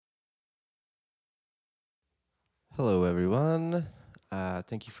Hello, everyone.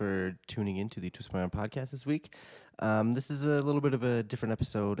 Thank you for tuning in to the Twist My Arm podcast this week. This is a little bit of a different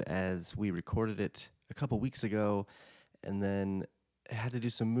episode as we recorded it a couple weeks ago and then had to do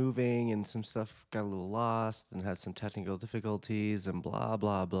some moving and some stuff got a little lost and had some technical difficulties and blah,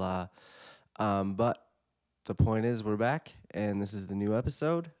 blah, blah. But the point is we're back and this is the new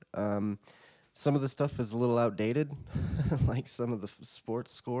episode. Some of the stuff is a little outdated, like some of the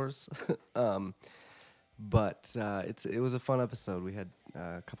sports scores. But it was a fun episode. We had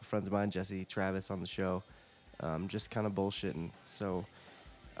a couple friends of mine, Jesse, Travis, on the show, just kind of bullshitting. So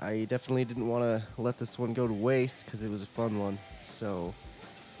I definitely didn't want to let this one go to waste because it was a fun one. So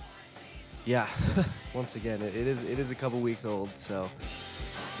yeah, once again, it is a couple weeks old. So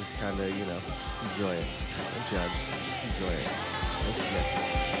just kind of just enjoy it. Don't judge. Just enjoy it. Don't skip.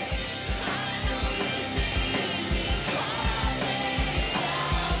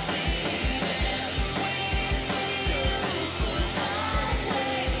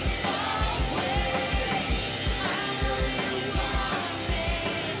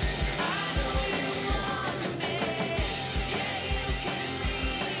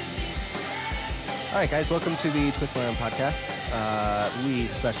 All right, guys, welcome to the Twist My Arm podcast. We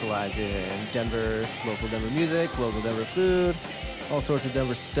specialize in local Denver music, local Denver food, all sorts of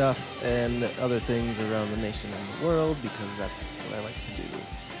Denver stuff, and other things around the nation and the world, because that's what I like to do.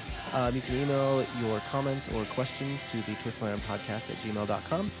 You can email your comments or questions to the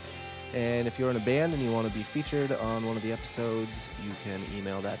twistmyarmpodcast@gmail.com. And if you're in a band and you want to be featured on one of the episodes, you can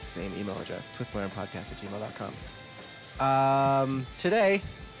email that same email address, twistmyarmpodcast@gmail.com. Today,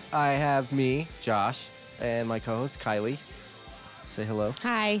 I have me, Josh, and my co-host, Kylie. Say hello.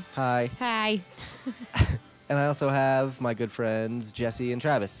 Hi. Hi. Hi. And I also have my good friends, Jesse and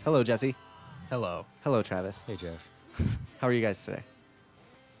Travis. Hello, Jesse. Hello. Hello, Travis. Hey, Jeff. How are you guys today?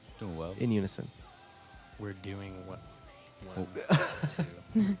 Doing well. In unison. We're doing what? Oh.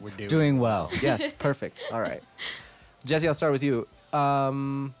 We're Doing well. Yes, perfect. All right. Jesse, I'll start with you.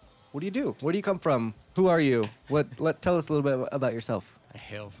 What do you do? Where do you come from? Who are you? Tell us a little bit about yourself. I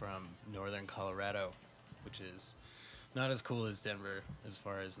hail from northern Colorado, which is not as cool as Denver as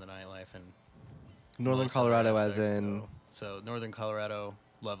far as the nightlife and Northern most Colorado other as aspects in... go. So northern Colorado,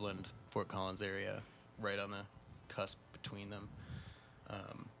 Loveland, Fort Collins area, right on the cusp between them.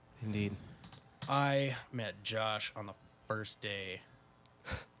 Indeed. I met Josh on the first day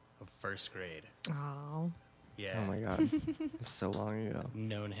of first grade. Oh. Yeah. Oh, my God. It's so long ago. I've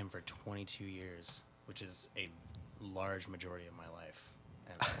known him for 22 years, which is a large majority of my life.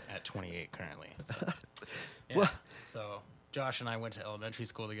 At 28 currently. So, yeah. What? So Josh and I went to elementary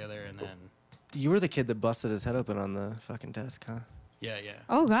school together, and then You were the kid that busted his head open on the fucking desk, huh? yeah.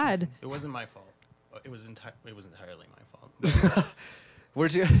 Oh, God. It wasn't my fault. It was entirely my fault.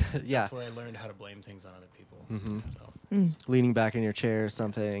 Where'd you... Yeah. That's where I learned how to blame things on other people. Mm-hmm. So. Leaning back in your chair or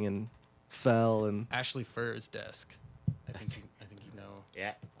something and fell and... Ashley Furr's desk. I think you know.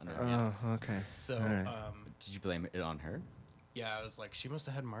 Yeah. Oh, okay. So All right. Did you blame it on her? yeah, I was like, she must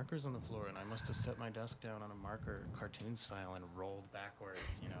have had markers on the floor, and I must have set my desk down on a marker, cartoon style, and rolled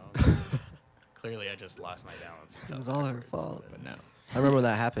backwards. Clearly, I just lost my balance. And It fell was all her backwards, fault. but No. I remember when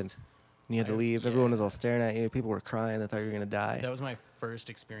that happened. And you had to I- leave. yeah. Everyone was all staring at you. People were crying. They thought you were going to die. That was my first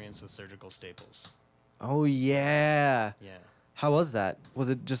experience with surgical staples. Oh, yeah. Yeah. How was that? Was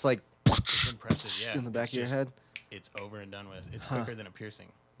it just like It's impressive, yeah. in the back It's of your just- head? It's over and done with. It's Huh. quicker than a piercing.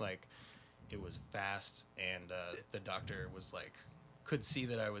 Like, it was fast, and the doctor was like, could see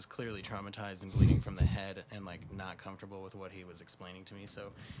that I was clearly traumatized and bleeding from the head and like not comfortable with what he was explaining to me.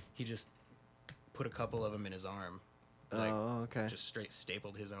 So he just put a couple of them in his arm. Like, Oh, okay. just straight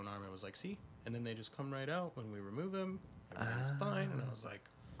stapled his own arm and was like, see? And then they just come right out when we remove them. Everything's fine. And I was like,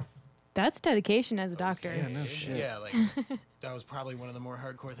 That's dedication as a doctor. Yeah, no shit. Yeah, like, that was probably one of the more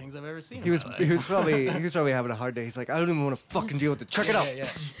hardcore things I've ever seen. He was in my he life. was probably having a hard day. He's like, I don't even want to fucking deal with it. Check it out.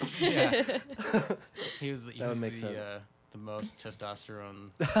 Yeah. He was That would make sense. The most testosterone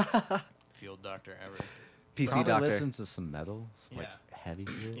field doctor ever. PC Probably doctor. listen to some metal, some like Yeah. heavy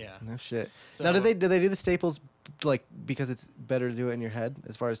shit. Yeah. No shit. So- Now, did they do the staples like because it's better to do it in your head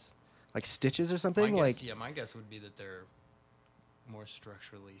as far as like stitches or something? My Like guess, my guess would be that they're more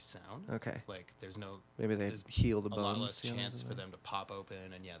structurally sound. okay, Like there's maybe they there's heal the a bones. lot less you know, chance for something. them to pop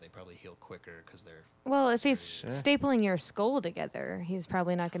open, and yeah, they probably heal quicker because they're. Well, if he's Sure. stapling your skull together, he's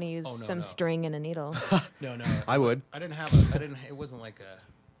probably not going to use Oh, no, some no. string and a needle. No. I would. I didn't have. It wasn't like a.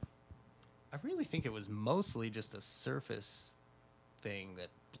 I really think it was mostly just a surface thing that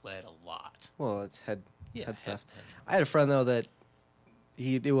bled a lot. Well, it's head Yeah, head stuff. head I had a friend though that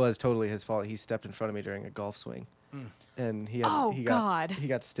it was totally his fault. He stepped in front of me during a golf swing, and he Oh, got God. he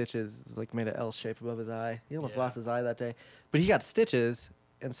got stitches. It's like made an L shape above his eye. He almost Yeah. lost his eye that day, but he got stitches,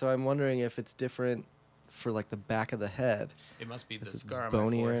 and so I'm wondering if it's different for like the back of the head. It must be the Is it scar on my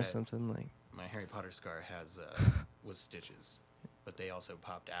bony or forehead. something like? My Harry Potter scar has was stitches, but they also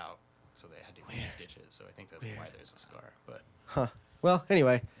popped out, so they had to Weird. re-stitch it. So I think that's why Weird. there's a scar. But Huh. Well,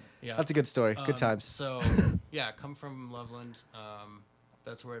 anyway, yeah, that's a good story. Good times. So yeah, come from Loveland.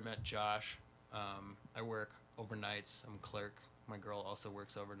 That's where I met Josh. I work overnights. I'm a clerk. My girl also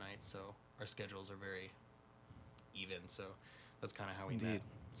works overnight, so our schedules are very even. So that's kind of how we met. Indeed.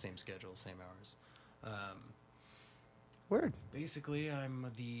 Same schedule, same hours. Word. Basically,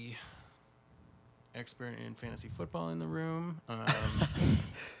 I'm the expert in fantasy football in the room.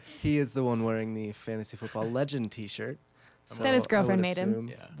 He is the one wearing the fantasy football legend T-shirt. That his I would girlfriend made him. assume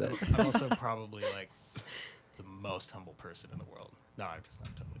Yeah, that- I'm also probably like the most humble person in the world. No, I'm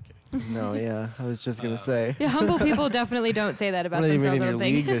totally kidding. No, yeah, I was just gonna say. Yeah, humble people definitely don't say that about I'm not even themselves. in I your don't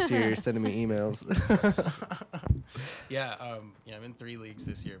league think. this year. You're sending me emails. Yeah, I'm in 3 leagues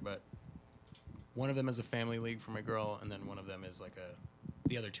this year, but one of them is a family league for my girl, and then one of them is like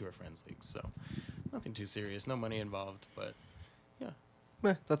the other 2 are friends leagues. So nothing too serious, no money involved, but yeah,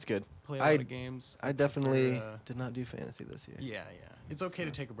 Meh, that's good. play a I- lot of games. I definitely prefer, did not do fantasy this year. yeah. It's okay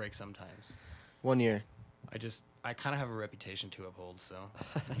to take a break sometimes. 1 year. I kind of have a reputation to uphold, so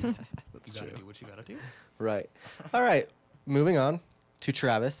That's you gotta true. do what you gotta do. Right. All right. Moving on to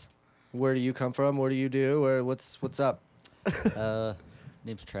Travis. Where do you come from? What do you do? Or what's up?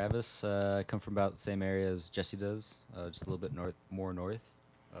 Name's Travis. I come from about the same area as Jesse does, just a little bit more north,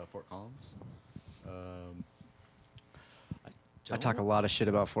 Fort Collins. I talk a lot of shit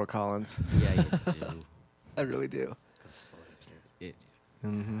about Fort Collins. Yeah, you do. I really do. It,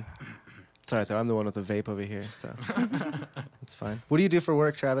 Mm-hmm. It's all right though. I'm the one with the vape over here, so it's fine. What do you do for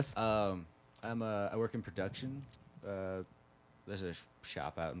work, Travis? I work in production. There's a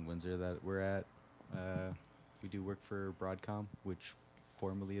shop out in Windsor that we're at. We do work for Broadcom, which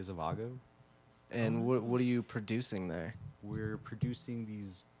formerly is Avago. And what are you producing there? We're producing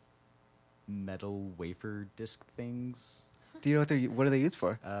these metal wafer disc things. Do you know what are they used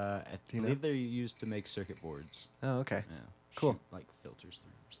for? I Do you know? believe they're used to make circuit boards. Oh, okay. Yeah. Cool. Shoot, like filters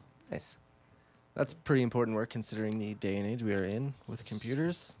through or something. Nice. That's pretty important work considering the day and age we are in with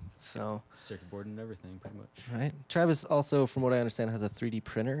computers. So, Circuit board and everything, pretty much. right. Travis also, from what I understand, has a 3D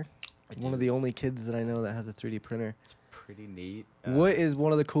printer. One of the only kids that I know that has a 3D printer. It's pretty neat. What is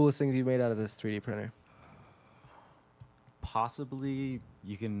one of the coolest things you've made out of this 3D printer? Possibly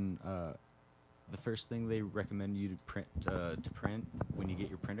you can. The first thing they recommend you to print when you get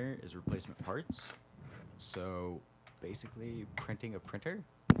your printer is replacement parts. So basically, printing a printer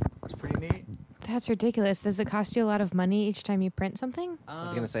is pretty neat. That's ridiculous. Does it cost you a lot of money each time you print something? I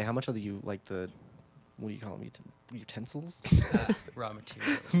was gonna say, how much are you like the, what do you call them, utensils? Raw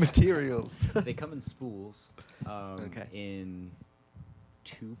materials. Materials. They come in spools. Okay. In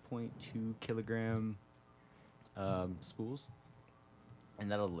 2.2 kilogram spools,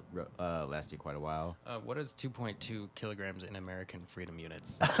 and that'll last you quite a while. What is 2.2 kilograms in American freedom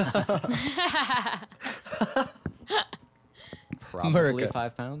units? Probably America.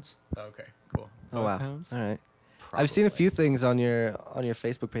 5 pounds. Okay, cool. Oh wow. 5 pounds? All right. I've seen a Probably. few things on your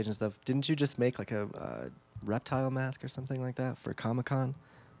Facebook page and stuff. Didn't you just make like a reptile mask or something like that for Comic-Con?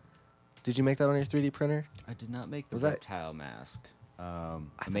 Did you make that on your 3D printer? I did not make the Was that- reptile mask. I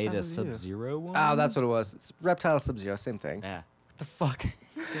thought made that a was you. Sub-Zero one. Oh, that's what it was. It's Reptile Sub-Zero, same thing. Yeah. What the fuck?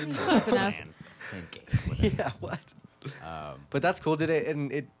 Close enough. Man. Same game. Yeah, what? Um, But that's cool. Did it?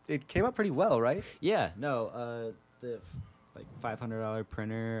 And it came out pretty well, right? yeah. No. The like $500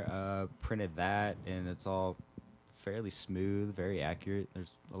 printer printed that, and it's all fairly smooth, very accurate.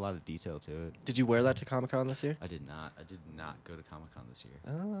 There's a lot of detail to it. Did you wear that to Comic-Con this year? I did not go to Comic-Con this year.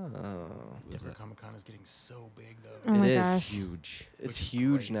 Oh. It was Denver Comic Con is getting so big though. Oh my It is gosh. huge. It's which is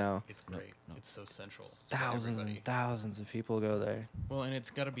huge great. now. It's No, great. no. It's so central. to Thousands everybody. and thousands of people go there. Well, and it's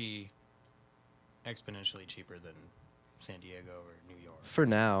got to be exponentially cheaper than San Diego or New York. For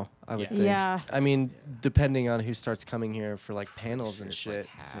now, I would Yeah. think. Yeah. I mean, Yeah. depending on who starts coming here for like Pretty panels sure and it's like shit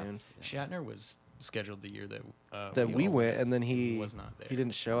half, soon. yeah. Shatner was scheduled the year that We all went, and then he was not there. he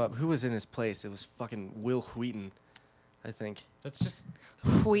didn't show up. Who was in his place? It was fucking Will Wheaton, I think. That's just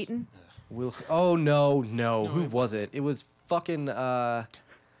Wheaton. Will. Oh no. No, Who it was it? It was fucking.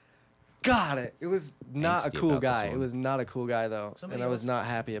 God, it was not a Angsty cool about this guy. It one. was not a cool guy though, Somebody and I was else- not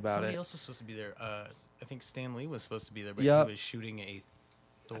happy about Somebody it. else was supposed to be there. I think Stan Lee was supposed to be there, but Yup. he was shooting a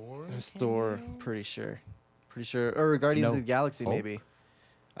Thor. It was Thor, cameo? pretty sure, or Guardians No. of the Galaxy Hulk? maybe.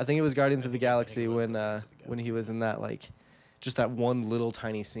 I think it was Guardians I of the think it Galaxy was when Guardians of the when he Galaxy. was in that like, just that one little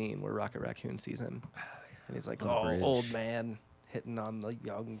tiny scene where Rocket Raccoon sees him, and he's like, On the "Oh, bridge. old man hitting on the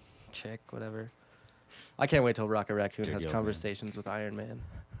young chick, whatever." I can't wait till Rocket Raccoon Dirty has old man. conversations with Iron Man.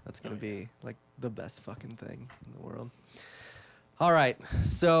 That's gonna Oh, yeah. be like the best fucking thing in the world. All right,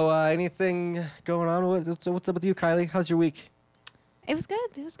 so anything going on? What's up with you, Kylie? How's your week? It was good.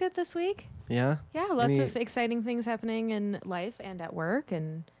 It was good this week. Yeah. Yeah, lots Any- of exciting things happening in life and at work,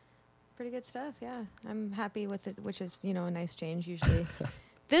 and pretty good stuff. Yeah, I'm happy with it, which is a nice change usually.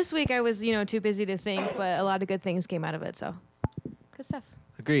 This week I was too busy to think, but a lot of good things came out of it. So good stuff.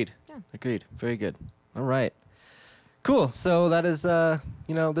 Agreed. Yeah. Agreed. Very good. All right. Cool. So that is,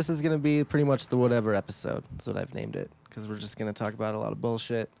 this is going to be pretty much the whatever episode. That's what I've named it. Because we're just going to talk about a lot of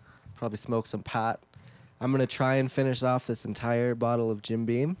bullshit. Probably smoke some pot. I'm going to try and finish off this entire bottle of Jim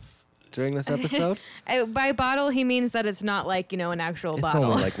Beam during this episode. By bottle, he means that it's not like an actual It's bottle.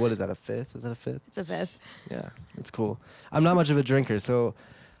 only like, what is that, a fifth? Is that a fifth? It's a fifth. Yeah, it's cool. I'm not much of a drinker, so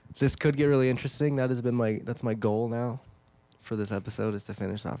this could get really interesting. That's my goal now for this episode is to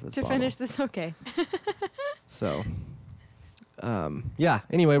finish off this To bottle. finish this, okay. So, yeah.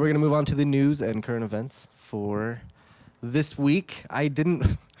 Anyway, we're gonna move on to the news and current events for this week. I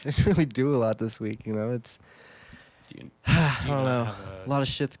didn't really do a lot this week. It's Do you, I do you don't not know. have A lot of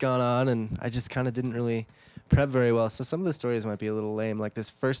shit's gone on, and I just kind of didn't really prep very well. So some of the stories might be a little lame. Like this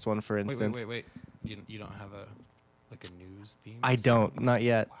first one, for instance. Wait. You don't have a news theme? I don't, not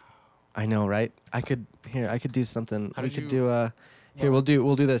yet. I know, right? I could do something. How We did could you- do here. We'll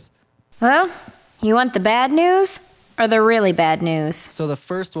do this. Well, you want the bad news or the really bad news? So the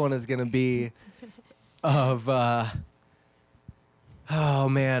first one is gonna be of oh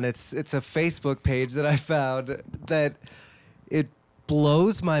man, it's a Facebook page that I found that it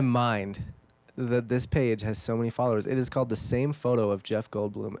blows my mind that this page has so many followers. It is called The Same Photo of Jeff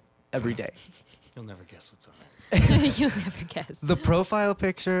Goldblum Every Day. You'll never guess what's on it. You'll never guess. The profile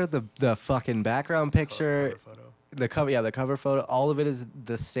picture, the fucking background picture, Cover photo. the cover photo, all of it is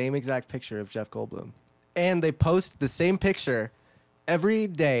the same exact picture of Jeff Goldblum. And they post the same picture every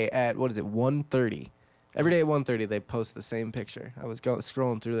day at 1:30. Every day at 1:30 they post the same picture. I was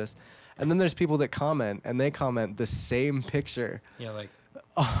scrolling through this. And then there's people that comment, and they comment the same picture. Yeah, like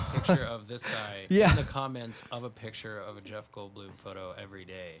picture of this guy Yeah. in the comments of a picture of a Jeff Goldblum photo every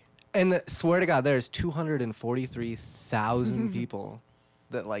day. And swear to God, there's 243,000 people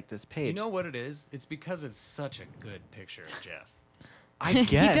that like this page. You know what it is? It's because it's such a good picture of Jeff. I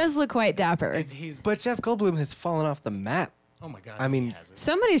guess. He does look quite dapper. He's But Jeff Goldblum has fallen off the map. oh my god. I mean, he hasn't.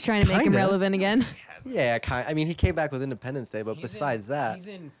 Somebody's trying to make him Kinda. relevant again. He hasn't. Yeah, I mean, he came back with Independence Day, but He's besides in, that,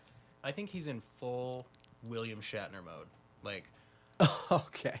 I think he's in full William Shatner mode. Like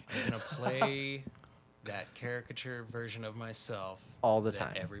okay, I'm gonna play that caricature version of myself all the that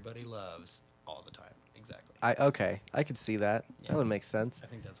time. everybody loves all the time. Exactly. I could see that. Yeah. That would make sense. I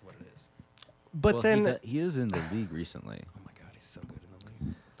think that's what it is. But Well, then, he is in the league recently. Oh my god, he's so good in the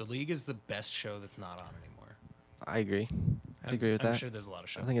league. The league is the best show that's not on anymore. I agree. I'd I'm- agree with I'm that. sure there's a lot of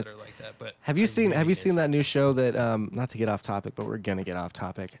shows think that it's- are like that. But Have you I seen really miss that it. new show that not to get off topic, but we're gonna get off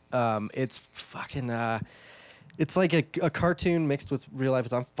topic. It's fucking it's like a cartoon mixed with real life.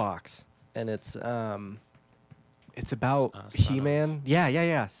 It's on Fox, and it's about Son of- He-Man.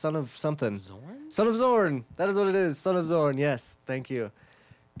 Yeah. Son of something. Zorn? Son of Zorn. That is what it is. Son of Zorn. Yes, thank you.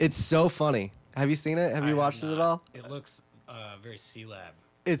 It's so funny. Have you seen it? Have you watched it at all? It looks very C-Lab.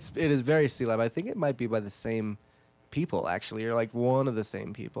 It is very C-Lab. I think it might be by the same people actually, or like one of the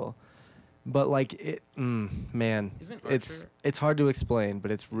same people. But like man, Isn't it's Archer- hard to explain,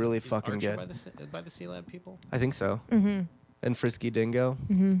 but it's really Is fucking Archer good. by the C-Lab people? I think so. Mm-hmm. And Frisky Dingo,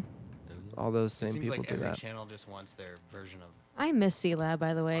 Mm-hmm. all those It same seems people like do every that. channel just wants their version of I miss C-Lab,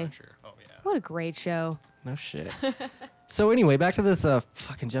 by the way. Archer. Oh yeah. What a great show. No shit. So anyway, back to this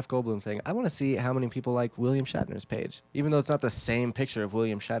fucking Jeff Goldblum thing. I want to see how many people like William Shatner's page, even though it's not the same picture of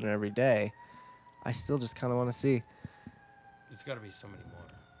William Shatner every day. I still just kind of want to see. It's got to be so many more.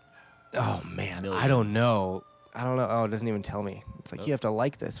 Oh man, I don't know. Oh, it doesn't even tell me. It's like you have to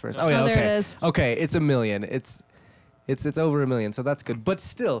like this first. Oh yeah, Oh, okay. there it is. Okay, it's 1 million. It's over 1 million, so that's good. But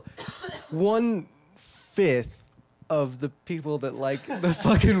still, 1/5 of the people that like the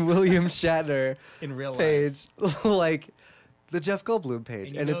fucking William Shatner In real life. page like the Jeff Goldblum page,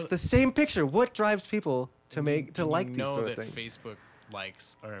 And you and know it's the same picture. What drives people to like these know sort of that things? Facebook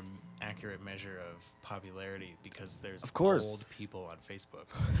likes are an accurate measure of popularity because there's Of course. old people on Facebook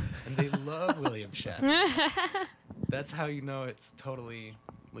and they love William Shatner. That's how you know it's totally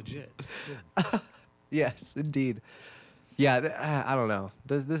legit. Yes, indeed. Yeah, I don't know.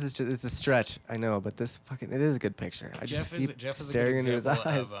 This is just, it's a stretch, I know, but this fucking it is a good picture. I just keep Jeff is a staring good into his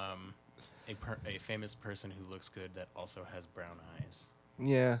example eyes. of a famous person who looks good that also has brown eyes.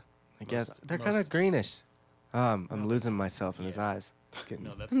 Yeah, I guess they're kind of most- greenish. I'm losing myself in his eyes. It's getting,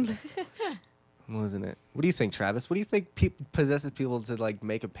 No, that's I'm losing it. What do you think, Travis? What do you think possesses people to like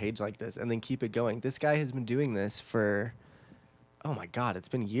make a page like this and then keep it going? This guy has been doing this for, oh my God, it's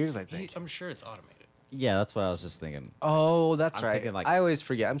been years, I think. I'm sure it's automated. Yeah, that's what I was just thinking. Oh, that's I'm right. thinking, like, I always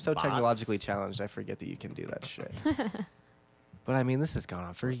forget. I'm so bots. technologically challenged. I forget that you can do that shit. But I mean, this has gone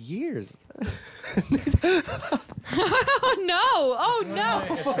on for years. Oh no! Oh no!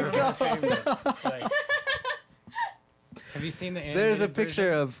 It's one of my favorites. Like, have you seen the animated There's a picture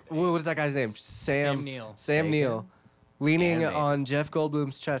version? of what is that guy's name? Sam Neill. Sam Neill, leaning Animated. on Jeff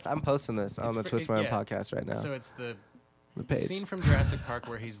Goldblum's chest. I'm posting this on It's the fr- Twist it- My Arm yeah. podcast right now. So it's the the page. scene from Jurassic Park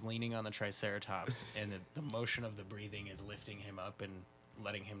where he's leaning on the Triceratops, and the motion of the breathing is lifting him up and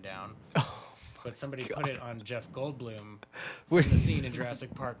letting him down. But somebody put it on Jeff Goldblum Where- the scene in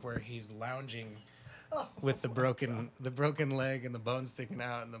Jurassic Park where he's lounging with the broken leg and the bone sticking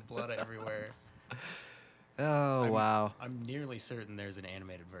out and the blood everywhere. Oh wow! I'm nearly certain there's an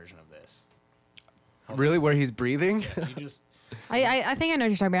animated version of this. Really, where he's breathing? Yeah, you just I think I know what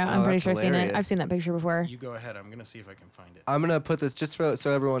you're talking about. Oh, I'm pretty that's sure I've seen it. hilarious. I've seen that picture before. you go ahead. I'm gonna see if I can find it. I'm gonna put this just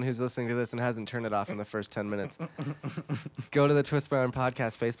so everyone who's listening to this and hasn't turned it off in the first 10 minutes. Go to the Twist My Arm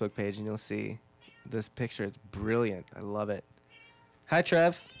podcast Facebook page and you'll see this picture. It's brilliant. I love it. Hi,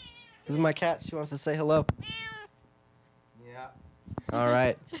 Trev. This is my cat. She wants to say hello. Yeah. All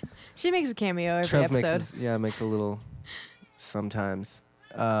right. She makes a cameo every Trev episode. makes a little sometimes.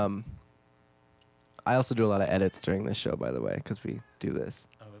 I also do a lot of edits during this show, by the way, because we do this.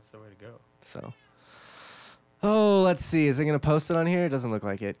 Oh, that's the way to go. So, oh, let's see. Is it gonna post it on here? It doesn't look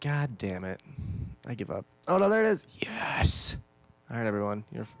like it. God damn it! I give up. Oh no, there it is. Yes. All right, everyone,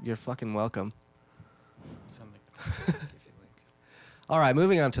 you're fucking welcome. Found the- give you a link. All right,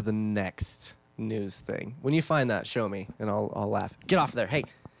 moving on to the next news thing. When you find that, show me, and I'll laugh. Get off there, hey.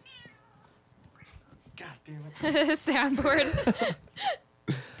 God damn it. Soundboard.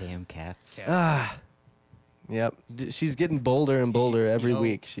 Damn cats. Cat. Ah. Yep. She's getting bolder and bolder every You know-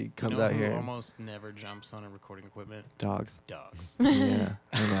 week. She comes out who here. almost never jumps on a recording equipment? Dogs. Dogs. Yeah,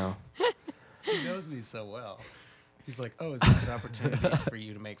 I know. He knows me so well. He's like, oh, is this an opportunity for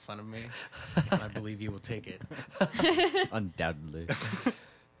you to make fun of me? And I believe you will take it. Undoubtedly.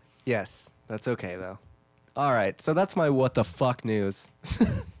 Yes, that's okay though. All right, so that's my what the fuck news.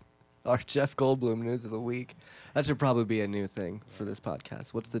 Our Jeff Goldblum news of the week. That should probably be a new thing for this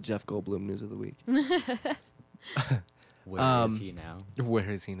podcast. What's the Jeff Goldblum news of the week? Where is he now? Where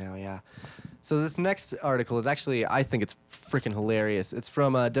is he now? Yeah. So this next article is actually, I think it's freaking hilarious. It's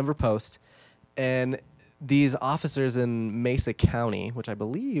from Denver Post, and these officers in Mesa County, which I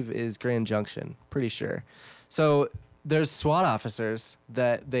believe is Grand Junction, pretty sure. So there's SWAT officers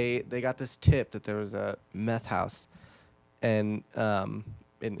that they got this tip that there was a meth house, and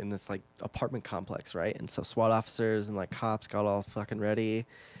in this like apartment complex, right? And so SWAT officers and like cops got all fucking ready.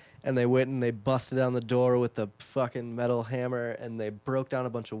 And they went and they busted down the door with the fucking metal hammer and they broke down a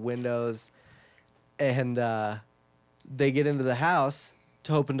bunch of windows. And they get into the house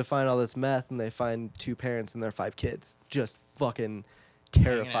hoping to find all this meth, and they find 2 parents and their 5 kids just fucking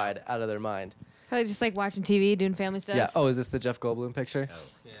terrified out of their mind. Probably just like watching TV, doing family stuff. Yeah. Oh, is this the Jeff Goldblum picture? Oh,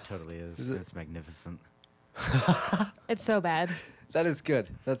 Yeah. totally is. Is it- It's magnificent. It's so bad. That is good.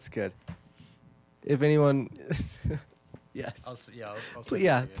 That's good. If anyone, yes. I'll Put, send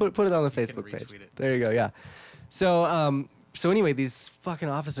yeah, it to you. put it on the You can Facebook page. retweet it. There you go. Yeah. So anyway, these fucking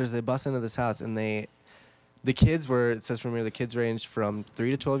officers, they bust into this house, and the kids were, it says from here, the kids ranged from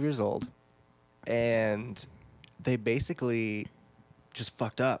 3 to 12 years old, and they basically just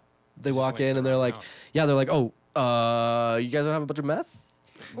fucked up. They Just walk went in to and the they're wrong like, house. yeah, they're like, oh, you guys don't have a bunch of meth?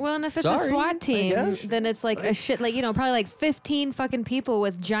 Well, and if it's Sorry, a I SWAT team, guess. then it's like a shit, like, you know, probably like 15 fucking people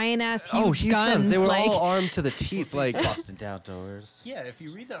with giant ass huge, guns. They were like, all armed to the teeth. Like, Busted outdoors. Yeah, if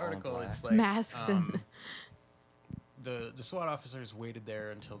you read the All in article, black. it's like Masks and- the SWAT officers waited there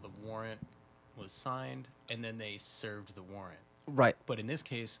until the warrant was signed, and then they served the warrant. right. But in this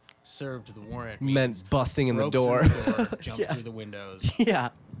case, served the warrant Meant means busting in the broke door. through the door, jumped Yeah. through the windows. Yeah.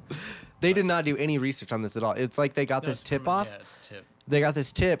 They did not do any research on this at all. It's like they got this That's tip from- off. Yeah, it's a tip. They got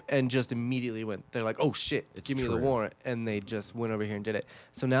this tip and just immediately went. They're like, "Oh shit, It's give me the true. warrant," and they just went over here and did it.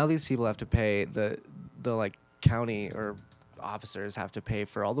 So now these people have to pay the like county or officers have to pay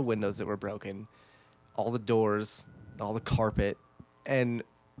for all the windows that were broken, all the doors, all the carpet, and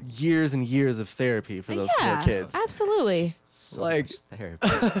years and years of therapy for those yeah, poor kids. absolutely. So Like- much therapy.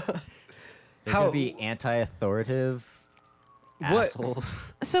 They're How- gonna be anti-authoritative What- assholes.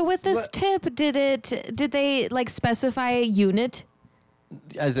 So with this What- tip, did they like specify a unit?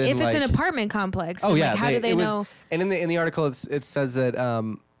 As in, If it's an like- apartment complex, Oh and, yeah, like, how do they it was, know? And in the article, it says that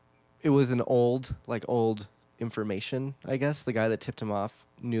it was an old information, I guess. The guy that tipped him off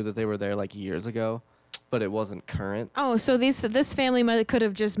knew that they were there like years ago, but it wasn't current. Oh, so this family could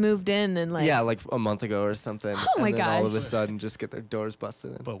have just moved in and like. Yeah, like a month ago or something. Oh my and then all of a gosh. sudden just get their doors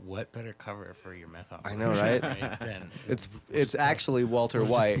busted in. But what better cover for your meth I operation? know, right? Then It's actually Walter we'll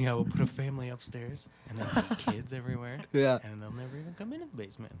just, White. we'll put a family upstairs and then there'll be kids everywhere. Yeah. And they'll never even come into the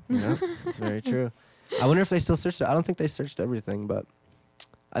basement. Yeah, it's very true. I wonder if they still searched it. I don't think they searched everything, but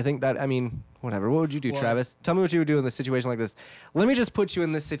I think that, I mean, whatever. What would you do, Well- Travis? Tell me what you would do in this situation like this. Let me just put you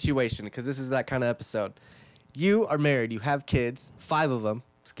in this situation because this is that kind of episode. You are married. You have kids, 5 of them.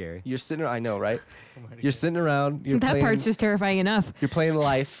 Scary. You're sitting. I know, right? You're sitting around. You're That playing, part's just terrifying enough. You're playing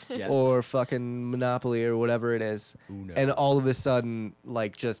Life Yeah. or fucking Monopoly or whatever it is, Uno. and all of a sudden,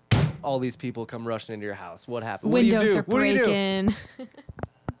 like, just all these people come rushing into your house. What happened? What do you Windows do? are What do you do? breaking.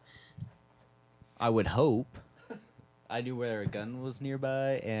 I would hope I knew where a gun was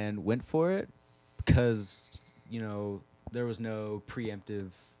nearby and went for it because, there was no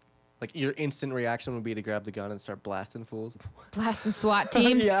preemptive. Like, your instant reaction would be to grab the gun and start blasting fools. Blasting SWAT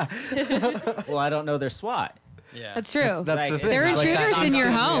teams. Yeah, Well, I don't know their SWAT. Yeah. That's true. That's the Like, thing. They're Like, that intruders in your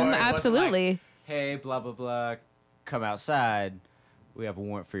instant- home. It wasn't like, Absolutely. hey, blah, blah, blah, come outside. We have a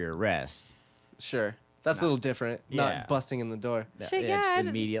warrant for your arrest. Sure. That's a Nah. little different. Yeah. Not busting in the door. Shit, yeah, just yeah, I don't-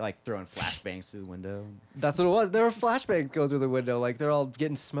 immediate, like throwing flashbangs through the window. That's what it was. There were flashbangs going through the window. Like, they're all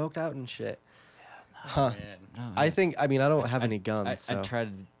getting smoked out and shit. Huh. Man. No, I think, I mean, I don't have any guns, I so.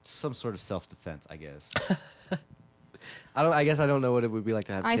 tried some sort of self-defense, I guess. I guess I don't know what it would be like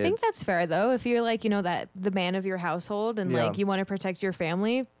to have I kids. think that's fair though. If you're like, that the man of your household and Yeah. like you want to protect your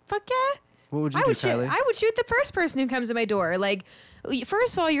family, fuck yeah. What would you I do, would shoot. Kylie? I would shoot the first person who comes to my door. Like,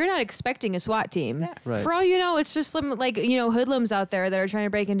 first of all, you're not expecting a SWAT team. Right. For all you know, it's just some like hoodlums out there that are trying to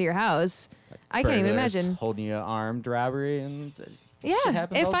break into your house. I can't even Burglars, imagine. holding you armed robbery and Yeah, shit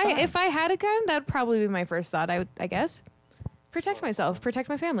happens all the time. if I had a gun, that'd probably be my first thought. I guess protect myself, protect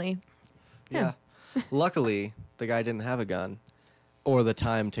my family. Yeah. Luckily, the guy didn't have a gun or the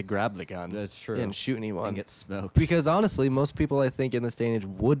time to grab the gun. That's true. And shoot anyone. and get smoked. Because honestly, most people I think in this day and age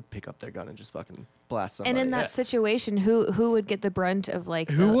would pick up their gun and just fucking blast somebody. And in that situation, who would get the brunt of like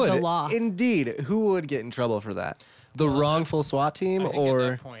who the, would? the law? Indeed, who would get in trouble for that? The Well, wrongful SWAT team I think or at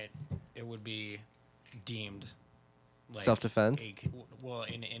that point it would be deemed like Self-defense? Well,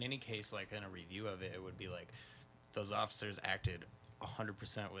 in any case, like in a review of it, it would be like those officers acted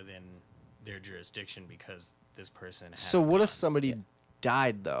 100% within their jurisdiction because this person. Had So a what if gun. somebody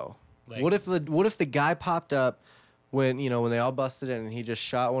died though? Like- what if the guy popped up when when they all busted in and he just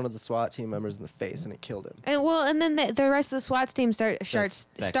shot one of the SWAT team members in the face and it killed him? And then the rest of the SWAT team starts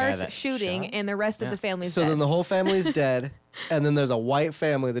that guy that shooting, shot? and the rest of Yeah. the family's So dead. then the whole family's dead, and then there's a white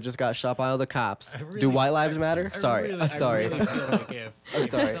family that just got shot by all the cops. I Do really- white lives matter? I Sorry, really- I'm sorry. I really feel like if, I'm if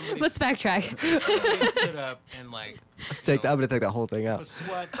sorry. somebody Let's backtrack. if somebody stood up and like you know, I'm gonna take that whole thing if out. a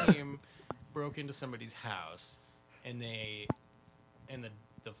SWAT team broke into somebody's house and the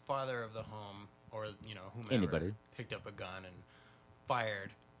father of the home or whomever Anybody. picked up a gun and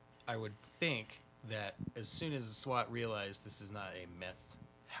fired, I would think that as soon as the SWAT realized this is not a meth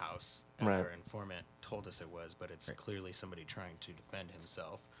house, as Right. our informant told us it was, but it's clearly somebody trying to defend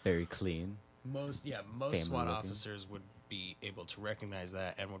himself. Very clean. Most Family SWAT looking. officers would be able to recognize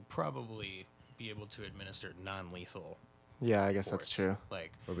that and would probably be able to administer non-lethal Yeah, I guess that's force. true.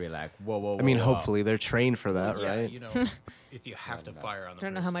 Like, We'll be like, whoa, whoa, whoa. I mean, whoa. hopefully they're trained for that, yeah, right? if you have to fire on the I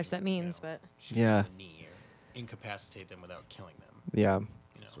don't know how person, much that means, but shoot them Yeah. in the knee or incapacitate them without killing them. Yeah.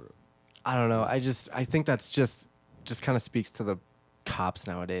 You know? Sort of. I don't know. I think that's just kind of speaks to the cops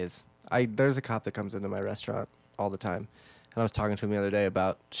nowadays. There's a cop that comes into my restaurant all the time, and I was talking to him the other day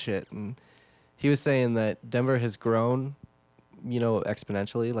about shit, and he was saying that Denver has grown,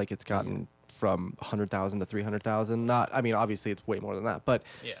 exponentially. Like it's gotten from 100,000 to 300,000. I mean, obviously it's way more than that, but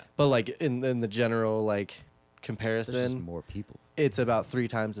Yeah. like in the general like There's just comparison, more people. it's about 3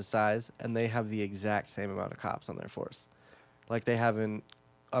 times the size, and they have the exact same amount of cops on their force. Like they haven't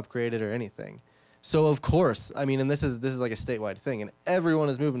upgraded or anything. So of course, I mean, and this is like a statewide thing, and everyone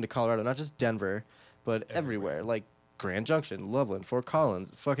is moving to Colorado, not just Denver, but everywhere. Like Grand Junction, Loveland, Fort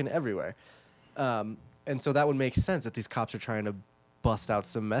Collins, fucking everywhere. And so that would make sense that these cops are trying to bust out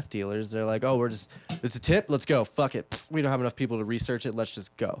some meth dealers. They're like, oh, it's a tip, let's go, fuck it. Pfft, we don't have enough people to research it, let's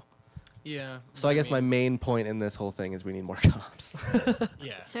just go. Yeah. So I guess my main point in this whole thing is we need more cops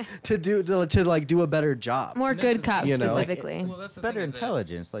yeah. to do a better job. more And that's good the cops thing, specifically. Well, that's the Better thing is that-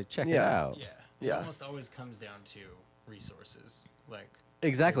 intelligence. Like, check it Yeah. out. Yeah. Yeah. It almost always comes down to resources. Like,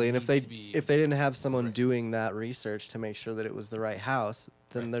 Exactly, and It if they needs to be- didn't have someone Right. doing that research to make sure that it was the right house,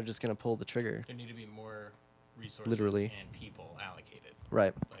 then Right. they're just gonna pull the trigger. there need to be more resources Literally. and people allocated.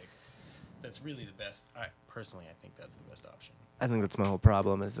 Right. Like, that's really the best. personally, I think that's the best option. I think that's my whole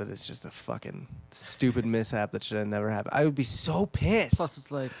problem is that it's just a fucking stupid mishap that should have never happened. I would be so pissed. Plus,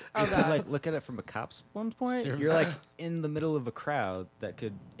 it's like, Oh, you could, God. like look at it from a cop's one point. Serves- You're like in the middle of a crowd that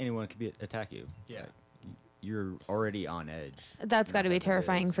anyone could attack you. Yeah. Like, you're already on edge. That's got to be As it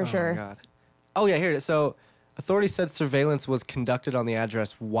terrifying is. for Oh, my sure. God. Oh, yeah, here it is. So, authorities said surveillance was conducted on the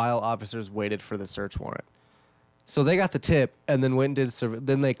address while officers waited for the search warrant. So they got the tip and then went and did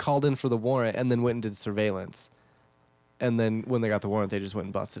then they called in for the warrant and then went and did surveillance. And then when they got the warrant, they just went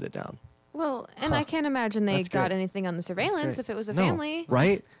and busted it down. Well, and I Huh. can't imagine they That's got great. anything on the That's surveillance great. if it was a No, family.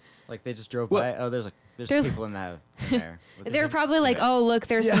 right? Like they just drove What? by. Oh, there's There's- people in there. They're probably like, oh, look,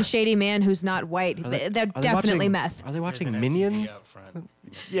 there's Yeah. some shady man who's not white. Are they- They're are they definitely watching- meth. Are they There's watching an SUV Minions? out front. You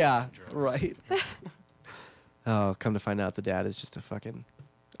must be Yeah, doing drugs. right. Oh, come to find out the dad is just a fucking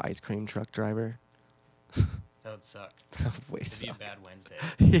ice cream truck driver. That would suck. Way It'd be a suck. bad Wednesday.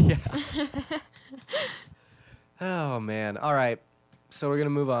 Yeah. Oh, man. All right. So we're going to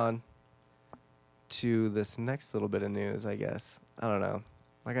move on to this next little bit of news, I guess. I don't know.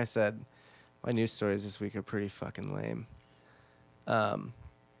 Like I said, my news stories this week are pretty fucking lame. But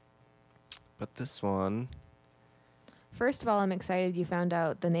this one, First of all, I'm excited you found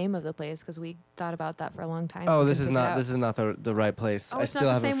out the name of the place because we thought about that for a long time. oh, and this is couldn't figure it not out. this is not the right place. Oh, I it's not still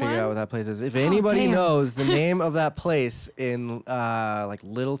the haven't same figured out one? what that place is. If Oh, anybody damn. knows the name of that place in like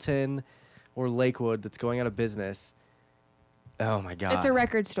Littleton or Lakewood that's going out of business, oh my god. It's a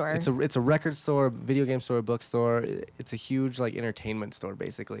record store. It's a record store, video game store, bookstore. It's a huge like entertainment store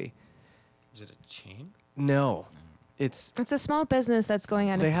basically. Is it a chain? No. It's It's a small business that's going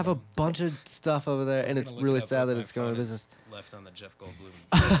out of. they have a bunch of stuff over there I was and gonna it's look it really up, sad but that my it's going out of phone is business. Left on the Jeff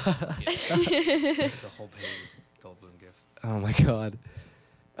Goldblum. gift. The whole page is Goldblum gifts. Oh my god.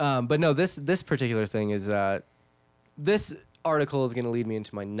 But no, this particular thing is this article is going to lead me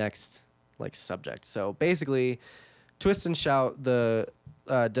into my next like subject. So basically, Twist and Shout, the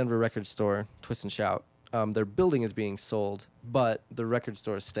Denver record store, Twist and Shout, their building is being sold, but the record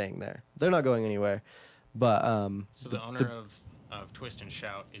store is staying there. They're not going anywhere. But So the owner of Twist and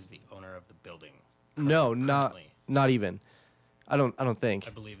Shout is the owner of the building. no, currently. not even. I don't think.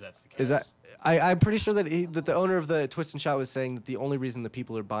 I believe that's the case. Is that I'm pretty sure that that the owner of the Twist and Shout was saying that the only reason the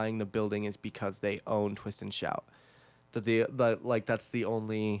people are buying the building is because they own Twist and Shout. That like that's the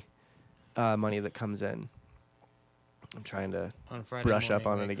only money that comes in. I'm trying to On Friday brush up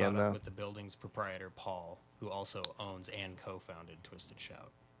morning, on they it again, caught up though. with the building's proprietor Paul, who also owns and co-founded Twist and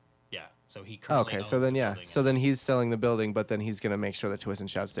Shout. Yeah, so he currently okay. So owns then the yeah. building So and then is- he's selling the building, but then he's gonna make sure that Twist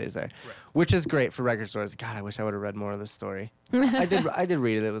and Shout stays there, Right. which is great for record stores. God, I wish I would have read more of this story. I did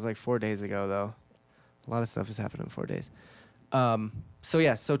read it. It was like 4 days ago though. A lot of stuff has happened in 4 days. So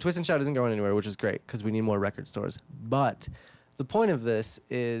yeah, so Twist and Shout isn't going anywhere, which is great because we need more record stores. But the point of this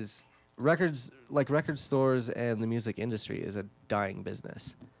is record stores and the music industry is a dying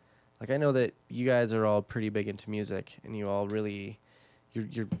business. Like I know that you guys are all pretty big into music and you all really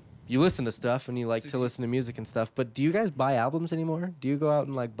you listen to stuff and you like So to do you- listen to music and stuff, but do you guys buy albums anymore? Do you go out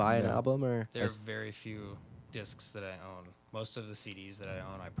and like buy an No. album or There are very few discs that I own. Most of the CDs that I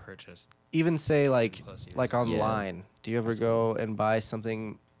own, I purchased. even say like 10+ years like ago. online? Do you ever go and buy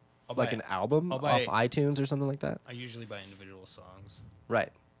something I'll like buy- an album I'll off buy- iTunes or something like that? I usually buy individual songs. Right.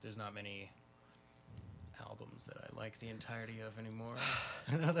 There's not many albums that I like the entirety of anymore.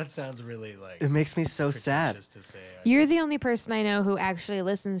 I know that sounds really like It makes me so sad. pretentious to say. You're the only person I know who actually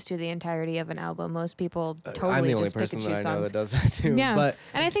listens to the entirety of an album. Most people totally I'm the only just pick person and that choose I know songs. that does that too. Yeah, But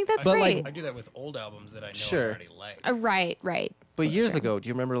and I think that's but, like, great. I do that with old albums that I know Sure. I already like. Right. but That's years true. ago, do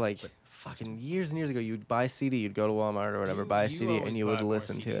you remember like fucking years and years ago, you'd buy a CD, you'd go to Walmart or whatever, buy a CD, and always you would buy more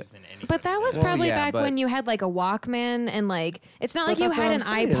listen to CDs it. than anybody But that was does. Well, probably yeah, back but- when you had like a Walkman and like it's not But like you that's what had I'm an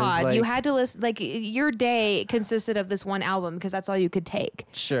saying is, iPod. You like- had to listen like your day consisted of this one album because that's all you could take.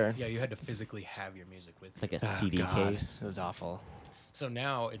 Sure. Yeah, you had to physically have your music with you. Like a Ah, CD God, case. It was awful. So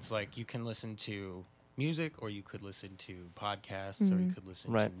now it's like you can listen to music, or you could listen to podcasts, or you could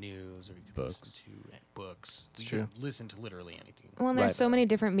listen Right. to news, or you could Books. listen to books. It's you true. could listen to literally anything. Well, and there's Right. so many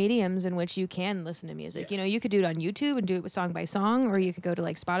different mediums in which you can listen to music. You know, you could do it on YouTube and do it song by song, or you could go to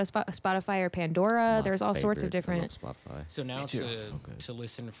like Spotify or Pandora. My There's all sorts of favorite. I love different. Spotify. So now Me too. to So good. to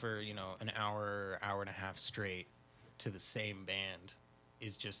listen for an hour and a half straight to the same band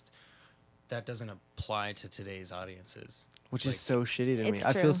is just that doesn't apply to today's audiences. Which Like, is so shitty to me. It's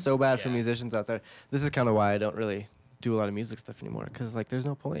I feel true. so bad for Yeah. musicians out there. This is kind of why I don't really do a lot of music stuff anymore, because like there's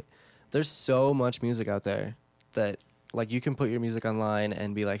no point. There's so much music out there that like you can put your music online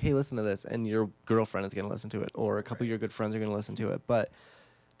and be like, hey, listen to this, and your girlfriend is gonna listen to it, or a couple of your good friends are gonna listen to it. But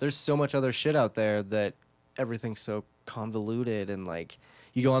there's so much other shit out there that everything's so convoluted, and like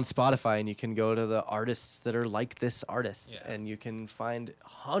You go on Spotify and you can go to the artists that are like this artist, Yeah. and you can find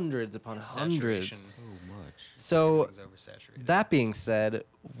hundreds upon Saturation. hundreds. So much. So Everything's oversaturated. that being said,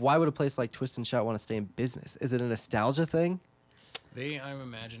 why would a place like Twist and Shout want to stay in business? Is it a nostalgia thing? I'm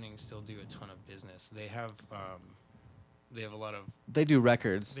imagining, still do a ton of business. They have a lot of. They do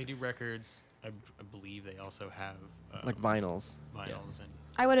records, They do records. I believe they also have like vinyls. vinyls and.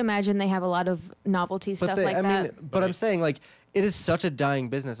 I would imagine they have a lot of novelty stuff like I that. mean, but I'm saying like it is such a dying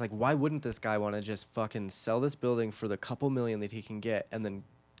business. Like, why wouldn't this guy want to just fucking sell this building for the couple million that he can get and then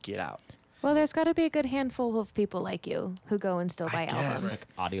get out? Well, there's got to be a good handful of people like you who go and still buy guess. albums.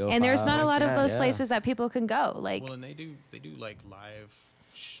 Right. Audio. And there's not a lot of Yeah, those yeah. places that people can go. Like, Well, and they do like live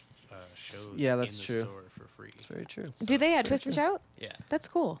shows. Yeah, in that's the true. store for free. It's very true. do they at Twist and Shout? Yeah. That's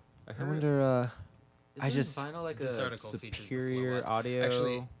cool. I wonder. I Isn't just vinyl like This a article features the superior Flowbots. audio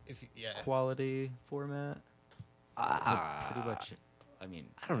Actually, yeah. quality format? Pretty much. I mean,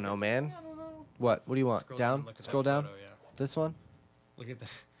 I don't know, man. What? What do you want? Scroll Down? look at that Scroll down. photo, yeah. This one? Look at that.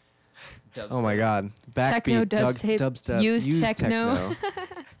 Oh my God. Techno, Backbeat, dubstep, dubstep, used techno.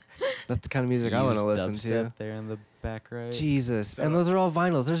 That's the kind of music I want to listen to. dubstep there in the back right. Jesus. So- And those are all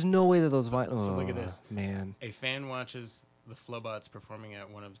vinyls. There's no way that those vinyls. so look at this. Man. A fan watches the Flowbots performing at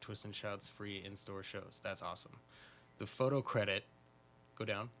one of Twist and Shout's free in-store shows. That's awesome. The photo credit, go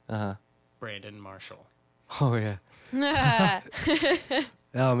down, Uh huh. Brandon Marshall. Oh yeah.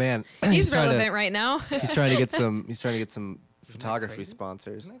 Oh man. He's trying to- relevant right now. He's trying to get some. He's trying to get some that photography crazy?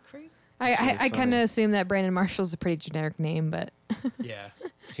 sponsors. Isn't that crazy? I really kind funny. of assume that Brandon Marshall's a pretty generic name, but Yeah.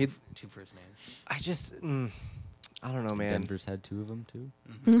 He, Two first names. I just. I don't know, man. Denver's had two of them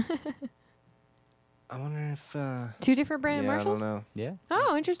too. I wonder if. two different Brandon yeah, Marshalls. I don't know. Yeah.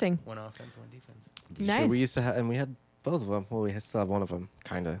 Oh, interesting. One offense, one defense. It's true. Nice. We used to have, and we had both of them. Well, we still have one of them,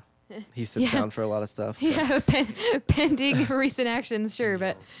 kind of. He sits Yeah. down for a lot of stuff. but Yeah, pending recent actions, sure,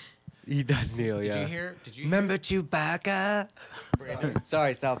 but He does kneel, Did yeah. you hear? Remember Chewbacca? Brandon,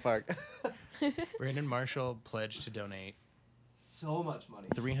 Sorry, South Park. Brandon Marshall pledged to donate So much money.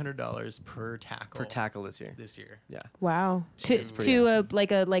 $300 per tackle. Per tackle this year. This year. Yeah. wow. It's pretty To awesome.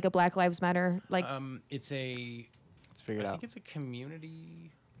 like a Black Lives Matter like It's a. Let's figure it I out. think it's a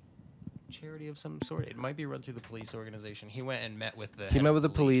community charity of some sort. It might be run through the police organization. He went and met with the. He head met of with the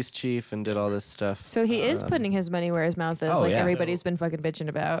police chief and did all this stuff. so he is putting his money where his mouth is, oh, like yeah. everybody's So- been fucking bitching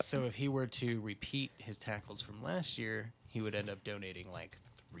about. So if he were to repeat his tackles from last year, he would end up donating like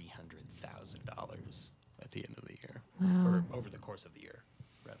 $300,000 at the end of the year, or over the course of the year,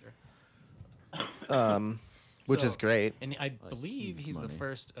 rather. Which So- is great. And I believe huge he's the money.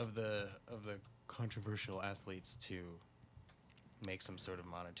 first of the controversial athletes to make some sort of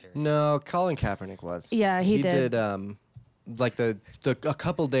monetary. No, Colin Kaepernick was. Yeah, he did. Like the a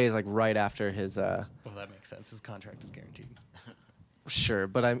couple days like right after his Well, that makes sense. His contract is guaranteed. sure,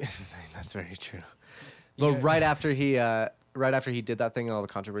 but I'm that's very true. But Yeah. right after he did that thing and all the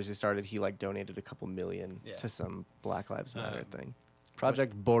controversy started, he like donated a couple million Yeah. to some Black Lives Matter Um, thing.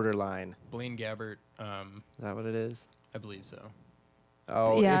 Project Borderline. Blaine Gabbert, Is that what it is? I believe so.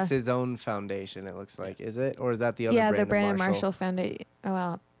 Oh, Yeah. it's his own foundation. It looks like. Is it, or is that the other? Yeah, Brandon the Brandon Marshall? Marshall Foundation. Oh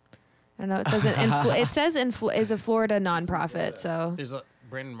well, I don't know. It says it says is a Florida nonprofit. So There's a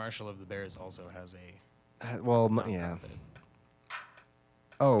Brandon Marshall of the Bears also has a. Well, yeah. nonprofit.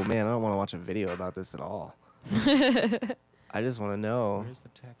 Oh man, I don't want to watch a video about this at all. I just want to know. Where's the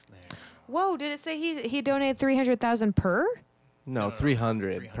text there? whoa, did it say he donated 300,000 per? No,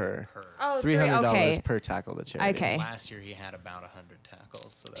 300 per. Oh, $300 okay. per tackle to charity. Okay. Last year he had about 100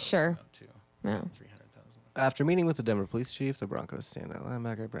 tackles, so that Sure. was about No. 300,000. After meeting with the Denver police chief, the Broncos standout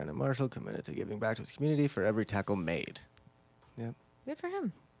linebacker Brandon Marshall committed to giving back to his community for every tackle made. Yep. Good for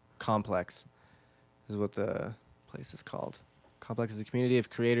him. Complex is what the place is called. Complex is a community of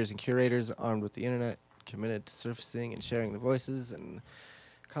creators and curators armed with the internet, committed to surfacing and sharing the voices and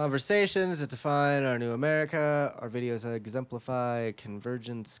conversations that define our new America. Our videos exemplify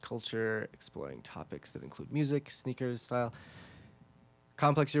convergence culture, exploring topics that include music, sneakers, style.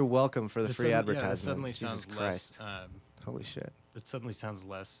 Complex, you're welcome for the It free sudden- advertisement. Yeah, it suddenly Jesus sounds Christ. less. Holy shit. It suddenly sounds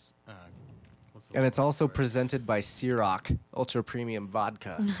less. What's the And word it's also for it? presented by Ciroc Ultra Premium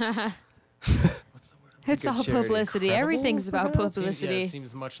Vodka. What's the word? It's good all charity. publicity. Incredible, Everything's about perhaps? publicity. Yeah, it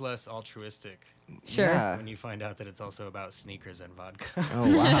seems much less altruistic Sure. Yeah. when you find out that it's also about sneakers and vodka. Oh,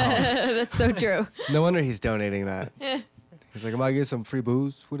 wow. That's so true. No wonder he's donating that. Yeah. He's like, am I getting some free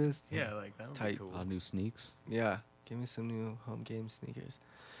booze for this? yeah, like that would tight. be cool. New sneaks. Yeah. Give me some new home game sneakers.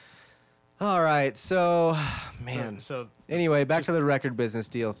 All right. So, man. So Anyway, back to just- the record business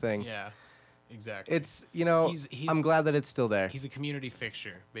deal thing. yeah, exactly. It's, you know, He's- I'm glad that it's still there. He's a community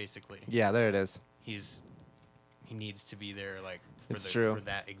fixture, basically. Yeah, there it is. He's he needs to be there like for It's true. for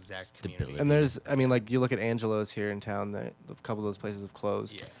that exact Stability. community. And there's, I mean, like you look at Angelo's here in town. A couple of those places have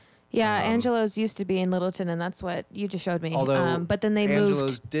closed. yeah. Yeah, Angelo's used to be in Littleton, and that's what you just showed me. Although, but then they Angelo's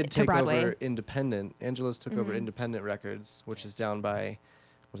moved did to take Broadway. over Independent. Angelo's took over Independent Records, which is down by,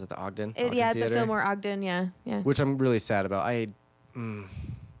 was it the Ogden? Ogden Yeah, at the Theater? Fillmore Ogden. Yeah. Which I'm really sad about.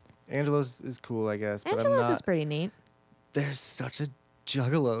 Angelo's is cool, I guess, but I'm Angelo's not. is pretty neat. There's such a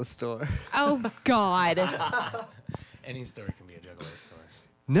Juggalo store. Oh God. Any store can be a Juggalo store.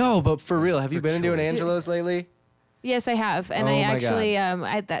 No, but for real, have you For been into an choice. Angelo's lately? Yes, I have, and Oh I my actually,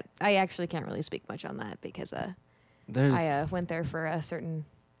 I actually can't really speak much on that because There's I went there for a certain.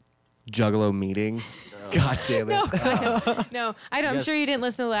 Juggalo meeting. God damn it. No, I don't. I'm Yes. sure you didn't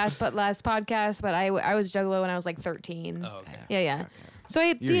listen to the last podcast, but I was Juggalo when I was like 13. Oh, okay. Yeah. So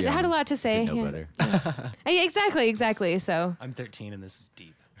I You're had a young. lot to say. Didn't know Yes. better. Exactly. So, I'm 13 and this is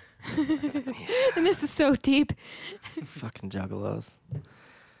deep. and this is so deep. Fucking Juggalos.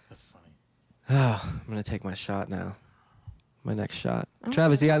 That's funny. Oh, I'm going to take my shot now. My next shot.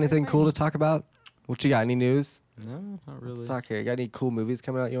 Travis, you got anything cool to talk about? What you got? Any news? No, not really. Let's talk here. You got any cool movies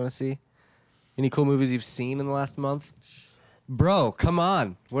coming out you want to see? Any cool movies you've seen in the last month? Bro, come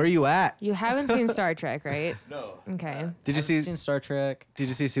on. Where are you at? You haven't seen Star Trek, right? No. Okay. Did you see Seen Star Trek? Did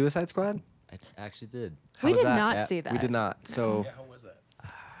you see Suicide Squad? I actually did. How We was did that? not Yeah, see that. We did not. So Yeah, how was that?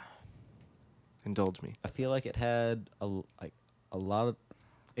 indulge me. I feel like it had a lot of.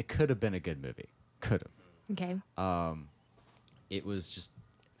 It could have been a good movie. Could have. Okay. It was just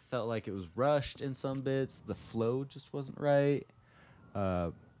felt like it was rushed in some bits. The flow just wasn't right.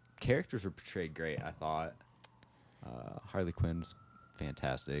 Characters were portrayed great, I thought. Harley Quinn was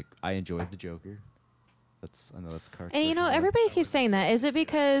fantastic. I enjoyed the Joker. I know that's car. And you know, everybody keeps saying that. Is it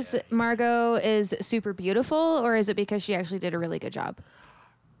because Margot is super beautiful, or is it because she actually did a really good job?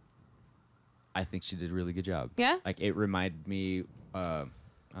 I think she did a really good job. Yeah? Like it reminded me. I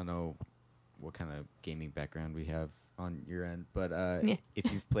don't know what kind of gaming background we have on your end, but Yeah.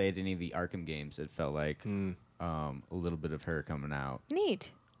 if you've played any of the Arkham games, it felt like a little bit of her coming out.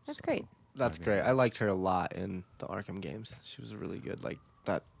 Neat. That's great. That's great. I liked her a lot in the Arkham games. She was really good. Like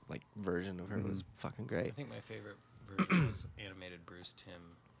that version of her was fucking I great. think my favorite version was animated Bruce Timm.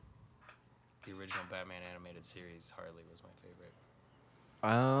 The original Batman animated series, Harley was my favorite.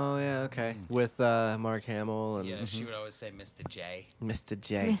 Oh yeah, okay. With Mark Hamill and Yeah, she would always say Mr. J. Mr.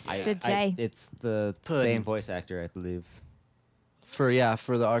 J. Mr. J. It's the Puddin'. same voice actor, I believe, For the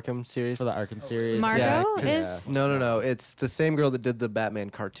Arkham series. for the Arkham series. Margot Yeah, 'Margot 'cause- is- No. It's the same girl that did the Batman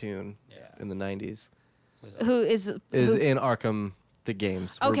cartoon Yeah. in the 90s. Who is Is who- in Arkham the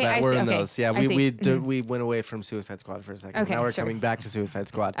games. Okay, I we're see, in okay, those. Yeah, I see. we went away from Suicide Squad for a second. Okay, now we're sure. coming back to Suicide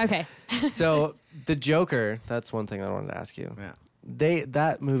Squad. Okay. So the Joker, that's one thing I wanted to ask you. Yeah.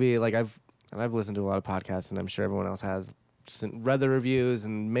 That movie, like I've listened to a lot of podcasts, and I'm sure everyone else has read the reviews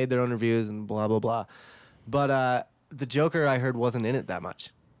and made their own reviews and blah blah blah. But the Joker, I heard, wasn't in it that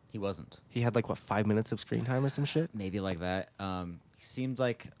much. He wasn't. He had like 5 minutes of screen time or some shit. Maybe like that. He seemed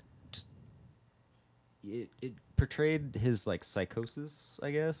like just it portrayed his like psychosis,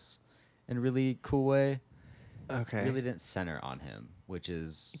 I guess, in a really cool way. Okay. Really didn't center on him, which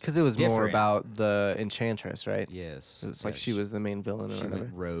is Because it was more different. about the Enchantress, right? Yes. It's like yeah, she was the main villain or She whatever.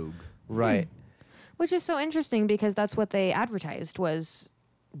 went rogue. Right. Which is so interesting because that's what they advertised was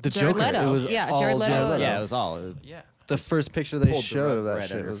The Jared Joker. Leto. It was Yeah, all Jared Leto. Yeah, it was all. Yeah. The first picture they Pulled the showed of rug that right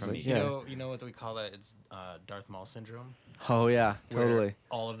shit under was from like, me. yeah. You know what we call that? It's Darth Maul syndrome. Oh yeah, where totally.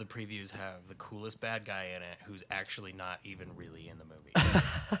 All of the previews have the coolest bad guy in it who's actually not even really in the movie.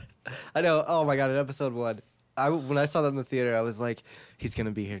 I know. Oh my god, in episode 1, when I saw that in the theater, I was like, he's gonna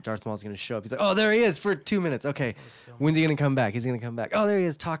be here. Darth Maul's gonna show up. He's like, oh, there he is for 2 minutes. Okay, when's he gonna come back? He's gonna come back. Oh, there he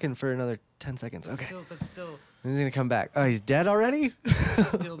is talking for another 10 seconds. Okay, That's still when's he gonna come back? Oh, he's dead already.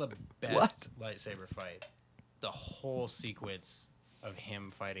 still the best lightsaber fight. The whole sequence of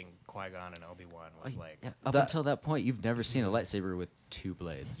him fighting Qui-Gon and Obi-Wan was like, Yeah, up That- until that point, you've never seen a lightsaber with 2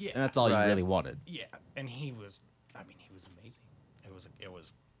 blades. Yeah. And that's all Right. you really wanted. yeah, and he was amazing. It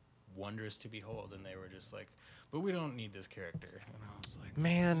was wondrous to behold, and they were just like, but we don't need this character. And I was like,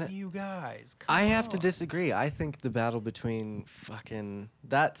 Man, you guys, come I have to on." disagree. I think the battle between fucking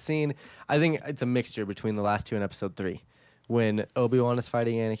that scene, I think it's a mixture between the last two and episode 3, when Obi-Wan is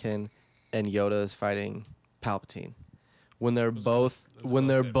fighting Anakin and Yoda is fighting Palpatine. When they're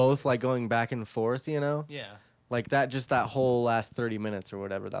both like going back and forth, you know? Yeah, Like that whole last 30 minutes or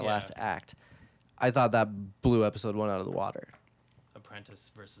whatever, that Yeah. last act. I thought that blew episode 1 out of the water.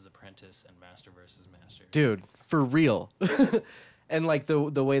 apprentice versus apprentice and master versus master. Dude, for real. And like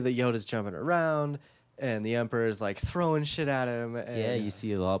the way that Yoda's jumping around and the Emperor's like throwing shit at him. And Yeah, you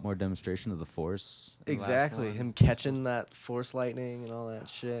see a lot more demonstration of the Force. in the last exactly one. him catching that Force lightning and all that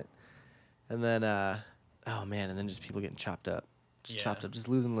shit. And then, oh man, and then just people getting chopped up, Yeah. just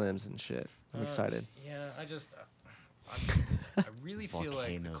losing limbs and shit. I'm excited. Yeah, I really feel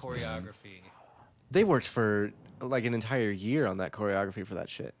like the Volcanoes, choreography. They worked for like an entire year on that choreography for that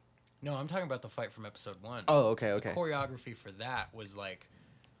shit. No, I'm talking about the fight from episode 1. Oh, okay, The okay. choreography for that was like,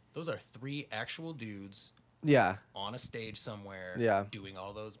 those are 3 actual dudes Yeah, on a stage somewhere, Yeah. doing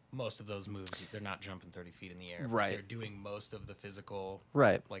most of those moves. They're not jumping 30 feet in the air. but Right. They're doing most of the physical,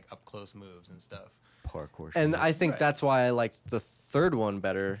 right. like up close moves and stuff. Parkour. And shit. I think Right. that's why I liked the third one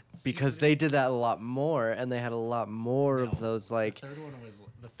better because See, they did that a lot more, and they had a lot more No, of those like. the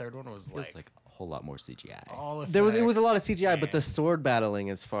third one was It was like a whole lot more CGI. all There was a lot of effects, CGI, but the man. sword battling,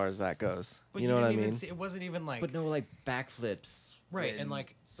 as far as that goes, But you know what I didn't even mean? see- it wasn't even like But no, like backflips. Right, and when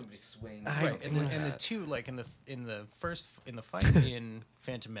like somebody swings. I- right, and the two like in the fight in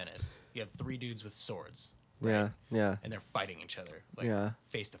Phantom Menace, you have 3 dudes with swords. Right? Yeah, yeah, And they're fighting each other like Yeah.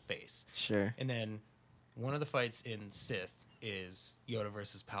 face to face. sure. And then one of the fights in Sith is Yoda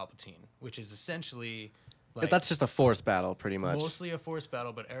versus Palpatine, which is essentially like That's just a force battle, pretty much. mostly a force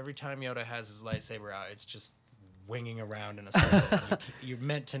battle, but every time Yoda has his lightsaber out, it's just winging around in a circle. You're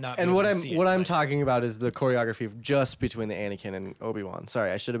meant to not. And be what able to I'm see what it, I'm but- talking about is the choreography just between the Anakin and Obi-Wan.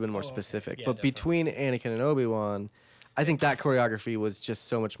 Sorry, I should have been more Oh, okay. specific. Yeah, but definitely. between Anakin and Obi-Wan, I think that choreography was just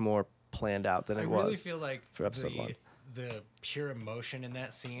so much more planned out than I it really was. feel like for episode 1. the pure emotion in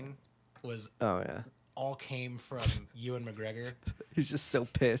that scene was Oh yeah. all came from Ewan McGregor. He's just so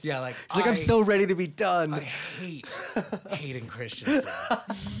pissed. Yeah, like, he's like, I'm I- so ready to be done. I hate Hayden Christensen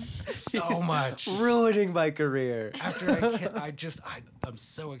so He's much. ruining my career. After I'm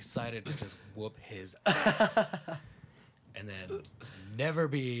so excited to just whoop his ass, and then never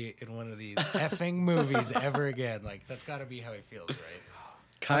be in one of these effing movies ever again. Like that's got to be how he feels, right?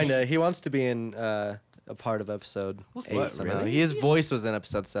 Kinda. He wants to be in a part of episode We'll see. 8 What, somehow. really? His voice was in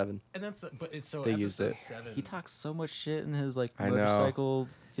episode 7. And that's but it's so They used episode it. 7. He talks so much shit in his like I know. motorcycle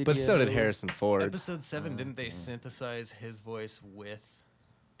video. But so did Harrison Ford. Episode 7, didn't they synthesize his voice with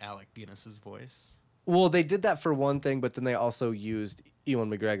Alec Guinness's voice? Well, they did that for one thing, but then they also used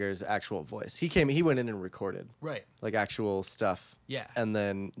Ewan McGregor's actual voice. He went in and recorded Right. like actual stuff. Yeah. And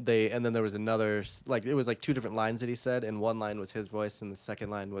then there was another like it was like 2 different lines that he said, and one line was his voice, and the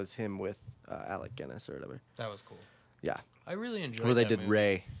second line was him with Alec Guinness or whatever. That was cool. Yeah. I really enjoyed Or they that did movie.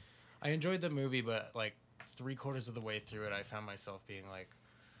 Ray. I enjoyed the movie, but like 3/4 of the way through it, I found myself being like,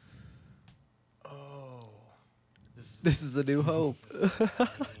 "Oh, This is A New Hope.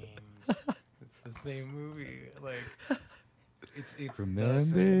 It's the same movie. Like, it's the Remember?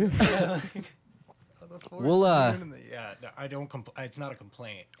 same. Yeah, like, oh, the Force We'll, is doing no, I don't. It's not a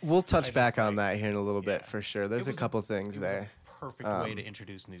complaint. We'll touch just, back on like- that here in a little bit Yeah. for sure. There's It a was couple things it was there. A perfect way to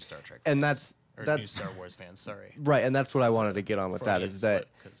introduce new Star Trek. And fans, or new that's Star Wars fans. Sorry. right, and that's what I It's wanted a to get on with that Freudian is that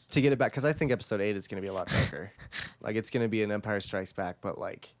slip, 'cause- to get it back because I think episode 8 is going to be a lot darker. Like it's going to be an Empire Strikes Back, but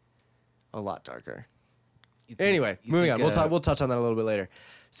like a lot darker. You think- Anyway, you moving think, on. We'll touch on that a little bit later.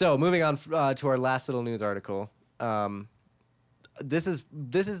 So moving on to our last little news article. This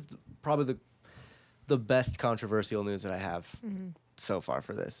is probably the best controversial news that I have so far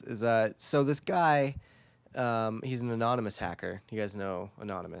for this. Is so this guy, he's an anonymous hacker. You guys know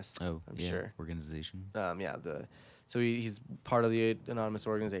Anonymous? Oh, I'm yeah, sure. organization. Yeah. So he's part of the anonymous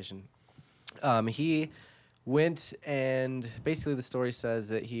organization. He went and basically the story says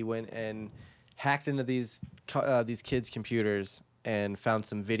that he went and hacked into these kids' computers and found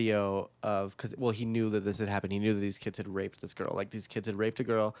some video of he knew that this had happened. He knew that these kids had raped this girl. Like these kids had raped a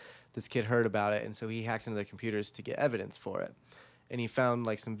girl. This kid heard about it, and so he hacked into their computers to get evidence for it. And he found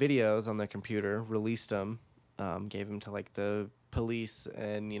like some videos on their computer, released them, gave them to like the police,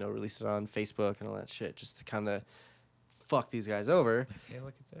 and released it on Facebook and all that shit, just to kind of fuck these guys over. Hey,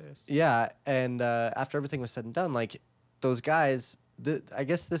 look at this. Yeah, and after everything was said and done, like those guys, I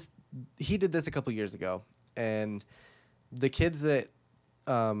guess he did this a couple years ago, and the kids that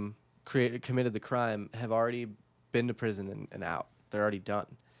committed the crime have already been to prison and out. They're already done.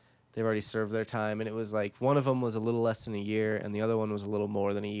 They've already served their time, and it was like one of them was a little less than a year, and the other one was a little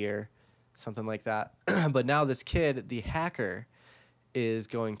more than a year, something like that. But now this kid, the hacker, is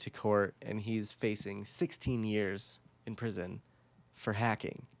going to court, and he's facing 16 years in prison for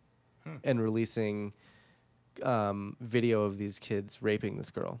hacking and releasing video of these kids raping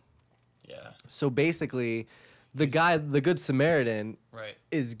this girl. Yeah. So basically, the guy, the Good Samaritan, Right.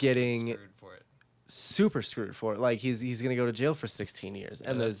 is getting Screwed for it. super screwed for it. Like he's gonna go to jail for 16 years,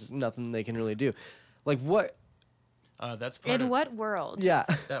 and Yeah, there's nothing they can really do. Like what? That's part In of what world? Yeah.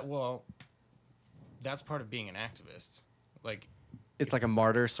 that. Well, that's part of being an activist. Like, It's like a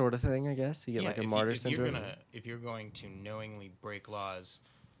martyr sort of thing, I guess. You get like a martyr if syndrome. if you're going to knowingly break laws,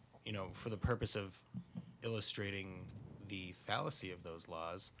 for the purpose of illustrating the fallacy of those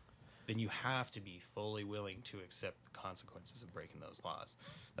laws, then you have to be fully willing to accept the consequences of breaking those laws.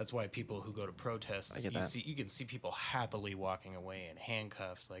 That's why people who go to protests, I get that. you can see people happily walking away in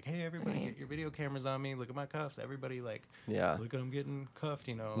handcuffs, like, hey, everybody, get your video cameras on me. Look at my cuffs. Everybody, like, Yeah. look at them getting cuffed.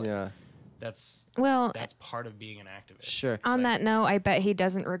 Like, Yeah. That's part of being an activist. Sure. On Like, that note, I bet he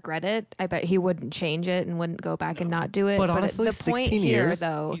doesn't regret it. I bet he wouldn't change it and wouldn't go back and not do it. But honestly, the point 16 here, years?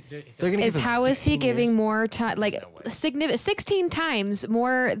 though, They're gonna is give him how is he 16 giving years? more time, like no way. 16 times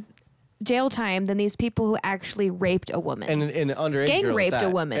more jail time than these people who actually raped a woman. And an underage Gang girl at raped a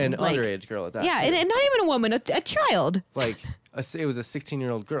that. woman, An like- underage girl at that. yeah, too. and not even a woman, a child. Like it was a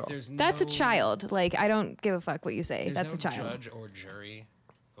 16-year-old girl. That's a child. Like, I don't give a fuck what you say. There's That's no a child. judge or jury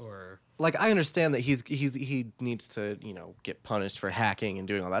or Like I understand that he needs to get punished for hacking and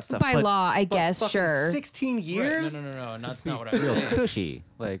doing all that stuff By but- law, I but guess, fucking sure. 16 years. Right. No. That's not what I'm Real saying. cushy,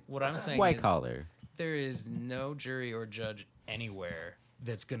 like What I'm saying white is collar. there is no jury or judge anywhere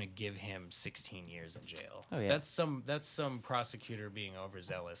that's going to give him 16 years in jail. Oh, yeah. That's some prosecutor being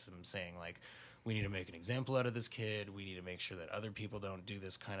overzealous and saying, like, we need to make an example out of this kid. We need to make sure that other people don't do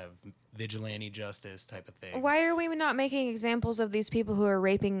this kind of vigilante justice type of thing. Why are we not making examples of these people who are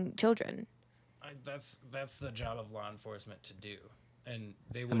raping children? That's the job of law enforcement to do. And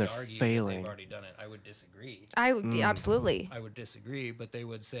they would And they're argue that failing. they've already done it. I would disagree. Absolutely. I would disagree, but they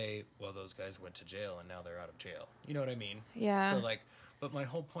would say, well, those guys went to jail and now they're out of jail. You know what I mean? Yeah. So, like, but my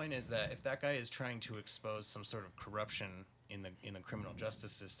whole point is that if that guy is trying to expose some sort of corruption in the criminal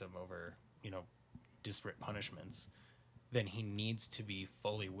justice system over, disparate punishments, then he needs to be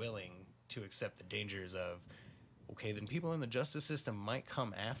fully willing to accept the dangers of, okay, then people in the justice system might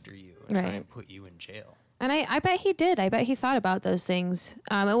come after you and try Right. and put you in jail. And I bet he did. I bet he thought about those things.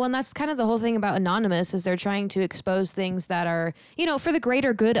 Well, and that's kind of the whole thing about Anonymous is they're trying to expose things that are, for the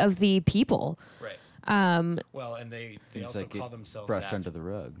greater good of the people. Right. Well, and they Things also that call get themselves brushed that. under the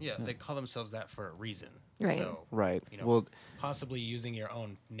rug. Yeah, they call themselves that for a reason. Right. So, Right. You know, Well, possibly using your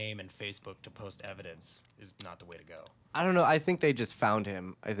own name and Facebook to post evidence is not the way to go. I don't know. I think they just found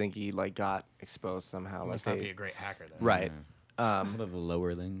him. I think he got exposed somehow. Must like not they, be a great hacker then. right. One of the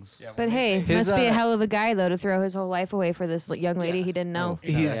lowerlings. Yeah, when But they hey, say- His, must be a uh, hell of a guy, though, to throw his whole life away for this young lady Yeah. he didn't know.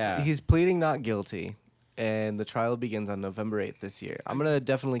 Yeah. He's pleading not guilty, and the trial begins on November 8th this year. I'm gonna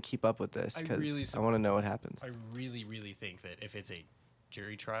definitely keep up with this I because really I want to know what happens. I really, really think that if it's a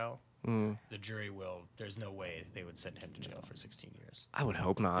jury trial, Mm. the jury will. There's no way they would send him to jail for 16 years. I would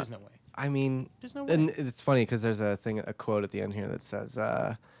hope not. There's no way. I mean, There's no and way. it's funny because there's a quote at the end here that says,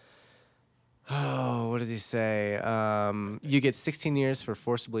 what does he say? You get 16 years for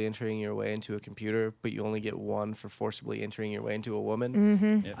forcibly entering your way into a computer, but you only get 1 for forcibly entering your way into a woman.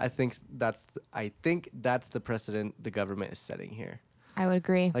 Mm-hmm. Yep. I think that's the precedent the government is setting here. I would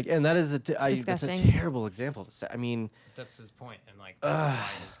agree. Like, and that is that's a disgusting. terrible example to set. I mean, That's his point, and like that's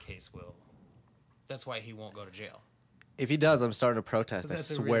why his case will. That's why he won't go to jail. if he does, I'm starting to protest. I That's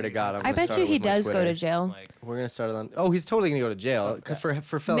a swear to really- God, I'm I gonna bet start you it he with my does go to Twitter. jail. Like We're gonna start it on. Oh, he's totally gonna go to jail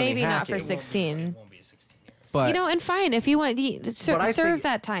for felony Maybe not for hacking. 16. It won't be 16 years. But And fine, if you want, but I serve think-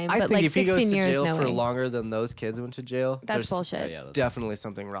 that time. I But think like if he 16 goes to years, jail no for way. longer than those kids went to jail, That's there's bullshit. Oh, yeah, that's- definitely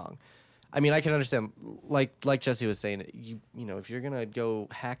something wrong. I mean, I can understand, like Jesse was saying, you know, if you're gonna go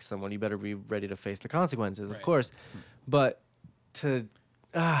hack someone, you better be ready to face the consequences, of Right. course. But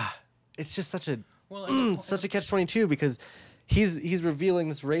it's just such a Well, and the such a catch-22 because he's revealing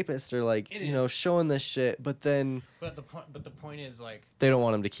this rapist or like It you know is. showing this shit, but then But the point is like they don't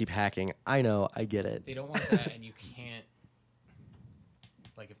want him to keep hacking. I know, I get it. they don't want that, and you can't.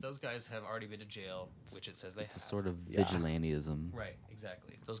 Like if those guys have already been to jail, which it says they It's a have. sort of Yeah. vigilantism. Right,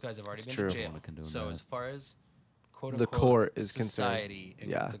 exactly. Those guys have already It's been true. to jail. Wanna condone So that. as far as quote The unquote court is concerned. society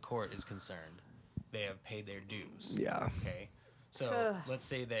and Yeah. the court is concerned, they have paid their dues. Yeah. Okay. So Ugh. let's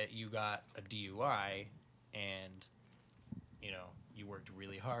say that you got a DUI and you know you worked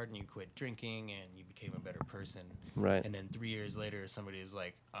really hard and you quit drinking and you became a better person. Right. And then 3 years later, somebody is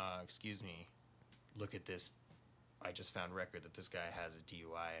like, "Excuse me, look at this. I just found record that this guy has a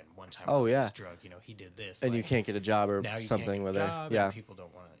DUI and one time Oh, when he yeah. was drunk, you know, he did this." And you like, can't get a job or now you something can't where get a they're job, yeah. and people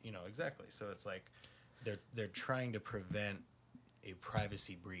don't want to, you know, exactly. So it's like they're trying to prevent a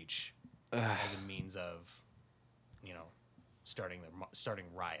privacy breach as a means of, you know, starting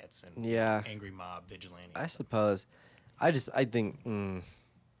riots and Yeah. angry mob vigilantes. I suppose. I think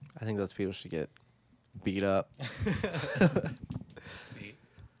those people should get beat up. See,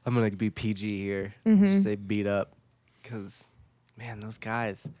 I'm gonna be PG here. Mm-hmm. Just say beat up, because man, those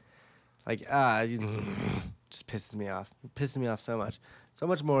guys, Like just pisses me off. It pisses me off so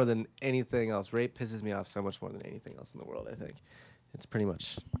much more than anything else. Rape pisses me off so much more than anything else in the world. I think it's pretty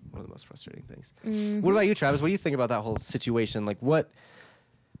much one of the most frustrating things. What about you, Travis? What do you think about that whole situation? Like, what?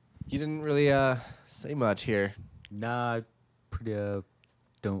 You didn't really say much here. Nah, I pretty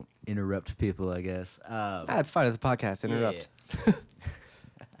don't interrupt people, I guess. It's fine. It's a podcast. Interrupt. Yeah.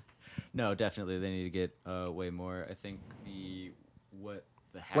 No, definitely they need to get way more. I think what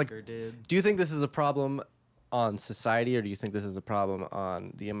the hacker did. Do you think this is a problem on society, or do you think this is a problem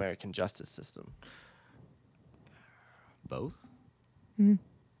on the American justice system? Both.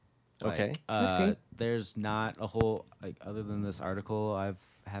 Okay. agree. There's not a whole other than this article.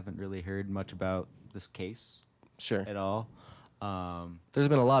 Haven't really heard much about this case Sure. at all. There's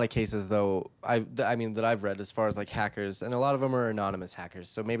been a lot of cases, though, I mean, that I've read as far as like hackers, and a lot of them are anonymous hackers.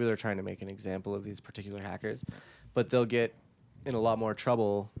 So maybe they're trying to make an example of these particular hackers, but they'll get in a lot more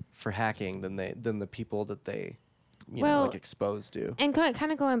trouble for hacking than the people that they, like exposed do. And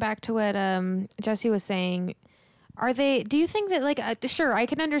kind of going back to what Jesse was saying, do you think that, like, sure, I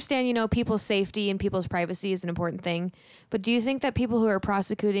can understand, people's safety and people's privacy is an important thing, but do you think that people who are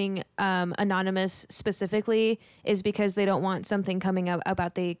prosecuting Anonymous specifically is because they don't want something coming out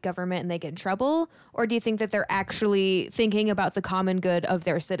about the government and they get in trouble? Or do you think that they're actually thinking about the common good of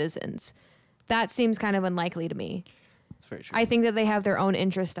their citizens? That seems kind of unlikely to me. It's very true. I think that they have their own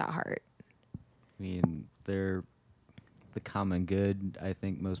interest at heart. I mean, they're the common good. I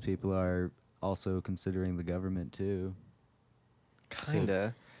think most people are also considering the government too.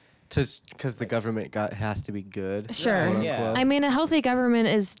 Kinda. Because the government has to be good. Sure. quote Yeah. unquote. I mean, a healthy government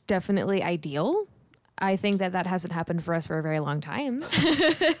is definitely ideal. I think that hasn't happened for us for a very long time.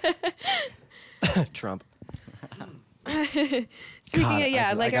 Trump. Speaking God, of,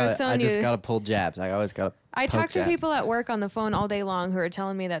 yeah, I was telling I just you, gotta pull jabs. I always gotta. I poke talk to jabs. people at work on the phone all day long who are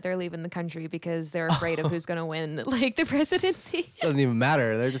telling me that they're leaving the country because they're afraid of who's going to win, like the presidency. Doesn't even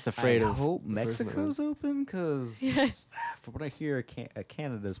matter. They're just afraid I of. hope the person that Mexico's wins. open because, from what I hear,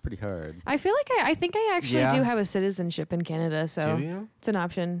 Canada is pretty hard. I feel like I think I actually Yeah. do have a citizenship in Canada, so Do you? it's an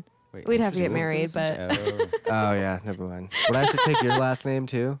option. Wait, We'd have to get dual married, but citizenship? Oh yeah, never mind. Would I have to take your last name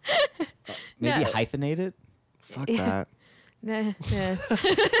too? Maybe No. hyphenate it. Fuck Yeah. that. nah, yeah.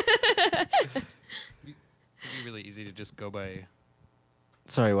 It'd be really easy to just go by.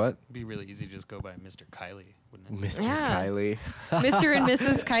 Sorry, what? It'd be really easy to just go by Mr. Kylie, wouldn't it? Mr. Yeah. Kylie. Mr. and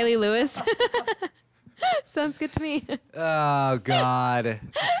Mrs. Kylie Lewis. Sounds good to me. Oh God.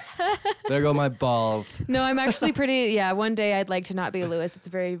 There go my balls. No, I'm actually pretty. Yeah, one day I'd like to not be a Lewis. It's a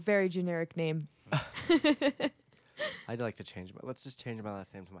very, very generic name. I'd like to change my. Let's just change my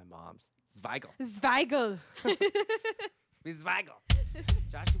last name to my mom's. Zweigel. Zweigel. Be Zweigel.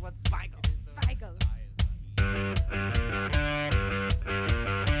 Joshua Zweigel. Zweigel.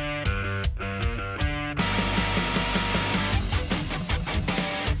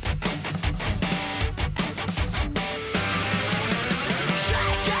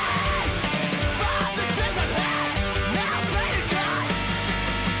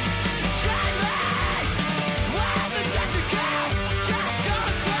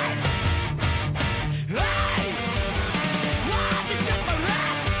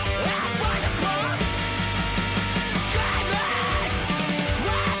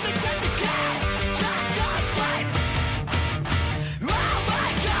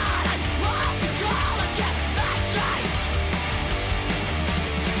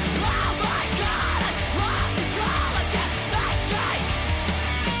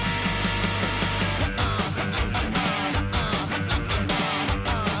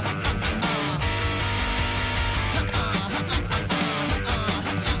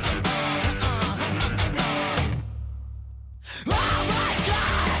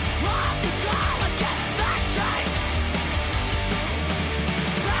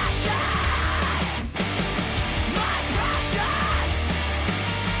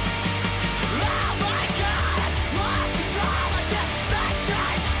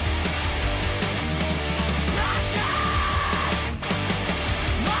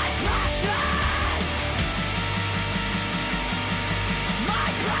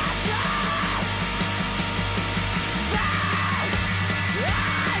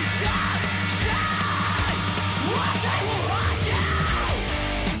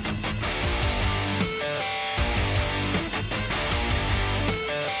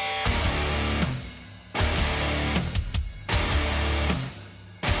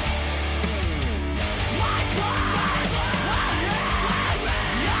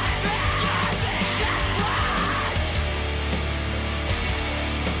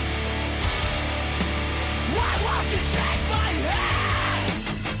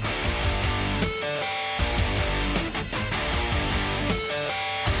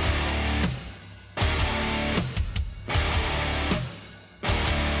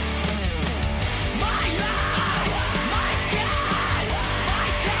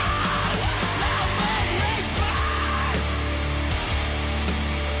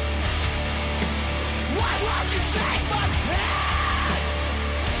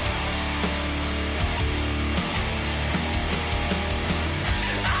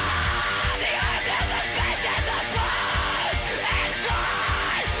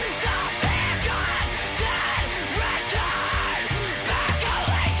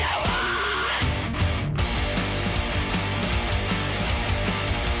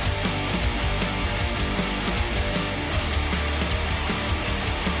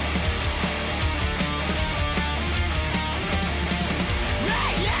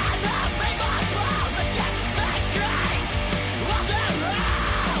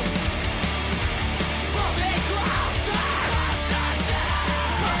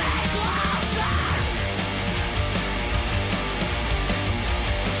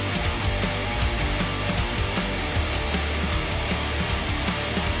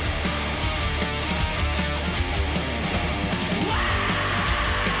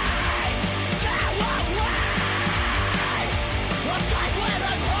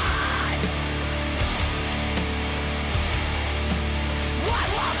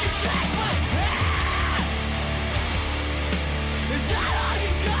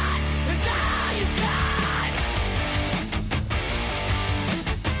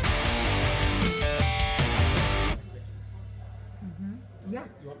 Yeah.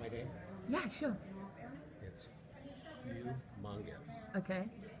 You want my name? Yeah, sure. It's humongous. Okay.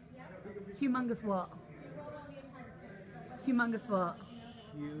 Humongous what? Humongous what?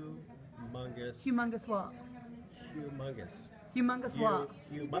 Humongous. Humongous what? Humongous. Humongous what?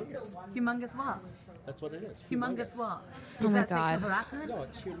 Humongous. Humongous what? That's what it is. Humongous what? Oh Is my that God. sexual harassment? No,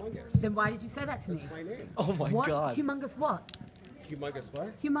 it's humongous. Then why did you say that to me? That's my name. Oh my What? god. Humongous what? Humongous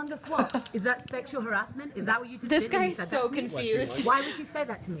what? Humongous what? Is that sexual harassment? Is that what you just This did when you guy's said so that to me? confused. Why would you say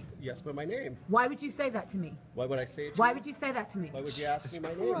that to me? Yes, but my name. Why would you say that to me? Why would I say it to Why you? would you say that to me? Why would you ask me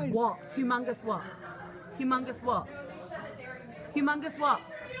my Christ. name? What? Humongous what? Humongous what? Humongous what?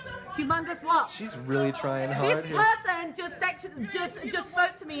 Humongous what? She's really trying This hard here. person just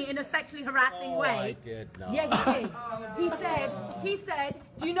spoke to me in a sexually harassing Oh, way. I did not. Yeah, he did. He said,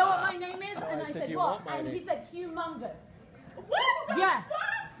 do you know what my name is? And I said, said, "You what? want my And he name." said, humongous. Yeah.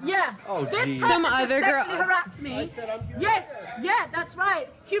 Yeah. Oh, This geez. person Some other girl- sexually harassed me. I said I'm humongous. Yes. Yeah, that's right.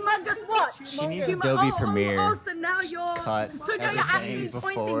 Humongous what? She needs Humo- Adobe oh, Premiere. Oh, so now you're Cut so now you're everything actually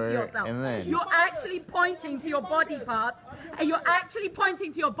pointing before to yourself. and then. You're actually pointing to your body parts, and you're actually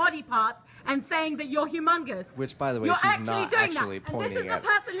pointing to your body parts and saying that you're humongous. Which, by the way, You're she's actually not doing actually that. And this is pointing the at.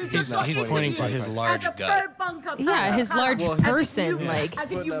 person who just got He's pointing to interviewed his large as a gut. pro-bunker Yeah, his person. large Well, As if person, you- like- as if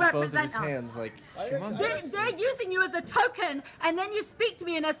Putting you up both of represent his us. hands like They're humongous. using you as a token, and then you speak to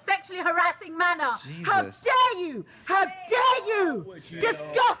me in a sexually harassing manner. How Jesus. dare you? How dare you?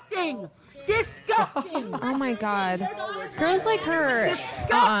 Disgusting! Disgusting! Oh my god. Girls like her.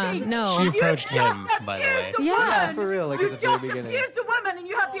 Disgusting! No. She You approached just him, by the way. abused a Yeah. woman. Yeah, for real, like you at the very just beginning. abused a woman, and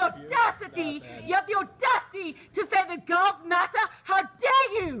you have the audacity. You have the audacity to say that girls matter. How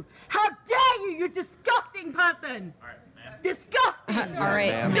dare you? How dare you? You disgusting person. Disgusting. All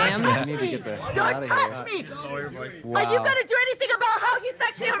right, Ma'am. ma'am. I need to get the hell out Don't of touch here. me. Wow. Are you going to do anything about how you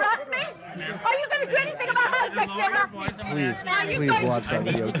sexually harassed me? Are you going to do anything about how you sexually harassed me? Please, Are you please going- watch that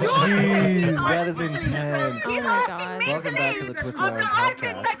video. You're- Jeez, that is intense. He's Oh my asking God. me Welcome back to leave the Twist My Arm after I've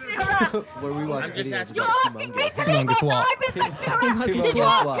been podcast, sexually harassed. where we watch videos You're about asking me to humongous. leave Humongous after what? I've been sexually harassed. Humongous Did you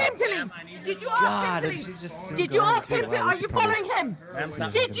what? ask him to leave? Did you ask God, him and to leave? she's just still Did you going ask too. him to? Wow, Are we you could probably- following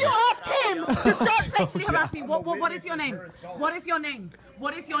him? Did you ask him to start sexually harass me? What is your name? What is your name?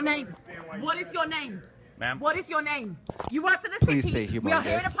 What is your name? What is your name? Ma'am? What is your name? You work for the Please city. say We are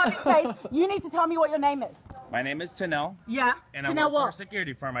here in a humongous. public place. You need to tell me what your name is. My name is Tanel, Yeah. and to I know work for a what?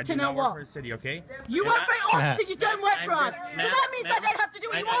 security firm. I To do know not work what? for the city, okay? You And work for us, so you don't work I'm for us. just- So ma'am, that means I ma'am, don't have to do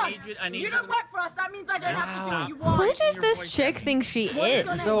what you I want. need you- I need You you don't to- work for us. That means I don't have to do what you Who want. does your this voice chick down. think she What is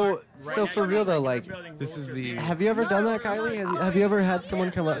is? your name? So for real though, like, This is the. have you ever done that, Kylie? Have you ever had someone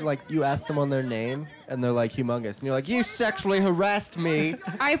come up, like, you ask someone their name, and they're like humongous, and you're like, you sexually harassed me.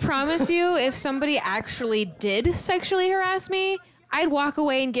 I promise you, if somebody actually did sexually harass me, I'd walk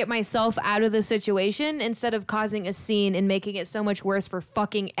away and get myself out of the situation instead of causing a scene and making it so much worse for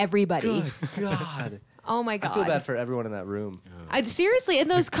fucking everybody. Good God. Oh my I god. feel bad for everyone in that room. Seriously, and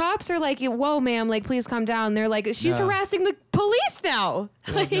those cops are like, "Whoa, ma'am! Like, please calm down." They're like, "She's No. harassing the police now."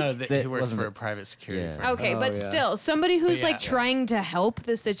 Like, No, That he works wasn't for it. a private security Yeah. firm. okay, Oh, but yeah. still, somebody who's yeah. like trying to help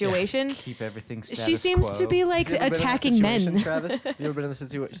the situation. Keep everything status She seems quo. to be like You ever been in a attacking situation, men. Travis? You ever been in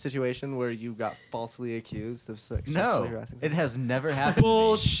a situation where you got falsely accused of sexually No, harassing it someone? has never happened.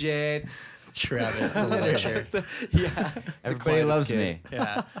 Bullshit. Travis, the lawyer. Yeah. Everybody quietest loves kid. me.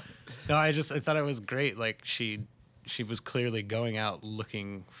 Yeah. No, I thought it was great. Like she was clearly going out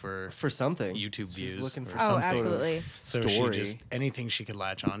looking for For something. YouTube She's views. looking for or Oh, some absolutely. sort So of story. she just anything she could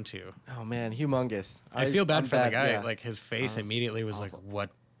latch onto. Oh man, humongous. I feel bad I'm for the guy. yeah. Like his face immediately was like,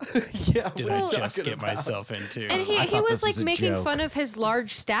 "What yeah, did what are I you just talking get about? myself into?" And he thought was this like was a making joke. fun of his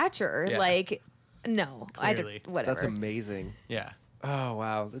large stature. Yeah. Like, no, I Clearly. don't. Whatever. That's amazing. Yeah. Oh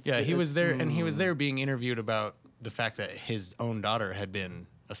wow. That's Yeah, good. he was there, That's- and he was there being interviewed about the fact that his own daughter had been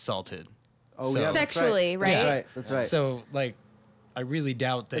assaulted. Oh So- yeah, that's Sexually, right? That's right? right. That's right. So, like, I really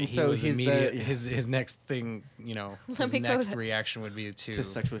doubt that And he so was he's immediate. the- His next thing, you know, Let his me go next there. reaction would be to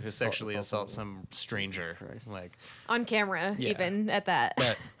sexually assault assault someone. some stranger. Christ. Like On camera, Yeah. even at that.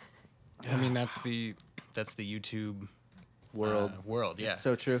 that. I mean, that's the YouTube World. world. Yeah, It's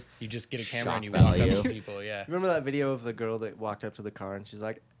so true. you just get a camera and you Shock walk value. up to people. Yeah. Remember that video of the girl that walked up to the car and she's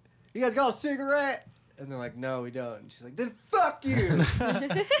like, "You guys got a cigarette?" And they're like, "No, we don't." And she's like, "Then fuck you."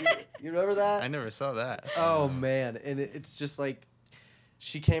 You remember that? I never saw that. Oh man, and it's just like,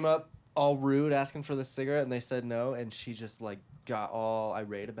 she came up all rude asking for the cigarette, and they said no, and she just like got all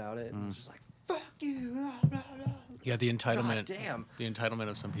irate about it, and was just like, "Fuck you!" Yeah, the entitlement. God damn. The entitlement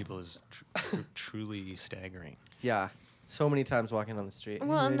of some people is truly staggering. Yeah, so many times walking on the street.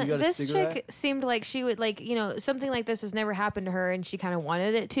 Well, "Hey, man, and you got a this cigarette?" chick seemed like she would like, something like this has never happened to her, and she kind of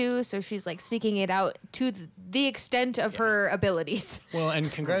wanted it to. So she's like seeking it out to the extent of her abilities. Well,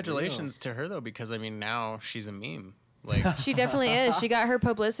 and congratulations to her though, because I mean now she's a meme. Like She definitely is. She got her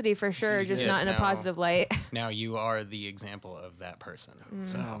publicity for sure, just is not in a now. positive light. now you are the example of that person.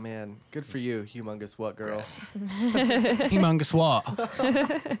 So Oh man, good for you, humongous what girl. humongous what?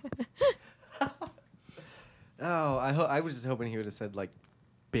 Oh, I was just hoping he would have said like,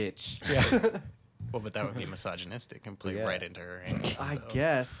 bitch. Yeah. Well, but that would be misogynistic and play Yeah. right into her hands. I so.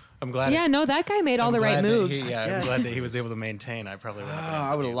 guess. I'm glad. Yeah, no, that guy made all I'm the right glad that moves. I'm Yes. glad that he was able to maintain. I probably would have.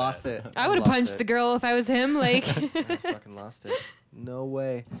 I would have lost it. I would have punched the girl if I was him. Like, I fucking lost it. No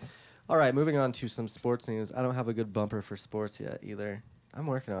way. All right, moving on to some sports news. I don't have a good bumper for sports yet either. I'm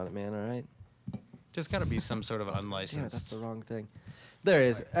working on it, man. All right. Just got to be some sort of Damn it, unlicensed. that's the wrong thing. There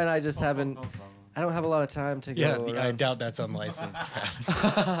is, and I just haven't. I don't have a lot of time to Yeah, go. I around. doubt that's unlicensed,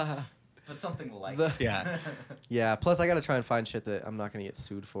 Travis. But something like The- yeah, Yeah. Plus, I gotta try and find shit that I'm not gonna get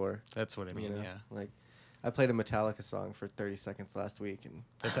sued for. that's what I mean. You know, Yeah, like I played a Metallica song for 30 seconds last week, and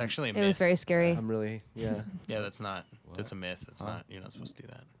that's actually a it myth. was very scary. I'm really yeah. Yeah, that's not. That's a myth. That's not. You're not supposed to do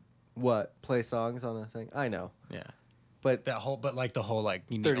that. What play songs on a thing? I know, Yeah, but that whole. But like the whole like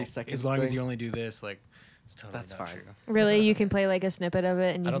you 30 know, seconds as long as thing. you only do this, like it's totally That's not fine. true. Really, you can play like a snippet of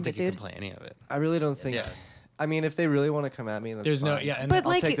it and you I can don't get think you sued. can play any of it. I really don't think. Yeah. I mean, if they really want to come at me, that's There's no fine. yeah, and But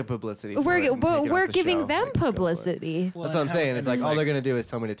I'll like, take the publicity. For it We're and take it off we're the giving show. them Like, go for it. publicity. Well, That's what I'm and saying. how- It's and like all they're gonna do is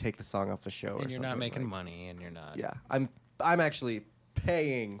tell me to take the song off the show or and you're something. not making like- money, and you're not. Yeah, I'm actually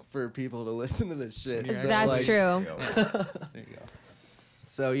paying for people to listen to this shit. Yeah. so, That's like, true. There you go.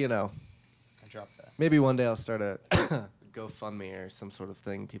 So I dropped that. maybe one day I'll start a GoFundMe or some sort of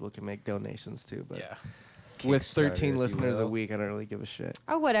thing people can make donations to. But Yeah. with Kickstarter, 13 if you listeners a will. week, I don't really give a shit.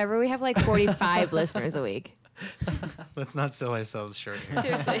 Oh, whatever. We have like 45 listeners a week. Let's not sell ourselves short here.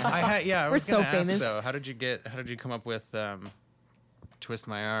 Seriously. I We're was so gonna ask, famous. though, how did you come up with Twist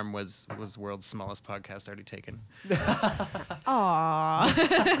My Arm was world's smallest podcast already taken?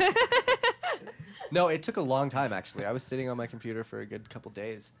 Aww. No, it took a long time actually. I was sitting on my computer for a good couple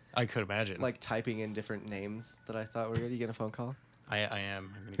days, I could imagine. like typing in different names that I thought were good. You get a phone call? I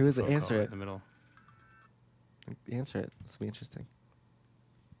am. I'm gonna Who get is a it? phone Answer call it. in the middle. Answer it. This will be interesting.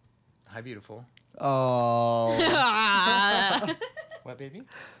 Hi, beautiful. Oh, What, baby?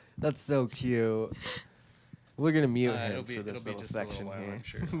 that's so cute. We're gonna mute him It'll be for this just a little section little while,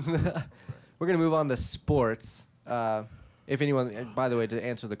 here. I'm sure. We're gonna move on to sports. If anyone, by the way, to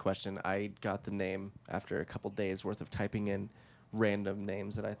answer the question, I got the name after a couple days worth of typing in random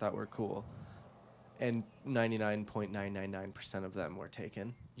names that I thought were cool, and 99.999% of them were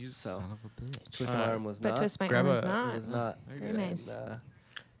taken. So Son of a bitch. Twist My Arm was But not. Twist My Grab Arm is a- It not. was not. Very nice. And,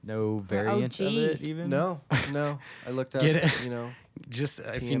 No variant of OG. it even. no. I looked up. Get it? You know, Just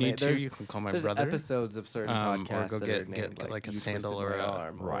if you TMA. need to, There's- you can call my there's brother. episodes of certain Or podcasts go that get- are get named like a You sandal Twisted or My a-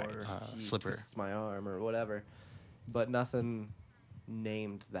 arm, right, or uh, He slipper. Twists My Arm or whatever, but nothing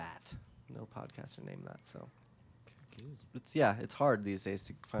named that. No podcaster named that. So it's hard these days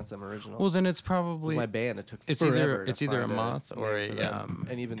to find something original. Well, then it's With probably my band, it took it's forever either to a find moth or name for a them.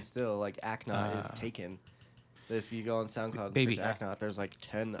 and even still, like Aknot is uh, taken. If you go on SoundCloud and Baby. search Aknot, there's like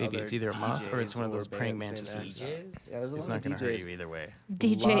 10 Baby, other it's either a moth or it's DJs one of those praying bands in mantises. Aknot. Yeah, there's a it's lot not of going to hurt DJs. you either way.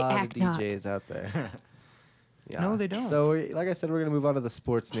 DJ lot of Aknot. DJs out there. Yeah. No, they don't. So, like I said, we're gonna move on to the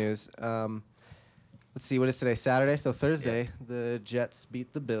sports news. Let's see, what is today? Saturday. So Thursday, the Jets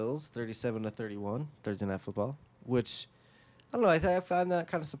beat the Bills, 37-31. Thursday Night Football, which I don't know. I found that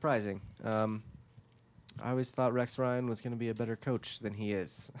kind of surprising. I always thought Rex Ryan was gonna be a better coach than he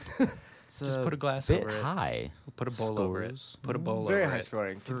is. Just put a glass Bit over it. high. Put a bowl over it. Scores. Put a bowl very over high it.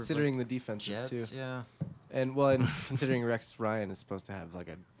 scoring, For, considering the defenses Jets, too. yeah. And considering Rex Ryan is supposed to have like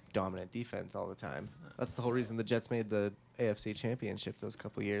a dominant defense all the time. That's the whole reason the Jets made the AFC Championship those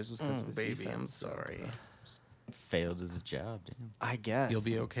couple years was because of his baby, defense. I'm so sorry. Failed his job, damn. I guess You'll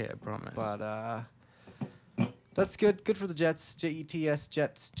be okay, I promise. But that's good. Good for the Jets. Jets.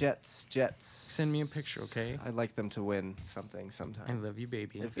 Jets. Send me a picture, okay? I'd like them to win something I sometime. love you,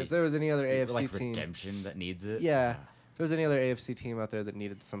 baby. If there was any other AFC like team, redemption that needs it. yeah, if there was any other AFC team out there that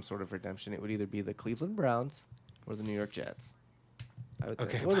needed some sort of redemption, it would either be the Cleveland Browns or the New York Jets. I would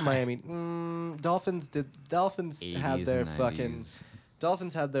think. Okay, Or the bye. Miami Dolphins. Dolphins had 80s their and fucking. 90s.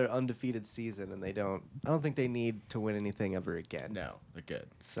 Dolphins had their undefeated season, and I don't think they need to win anything ever again. No, they're good.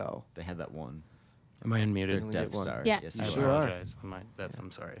 So They had that one. Am I Their unmuted? only Death get one. Star. Yeah. Yes, You I sure are. apologize.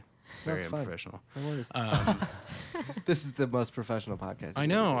 I'm sorry. It's very That's fine. unprofessional. no worries. Um, This is the most professional podcast. I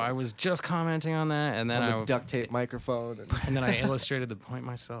know. I was just commenting on that, and then on I the duct tape microphone. And and then I illustrated the point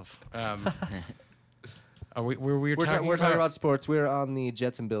myself. We're We're talking about sports. We're on the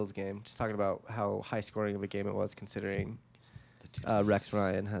Jets and Bills game, just talking about how high scoring of a game it was, considering Rex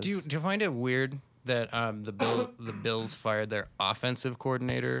Ryan has. Do you find it weird that the Bills fired their offensive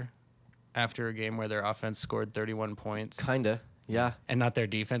coordinator after a game where their offense scored 31 points, Kinda, yeah. and not their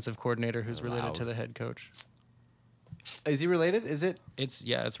defensive coordinator, who's related to the head coach? Is he related? Is it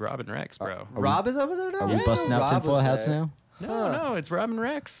It's Rob and Rex, bro. Rob is over there now? Are we busting out Rob tinfoil was hats there. now? No, it's Rob and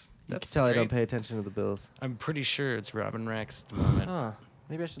Rex. You That's can tell I don't straight. pay attention to the Bills. I'm pretty sure it's Rob and Rex at the moment. Huh.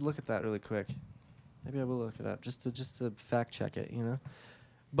 Maybe I should look at that really quick. Maybe I will look it up just to fact check it, you know?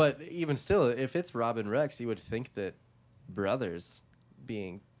 But even still, if it's Rob and Rex, you would think that brothers,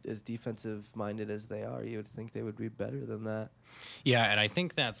 being as defensive minded as they are, you would think they would be better than that. Yeah, and I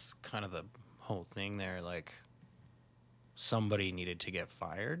think that's kind of the whole thing there. Like, somebody needed to get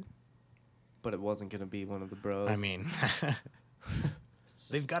fired. But it wasn't going to be one of the bros. I mean,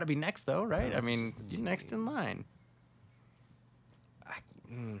 they've got to be next, though, right? No, I it's mean, just the next team. in line.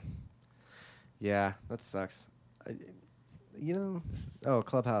 Yeah, that sucks.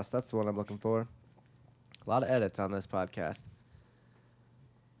 Clubhouse, that's the one I'm looking for. A lot of edits on this podcast.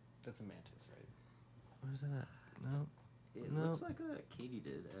 That's a mantis, right? Where's it at? No. It No. looks like a Katie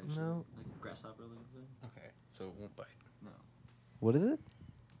did, actually. No. Like a grasshopper looking thing. Okay, so it won't bite. No. What is it?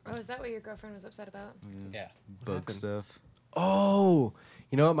 Oh, is that what your girlfriend was upset about? Yeah. Bug happened? stuff. Oh,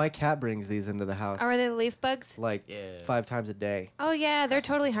 you know what? My cat brings these into the house. Oh, are they the leaf bugs? like Yeah. 5 times a day. Oh yeah, they're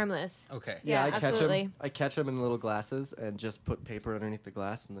totally harmless. Okay. Yeah, I catch absolutely. them. I catch them in little glasses and just put paper underneath the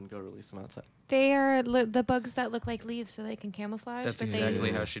glass and then go release them outside. They are the bugs that look like leaves, so they can camouflage. That's but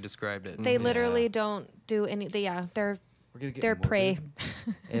exactly how she described it. They Yeah. literally don't do any. They're We're gonna get they're prey.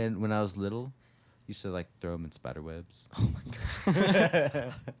 And when I was little, used to like throw them in spider webs.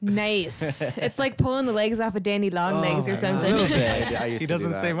 Nice. It's like pulling the legs off of Danny Longlegs or something. I used He to do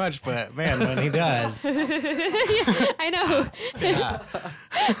doesn't say that. much, but man, when he does. I know.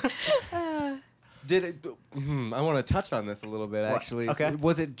 Did it? I want to touch on this a little bit. Actually, Okay.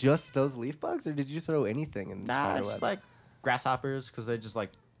 Was it just those leaf bugs, or did you throw anything in Nah, spider just webs? like grasshoppers because they just like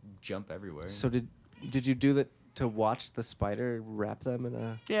jump everywhere. So did you do that to watch the spider wrap them in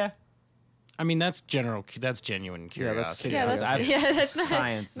a? yeah. I mean, that's genuine Yeah, that's curiosity. Yeah, Yeah, that's not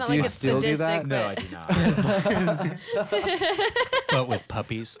science. Not Do like you it's still do sadistic, that? No, I but do not. But with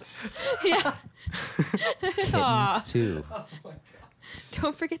puppies. yeah. Aw, Kittens too.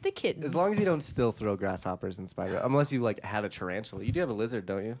 don't forget the kittens. As long as you don't still throw grasshoppers and spider, unless you like had a tarantula. You do have a lizard,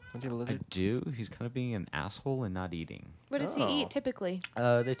 don't you? Don't you have a I lizard? do. He's kind of being an asshole and not eating. What does Oh. he eat typically?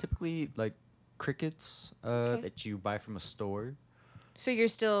 They typically eat like crickets Okay. that you buy from a store. So you're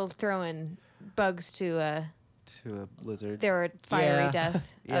still throwing bugs to To a lizard. their fiery Yeah.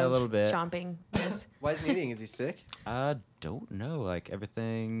 death Yeah, a of little bit. chomping. Yes. Why isn't he eating? Is he sick? I don't know. Like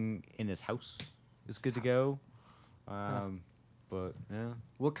everything in his house is good to go. But yeah.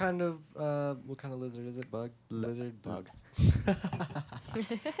 What kind of lizard is it? Bug? Lizard? Bug.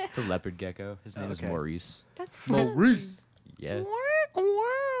 It's a leopard gecko. His name is Okay. Maurice. That's fun. Maurice. Yeah.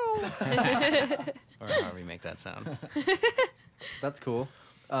 Or however you make that sound. That's cool.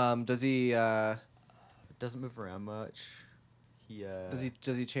 Does he Doesn't move around much. He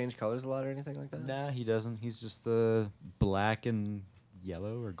does he change colors a lot or anything like that? Nah, he doesn't. He's just the black and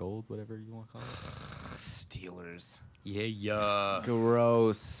yellow or gold, whatever you want to call it. Steelers. Yeah.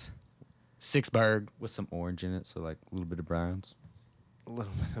 Gross. Sixburg. With some orange in it, so like a little bit of browns. A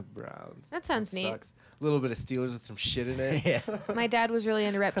little bit of Browns. That sounds neat. Sucks. A little bit of Steelers with some shit in it. yeah. My dad was really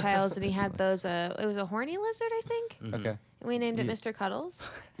into reptiles, and he had those. It was a horny lizard, I think. Okay. And we named it Yeah. Mr. Cuddles.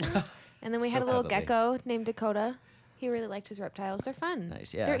 And then we So had a little cuddly. gecko named Dakota. He really liked his reptiles. They're fun.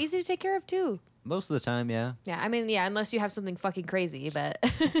 Nice, yeah. They're easy to take care of too. Most of the time, yeah. Yeah, I mean, yeah, unless you have something fucking crazy, but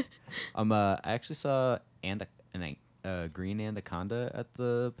I actually saw a green anaconda at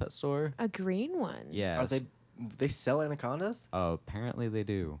the pet store. a green one. Yeah. Are they sell anacondas? Oh, apparently they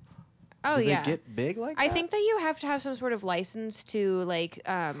do. Oh Do yeah. they get big like I that? think that you have to have some sort of license to like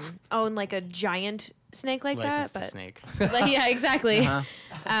own like a giant snake like License that. to But snake. like, yeah, exactly.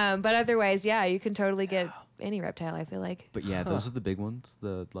 Uh-huh. But otherwise, yeah, you can totally get any reptile. I feel like. But yeah, those are the big ones.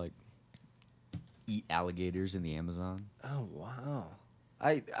 The like eat alligators in the Amazon. Oh wow.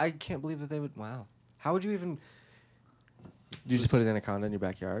 I can't believe that they would. Wow. How would you even? You just put an anaconda in your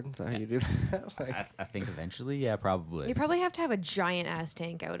backyard? Is that how you do that? Like, I think eventually, yeah, probably. You probably have to have a giant ass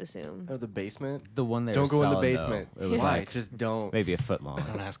tank, I would assume. or the basement? The one they Don't were go in the selling, though, basement. it was Why? like Just don't. maybe a foot long.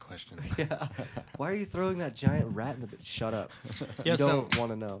 Don't ask questions. Yeah. Why are you throwing that giant rat in the? Shut up. Yeah, you so- don't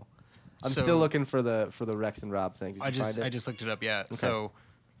want to know. I'm so- still looking for the Rex and Rob thing. Did you I find it? just looked it up. Yeah. So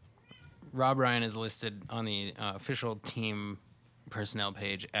Rob Ryan is listed on the official team personnel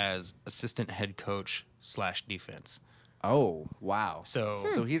page as assistant head coach / defense. Oh, wow. So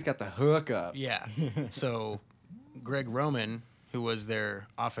So he's got the hookup. yeah. So Greg Roman, who was their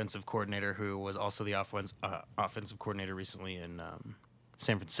offensive coordinator, who was also the offensive coordinator recently in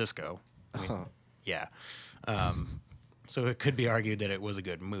San Francisco. I mean, yeah. So it could be argued that it was a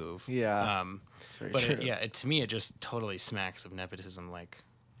good move. Yeah. It's very But true. to me, it just totally smacks of nepotism. Like,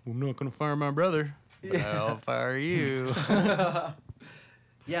 I'm not going to fire my brother, but I'll fire you.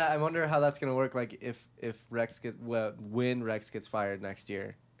 Yeah, I wonder how that's gonna work. Like if when Rex gets fired next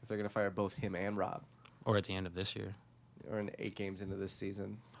year, if they're gonna fire both him and Rob, Or at the end of this year. or in 8 games into this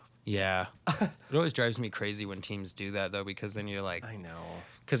season. Yeah. It always drives me crazy when teams do that, though, because then you're like, I know.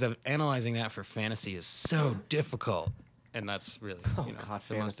 because analyzing that for fantasy is so difficult. And that's really Oh, you know, God,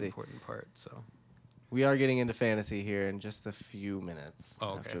 the most fantasy. important part. So, We are getting into fantasy here in just a few minutes Oh,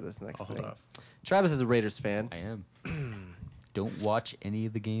 okay. after this next I'll hold thing. off. Travis is a Raiders fan. I am. Don't watch any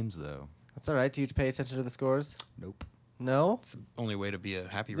of the games though. That's all right. Do you pay attention to the scores? Nope. No. it's the only way to be a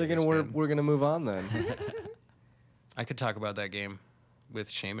happy They're Raiders gonna fan. we're gonna move on then. I could talk about that game with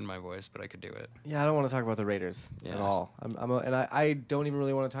shame in my voice, but I could do it. Yeah, I don't want to talk about the Raiders at Yeah. all. I don't even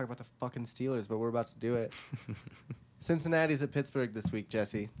really want to talk about the fucking Steelers, but we're about to do it. Cincinnati's at Pittsburgh this week,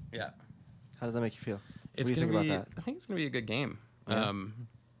 Jesse. Yeah. How does that make you feel? It's what do you gonna think be, about that? I think it's going to be a good game. Yeah.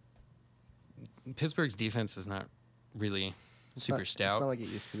 Pittsburgh's defense is not really It's super not- stout. It's not like it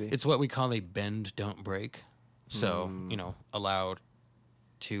used to be. It's what we call a bend, don't break. So, allow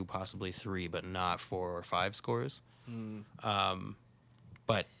 2, possibly 3, but not 4 or 5 scores.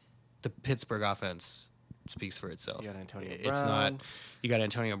 But the Pittsburgh offense speaks for itself. You got Antonio It's Brown. not. You got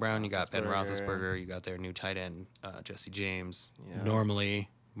Antonio Brown. You got Ben Roethlisberger. Roethlisberger. You got their new tight end Jesse James. Yeah. Normally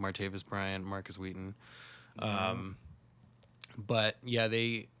Martavis Bryant, Marcus Wheaton. But yeah,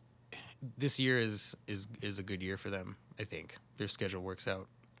 this year is a good year for them. I think their schedule works out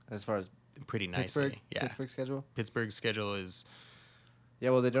As far as pretty nicely. Pittsburgh, Yeah, Pittsburgh schedule. Pittsburgh's schedule is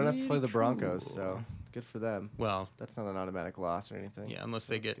Yeah, well, they don't have to play the Pretty Broncos, cool. so good for them. well, That's not an automatic loss or anything. yeah, unless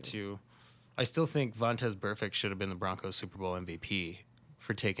they That's get good. to. I still think Vontez Burfict should have been the Broncos Super Bowl MVP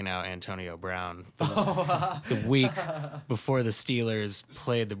for taking out Antonio Brown the week before the Steelers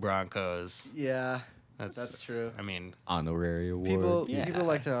played the Broncos. Yeah, That's true. I mean, Honorary award. People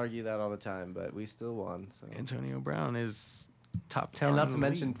like to argue that all the time, but we still won. So. Antonio Brown is top And talent. not in to the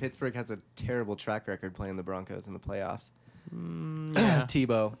mention, league. Pittsburgh has a terrible track record playing the Broncos in the playoffs. Yeah,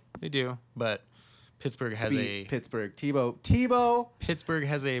 Tebow they do, but Pittsburgh has beat Pittsburgh. Tebow Pittsburgh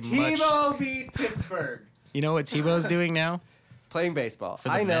has a much. Tebow beat Pittsburgh. You know what Tebow's doing now? Playing baseball. For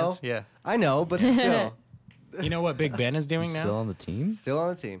the I know. Mets? Yeah. I know, but still. You know what Big Ben is doing Still now? on the team? Still on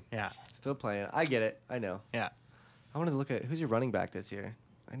the team. Yeah. Still playing. I get it. I know. Yeah. I wanted to look at who's your running back this year.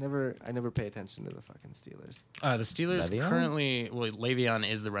 I never pay attention to the fucking Steelers. The Steelers Le'Veon? currently, Le'Veon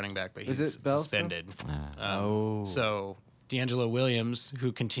is the running back, but Is he's it Bell still? suspended. Oh. So D'Angelo Williams,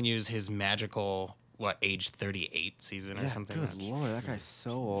 who continues his magical, age 38 season or something. Good That's- lord, that guy's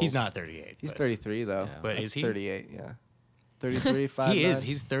so old. He's not 38. He's but 33 though. Yeah. But That's is he? 38? Yeah. 33, 5. He is.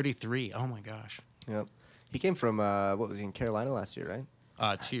 He's 33. Oh my gosh. Yep. He came from what was he in Carolina last year,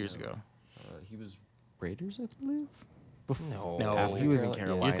 right? 2 years ago. He was Raiders, I believe. No, No. he was in Yeah.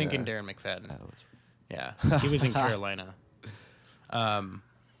 Carolina. You're thinking Darren McFadden. Oh, that's Yeah. He was in Carolina.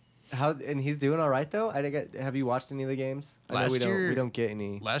 How and he's doing all right though. I didn't get. Have you watched any of the games? I know Last we year- don't get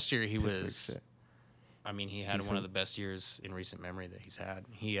any. Last year he Pittsburgh was. shit. I mean, he had one Decent. of the best years in recent memory that he's had.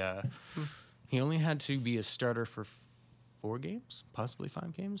 He only had to be a starter for 4 games, possibly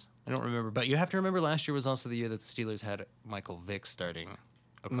 5 games. I don't remember, but you have to remember last year was also the year that the Steelers had Michael Vick starting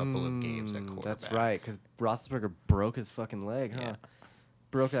a couple of games at quarterback. That's right, because Roethlisberger broke his fucking leg, huh? Yeah.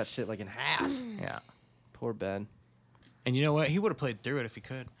 Broke that shit like in half. Yeah. Poor Ben. And you know what? He would have played through it if he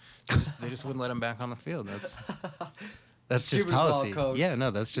could. They just wouldn't let him back on the field. That's just Stupid ball, policy. coach. Yeah,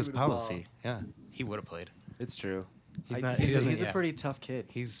 no, that's just Stupid ball. policy. Yeah, he would have played. It's true. He's I- not- he He's, doesn't- he's a yeah. pretty tough kid.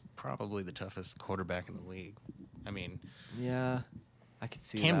 He's probably the toughest quarterback in the league. I mean, Yeah, I could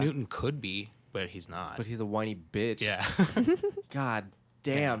see Cam that. Newton could be, but he's not. But he's a whiny bitch. yeah, God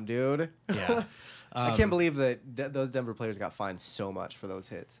damn, dude. yeah. I can't believe that those Denver players got fined so much for those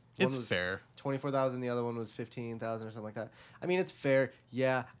hits. One It's was fair. 24,000. The other one was 15,000 or something like that. I mean, it's fair.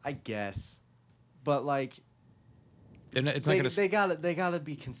 Yeah, I guess. But like, It's not they going to. they gotta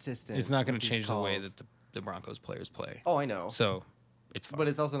be consistent. It's not going with to these change the way calls. that the Broncos players play. Oh, I know. So, it's fine. But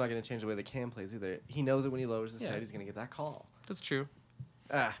it's also not going to change the way that Cam plays either. He knows that when he lowers his Yeah. head, he's going to get that call. That's true.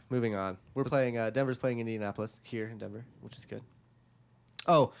 Moving on. We're playing. Denver's playing Indianapolis here in Denver, which is good.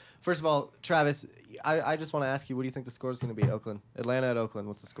 Oh, first of all, Travis, I just want to ask you, what do you think the score is going to be? Atlanta at Oakland.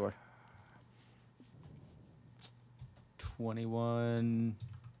 What's the score? 21-25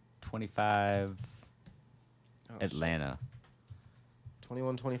 Oh, shit. Atlanta.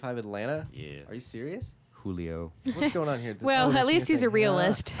 21-25 Atlanta? Yeah. Are you serious? Julio. What's going on here? Well, Oh, at this least new he's a thing.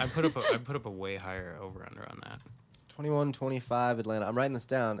 realist. I put up a way higher over under on that. 21-25 Atlanta. I'm writing this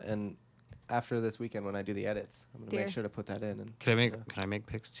down, and after this weekend when I do the edits, I'm gonna Dear. make sure to put that in. And Can I make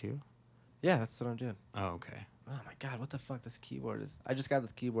picks too? Yeah, that's what I'm doing. Oh, okay. Oh my god, what the fuck? This keyboard is. I just got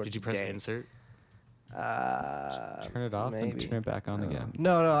this keyboard. Did you press today. insert? Turn it off maybe. and turn it back on again.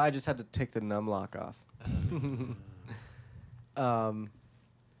 No, I just had to take the num lock off.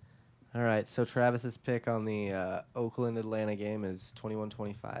 All right, so Travis's pick on the Oakland Atlanta game is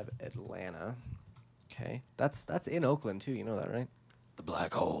 21-25 Atlanta. Okay, that's in Oakland too. You know that, right? The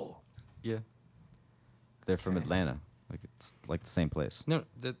black hole. Yeah. They're from Okay. Atlanta. Like it's like the same place. No.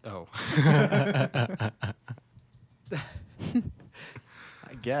 I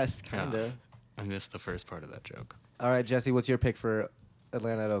guess, kind of. I missed the first part of that joke. All right, Jesse, what's your pick for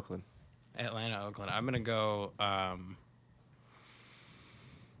Atlanta at Oakland? Atlanta, Oakland. I'm gonna go. I'm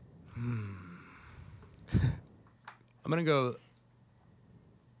gonna go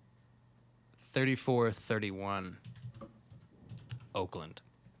 34-31 Oakland.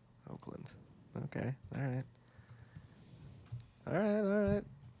 Oakland. Okay. All right. All right.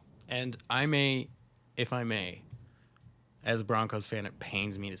 And I may, if I may, as a Broncos fan, it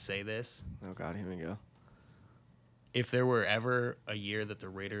pains me to say this. Oh God, here we go. If there were ever a year that the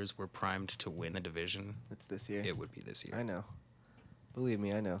Raiders were primed to win the division, It's this year. it would be this year. I know. Believe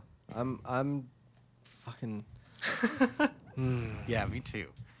me, I know. I'm fucking. Yeah, me too.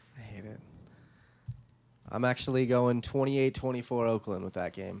 I hate it. I'm actually going 28-24 Oakland with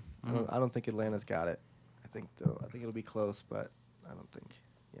that game. I don't think Atlanta's got it. I think it'll be close, but I don't think.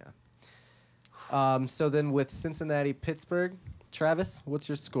 Yeah. So then with Cincinnati Pittsburgh, Travis, what's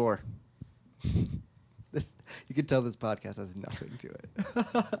your score? This you can tell this podcast has nothing to it.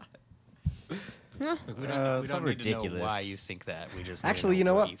 Look, we it's don't not need to know why ridiculous. you think that. We just Actually, you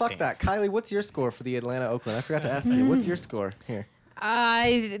know what? Fuck that. Kylie, what's your score for the Atlanta Oakland? I forgot to ask you. What's your score? Here.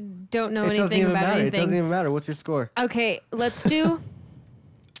 I don't know It doesn't anything even about matter. anything. It doesn't even matter. What's your score? Okay, let's do.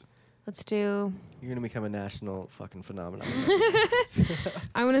 You're gonna become a national fucking phenomenon.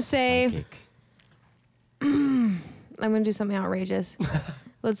 I'm gonna say. Psychic. I'm gonna do something outrageous.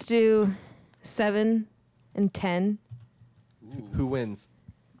 Let's do 7-10 Who wins?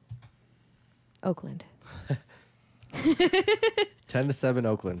 Oakland. 10-7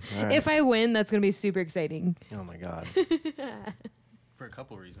 Oakland. All right. If I win, that's gonna be super exciting. Oh my God. For a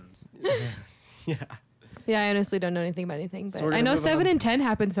couple reasons. Yeah. Yeah, I honestly don't know anything about anything, but So we're I gonna know move 7 on. and 10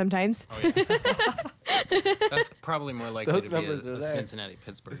 happen sometimes. Oh, yeah. That's probably more likely Those to be numbers are a there.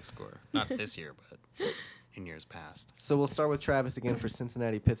 Cincinnati-Pittsburgh score. Not this year, but in years past. So we'll start with Travis again for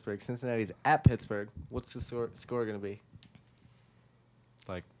Cincinnati Pittsburgh. Cincinnati's at Pittsburgh. What's the score gonna be?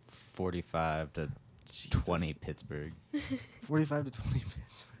 Like 45 to Jesus. 20 Pittsburgh. 45-20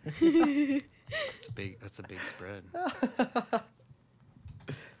 Pittsburgh. That's a big spread.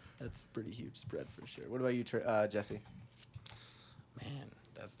 That's a pretty huge spread for sure. What about you, Jesse? Man,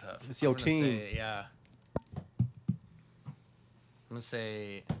 that's tough. It's your I'm gonna team. say, yeah. I'm gonna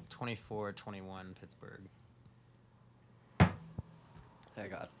say 24-21 Pittsburgh. Hey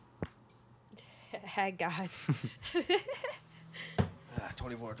God. Hey, God.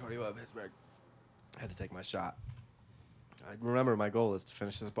 24-21 Pittsburgh. I had to take my shot. I remember my goal is to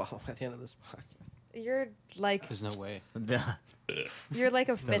finish this bottle at the end of this podcast. You're like There's no way. a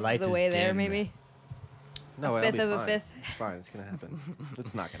fifth of light the is way there, dim. maybe. No, A it'll fifth be of a fine. fifth. It's fine. It's gonna happen.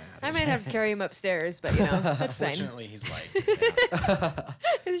 It's not gonna happen. I might have to carry him upstairs, but you know that's fine. Fortunately, he's light.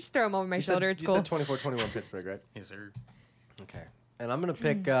 Just throw him over my You shoulder. said, It's you cool. said 24-21 Pittsburgh, right? Yes, sir. Okay. And I'm gonna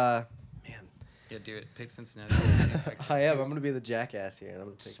pick. Mm. Man, Yeah, do it. Pick Cincinnati. I am. I'm gonna be the jackass here, and I'm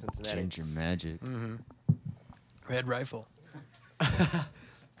gonna pick Cincinnati. Change your magic. Mm-hmm. Red Rifle.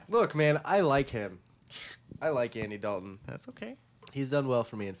 Look, man, I like him. I like Andy Dalton. That's okay. He's done well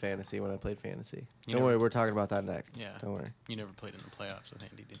for me in fantasy when I played fantasy. You Don't know- worry, we're talking about that next. Yeah. Don't worry. You never played in the playoffs with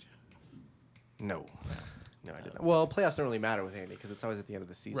Andy, did you? No. No, I didn't. Well, playoffs don't really matter with Andy because it's always at the end of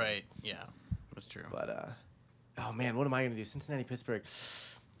the season. Right. Yeah. That's true. But, oh man, what am I gonna do? Cincinnati, Pittsburgh.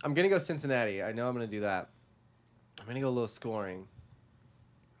 I'm gonna go Cincinnati. I know I'm gonna do that. I'm gonna go low scoring.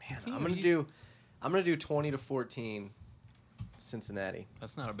 Man, Yeah, I'm gonna do 20-14 Cincinnati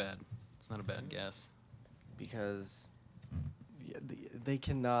That's not a bad. It's not a bad guess. because they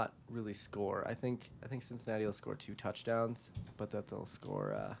cannot really score. I think Cincinnati will score 2 touchdowns, but that they'll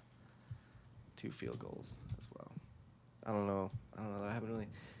score 2 field goals as well. I don't know. I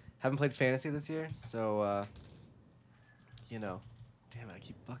haven't played fantasy this year, so you know, damn it, I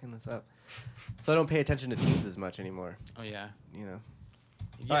keep fucking this up. So I don't pay attention to teams as much anymore. Oh yeah. You know.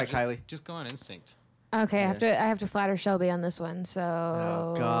 Yeah, All right, just, Kylie. Just go on instinct. Okay, I have to flatter Shelby on this one. So.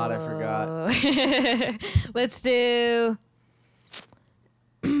 Oh, God, I forgot. Let's do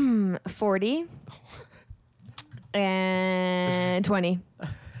 40 and 20.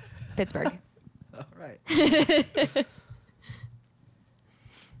 Pittsburgh. All right.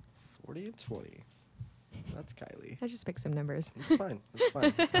 40 and 20. That's Kylie. I just picked some numbers. It's fine. It's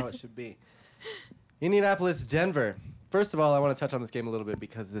fine. That's how it should be. Indianapolis, Denver. First of all, I want to touch on this game a little bit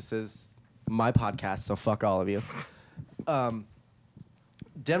because this is my podcast, so fuck all of you.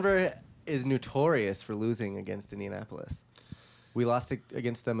 Denver is notorious for losing against Indianapolis. We lost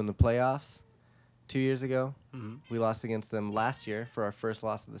against them in the playoffs 2 years ago. Mm-hmm. We lost against them last year for our first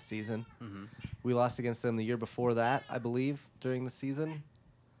loss of the season. Mm-hmm. We lost against them the year before that, I believe, during the season.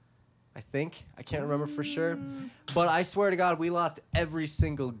 I think. I can't remember for sure. But I swear to God, we lost every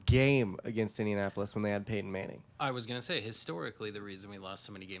single game against Indianapolis when they had Peyton Manning. I was gonna say historically the reason we lost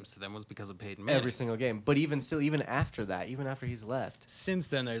so many games to them was because of Peyton Manning. Every single game. But even still, even after that, even after he's left. Since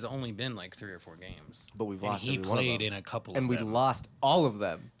then, there's only been like 3 or 4 games. But we've And lost he every one of played them. in a couple And of we them. lost all of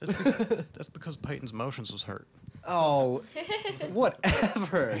them. That's because Peyton's motions was hurt. Oh,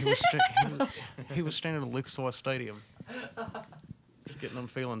 whatever. He was standing at Lucas Stadium. Just getting them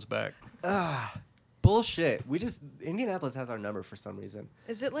feelings back. Bullshit. Indianapolis has our number for some reason.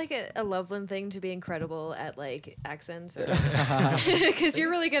 Is it like a Loveland thing to be incredible at like accents? Because you're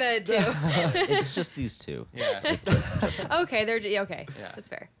really good at it too. It's just these two. Yeah. Okay, okay. Yeah. That's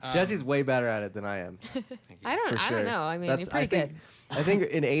fair. Jesse's way better at it than I am. I don't For sure. know. I mean, That's- you're pretty I think, good. I think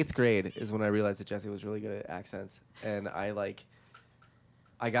in 8th grade is when I realized that Jesse was really good at accents. And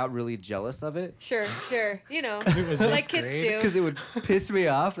I got really jealous of it. Sure. You know, like kids do. Because it would piss me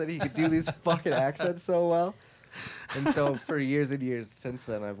off that he could do these fucking accents so well. And so for years and years since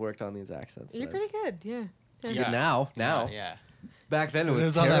then, I've worked on these accents. You're and pretty good. Yeah. I've- Now. Yeah. Back then it It was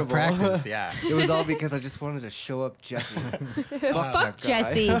was all that terrible. practice, yeah. It was all because I just wanted to show up Jesse. Fuck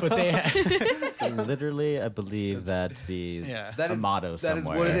Jesse. But they had, Literally, I believe that to be Yeah. That a is- motto that is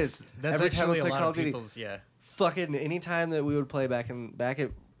somewhere. what it is. that's Every time we actually a play lot Call of of Duty, people's, yeah. fucking anytime that we would play back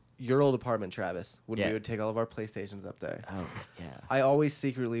at your old apartment, Travis, when Yeah. we would take all of our PlayStations up there. Oh, yeah. I always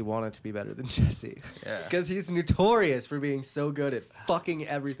secretly wanted to be better than Jesse. Yeah. Because he's notorious for being so good at fucking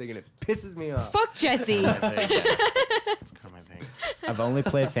everything, and it pisses me off. Fuck Jesse. That's kind of my thing. I've only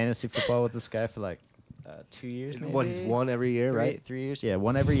played fantasy football with this guy for like 2 years. Maybe? What, he's won every year, right? 3 years. Yeah,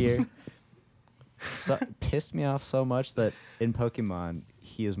 one every year. Pissed me off so much that in Pokemon,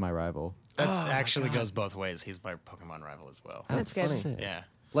 he is my rival. That's actually goes both ways. He's my Pokemon rival as well. That's good. funny. Yeah.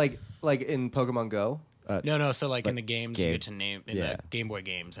 Like in Pokemon Go? No. So like in the Like games, you game. get to name in Yeah. the Game Boy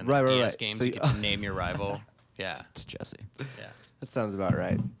games and Right, the right, DS right. games, So you you- get to name your rival. Yeah. It's Jesse. Yeah. That sounds about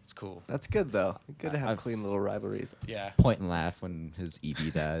right. It's cool. That's good, though. Good to have I've- clean little rivalries. Yeah. Point and laugh when his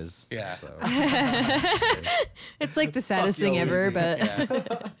EV dies. Yeah. So. It's like the saddest thing y'all, ever, but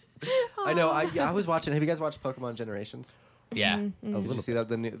Yeah. I know. I was watching. Have you guys watched Pokemon Generations? Yeah. Did you see that?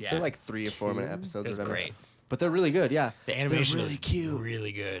 Yeah. They're like 3 or 4 minute episodes. It's or whatever. great. But they're really good, yeah. The animation really is cute.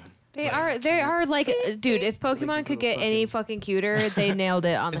 really good. they are like, dude. If Pokemon these could get little any fucking cuter, they nailed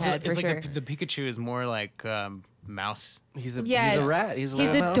it on the head for It's sure. like the Pikachu is more like mouse. He's a Yes. rat. He's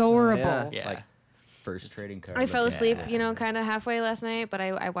He's a mouse. adorable. Yeah. Yeah. Like first trading card. I fell but asleep, yeah. kind of halfway last night, but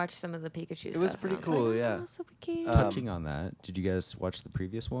I watched some of the Pikachu It stuff. was and pretty I cool, like, yeah. Oh, so cute. Touching on that, did you guys watch the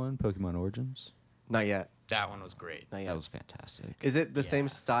previous one, Pokemon Origins? Not yet. That one was great. Not yet. That was fantastic. Is it the same Yeah.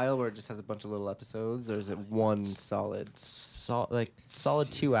 style where it just has a bunch of little episodes, or is it one solid?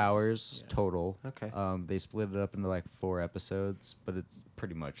 Solid 2 hours total. Okay. They split it up into like 4 episodes, but it's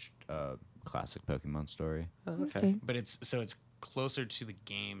pretty much classic Pokemon story. Oh, okay. But it's closer to the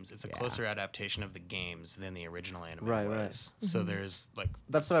games. It's a Yeah. closer adaptation of the games than the original anime Right, was. right. So there's like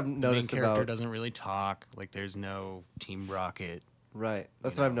That's what I've the main noticed character about. doesn't really talk. Like there's no Team Rocket. Right.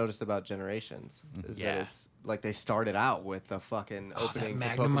 That's you what I've know. noticed about Generations. Is Yeah. that it's like they started out with the fucking Oh, that opening to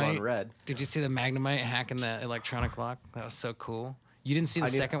Magnemite. Pokemon Red. Did you see the Magnemite hacking that electronic lock? That was so cool. You didn't see the I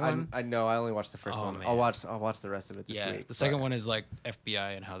need- second one? I know. I only watched the first Oh, one. man. I'll watch the rest of it this yeah. week. The second but one is like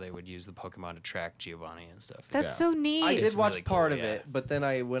FBI and how they would use the Pokemon to track Giovanni and stuff. That's yeah. so neat. I It's did watch really part cool, of yeah. it, but then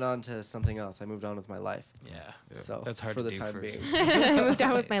I went on to something else. I moved on with my life. Yeah. So That's hard for to the do time first. being. I moved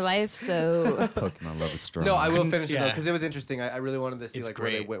on with my life, so Pokemon love is strong. No, I will Couldn't- finish it though yeah. because it was interesting. I really wanted to see It's like where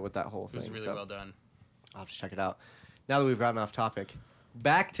they great. went with that whole It thing. was really so well done. I'll have to check it out. Now that we've gotten off topic,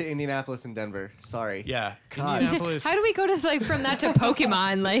 back to Indianapolis and Denver. Sorry. Yeah. God. Indianapolis. how do we go to like from that to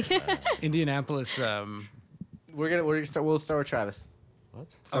Pokemon? Like, Indianapolis. We'll start with Travis. What?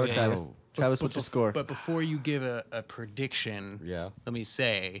 Start with Okay. Travis. Oh. Travis, what's your score? But before you give a prediction, Yeah. let me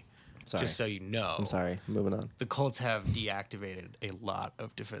say Sorry. just so you know. I'm sorry. Moving on. The Colts have deactivated a lot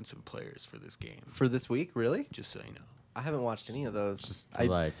of defensive players for this game. For this week, really? Just so you know. I haven't watched any of those. Just I,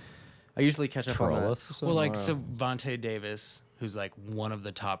 to, like, I usually catch up on troll that. us or something? Well, like, so Vontae Davis, who's like one of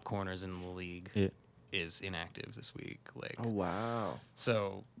the top corners in the league, Yeah. is inactive this week. Like, Oh wow.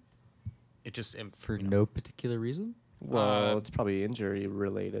 so it just For you know, no particular reason? Well, it's probably injury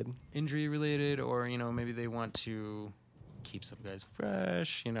related. injury related, or maybe they want to keep some guys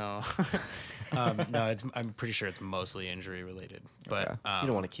fresh. No, I'm pretty sure it's mostly injury related. But You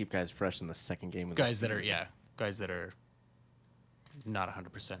don't want to keep guys fresh in the second game of the guys that are season. guys that are not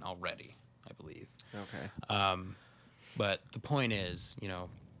 100% already, I believe. Okay. But the point is,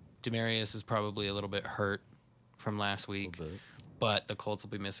 Demarius is probably a little bit hurt from last week, bit. but the Colts will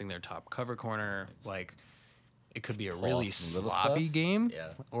be missing their top cover corner. Like, it could be a really some little sloppy stuff. game, Yeah.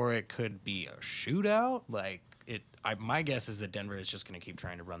 or it could be a shootout. Like, my guess is that Denver is just going to keep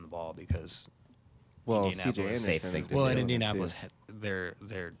trying to run the ball because Well, Indianapolis- CJ Safe Anderson. thing is to well, doing in it, Indianapolis, too.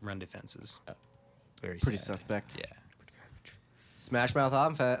 their run defense is very Pretty sad. suspect. Yeah. Smash mouth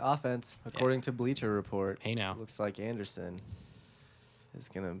offense, according to Bleacher Report. Hey, now. Looks like Anderson is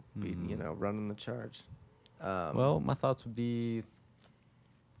gonna be, running the charge. Well, my thoughts would be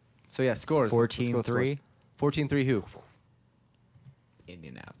So yeah, scores. Let's go with 14-3. scores. 14-3 who?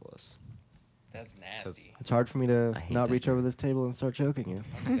 Indianapolis. That's nasty. It's hard for me to I hate not reach Denver. over this table and start choking you.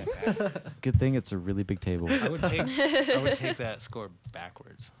 Good thing it's a really big table. I would take that score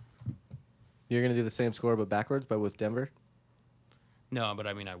backwards. You're gonna do the same score but backwards, but with Denver. No, but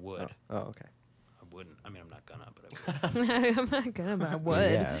I mean, I would. Oh, okay. I wouldn't. I mean, I'm not gonna, but I would. I'm not gonna, but I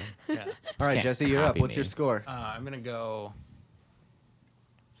would. Yeah. Yeah. All right, can't Jesse, you're up. copy What's your me. score? I'm gonna go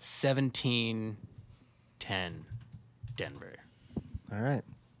 17-10 Denver. All right.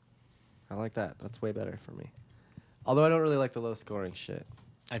 I like that. That's way better for me. Although I don't really like the low scoring shit.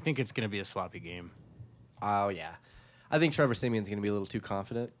 I think it's gonna be a sloppy game. Oh yeah. I think Trevor Simeon's gonna be a little too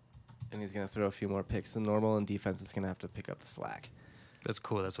confident, and he's gonna throw a few more picks than normal, and defense is gonna have to pick up the slack. That's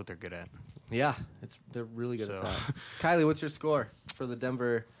cool. That's what they're good at. Yeah, they're really good at So- that. Kylie, what's your score for the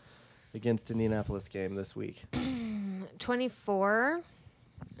Denver against Indianapolis game this week? 24-7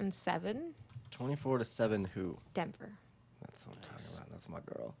 24-7. Who? Denver. That's what I'm talking about. That's my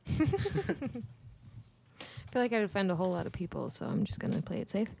girl. I feel like I'd offend a whole lot of people, so I'm just gonna play it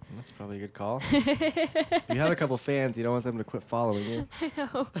safe. That's probably a good call. You have a couple fans. You don't want them to quit following you. I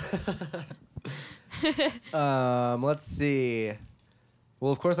know. Let's see.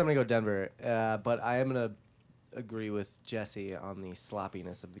 Well, of course I'm gonna go Denver, but I am gonna agree with Jesse on the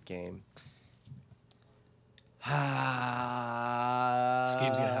sloppiness of the game. This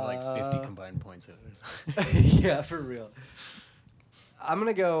game's gonna have like 50 combined points in it. Yeah, for real. I'm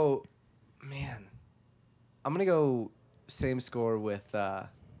gonna go, man. I'm gonna go same score with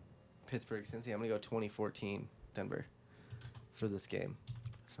Pittsburgh Cincy. I'm gonna go 2014 Denver for this game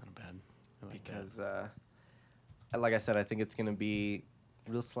That's not bad. I like that. because, like I said, I think it's gonna be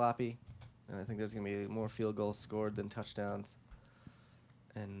real sloppy, and I think there's gonna be more field goals scored than touchdowns.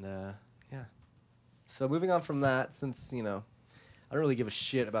 And yeah. So moving on from that, since I don't really give a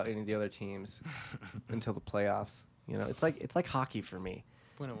shit about any of the other teams until the playoffs. It's like hockey for me.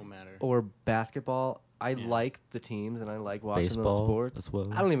 When it will matter. Or basketball. I Yeah. like the teams and I like watching those Baseball sports. as well.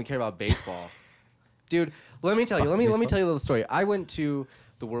 I don't even care about baseball. Dude, let me tell you. Let me tell you a little story. I went to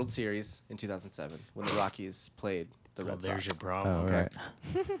the World Series in 2007 when the Rockies played the Well, Red there's Sox. your problem. Oh, Okay.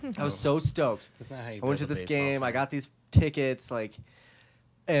 right. I was so stoked. That's not how you I went to build a this baseball game. I fan. got these tickets,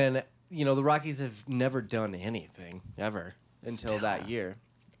 and the Rockies have never done anything ever until that year,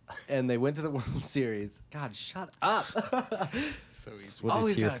 and they went to the World Series. God, shut up! So easy. What is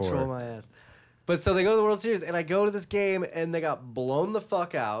Always here gotta for? troll my ass. But so they go to the World Series, and I go to this game, and they got blown the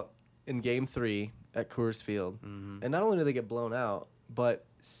fuck out in Game 3 at Coors Field. Mm-hmm. And not only did they get blown out, but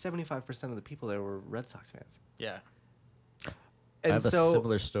 75% of the people there were Red Sox fans. Yeah. And I have so a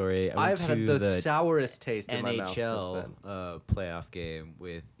similar story. I went I've had to the sourest taste in my mouth since NHL then. playoff game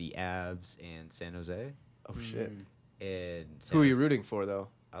with the Avs and San Jose. Oh shit! And San Who are you Jose- rooting for though?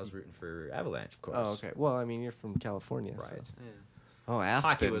 I was rooting for Avalanche, of course. Oh, okay. Well, I mean, you're from California, so- Right. Oh,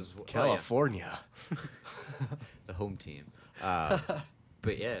 Aspen, was- oh, yeah. California. The home team.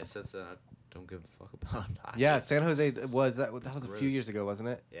 But yeah, so that's don't give a fuck about hockey. Yeah, San Jose was that was a few Gross. years ago, wasn't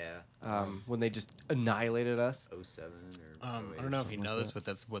it? Yeah. When they just annihilated us. 07 or I 08 don't know or if you something know like this, that. but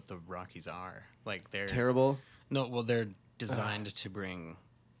that's what the Rockies are. Like they're Terrible. No, well, they're designed to bring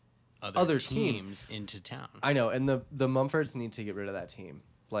other, Other teams, teams. into town. I know, and the Mumfords need to get rid of that team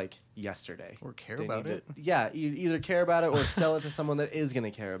like yesterday. Or care They about need it. to- yeah, either care about it or sell it to someone that is going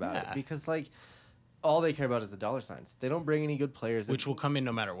to care about it. Yeah. Because all they care about is the dollar signs. They don't bring any good players. Which will come in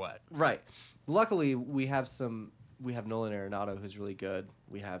no matter what. Right. Luckily, we have Nolan Arenado, who's really good.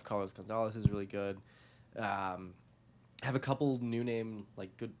 We have Carlos Gonzalez, who's really good. Have a couple new name,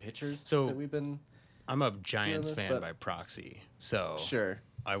 like, good pitchers So- that we've been... I'm a Giants this, fan but- by proxy, so Sure.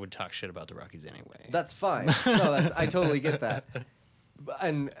 I would talk shit about the Rockies anyway. That's fine. No, I totally get that.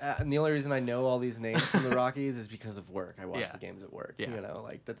 And the only reason I know all these names from the Rockies is because of work. I watch Yeah. the games at work. Yeah. You know,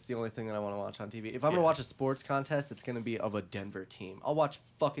 like that's the only thing that I want to watch on TV. If I'm Yeah. gonna watch a sports contest, it's gonna be of a Denver team. I'll watch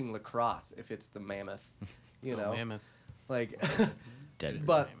fucking lacrosse if it's the Mammoth. You know, Mammoth. like, Dead.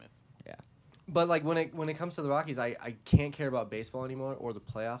 but Mammoth. Yeah. but like when it comes to the Rockies, I can't care about baseball anymore or the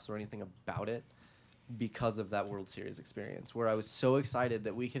playoffs or anything about it because of that World Series experience where I was so excited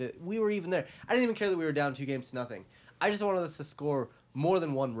that we were even there. I didn't even care that we were down 2-0. I just wanted us to score more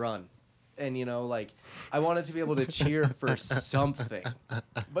than one run. And, you know, like, I wanted to be able to cheer for something.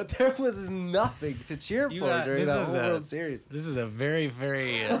 But there was nothing to cheer for during that whole World Series. This is a very,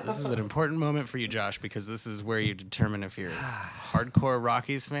 very this is an important moment for you, Josh, because this is where you determine if you're a hardcore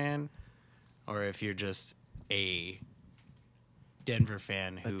Rockies fan or if you're just a Denver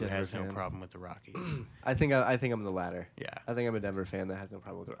fan who Denver has no fan. problem with the Rockies. I think I'm the latter. Yeah. I think I'm a Denver fan that has no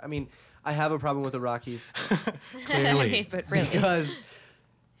problem with it. I mean, I have a problem with the Rockies Clearly. But really. because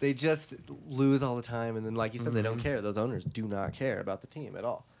they just lose all the time, and then, like you said, they don't Mm-hmm. care. Those owners do not care about the team at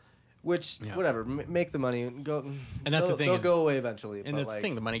all. Which, Yeah. whatever, make the money and go. And that's the they'll- thing they'll is- go away eventually. And but that's like, the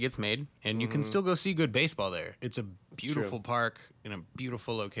thing, the money gets made, and you can still go see good baseball there. It's a true. beautiful park in a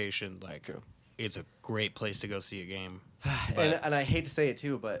beautiful location. Like, true. it's a great place to go see a game. And I hate to say it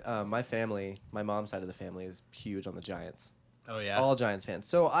too, but my family, my mom's side of the family, is huge on the Giants. Oh, yeah? All Giants fans.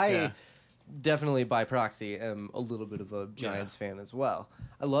 So I Yeah. definitely, by proxy, am a little bit of a Giants fan as well.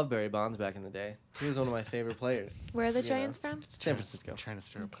 I love Barry Bonds back in the day. He was one of my favorite players. Where are the You Giants know. from? San Francisco. I'm trying to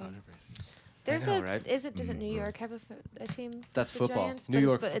stir up Okay. controversy. There's know, a. right? Doesn't New York have a team? That's the football. Giants? New But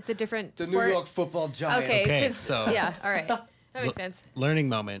York It's a different The sport. New York Football Giants. Okay. Okay, 'cause- so- yeah. All right. That makes sense. Learning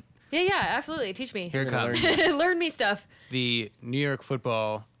moment. Yeah. Absolutely. Teach me. Here it gonna comes. Learn me stuff. The New York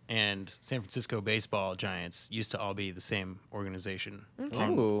football and San Francisco baseball Giants used to all be the same organization,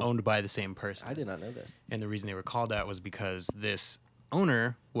 Ooh. owned by the same person. I did not know this. And the reason they were called that was because this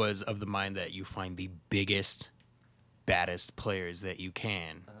owner was of the mind that you find the biggest, baddest players that you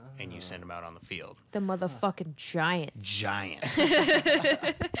can, and you send them out on the field. The motherfucking Giants. Giants.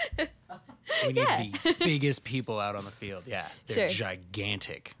 We need the biggest people out on the field. Yeah, they're Sure.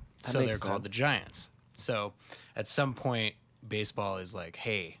 gigantic. That So they're makes called the sense. Giants. So at some point, baseball is like,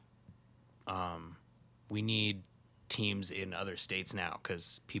 hey, we need teams in other states now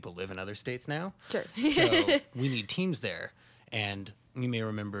because people live in other states now. Sure. So we need teams there. And you may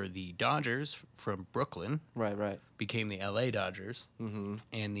remember the Dodgers from Brooklyn Right. became the LA Dodgers, and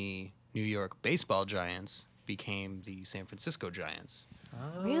the New York baseball Giants became the San Francisco Giants.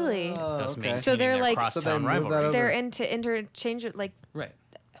 Really? Thus okay. maintaining So they're their like- crosstown So they moved that rivalry. over. They're into interchange like. Right.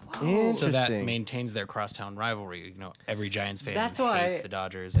 Interesting. So that maintains their crosstown rivalry. You know, every Giants fan That's why- hates the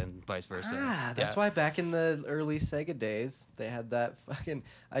Dodgers and vice versa. That's Yeah. why back in the early Sega days, they had that fucking.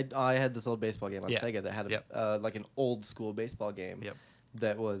 I had this old baseball game on Yeah. Sega that had Yep. like an old school baseball game. Yep.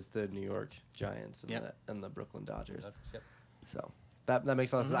 That was the New York Giants and, Yep. and the Brooklyn Dodgers. Yep. So that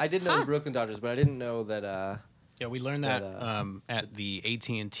makes a lot of Mm-hmm. sense. I did know the Brooklyn Dodgers, but I didn't know that. Yeah, we learned that But, at the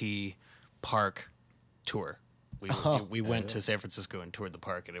AT&T Park tour. We went to San Francisco and toured the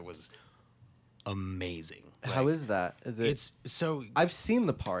park, and it was amazing. How Like, is that? Is it? it's so I've seen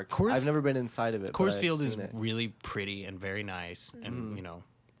the park. Coors- I've never been inside of it. but Coors I've Field is seen it. really pretty and very nice, Mm-hmm. and you know,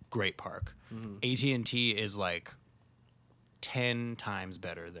 great park. AT&T is like 10 times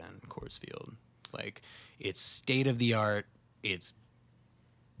better than Coors Field. Like, it's state of the art. It's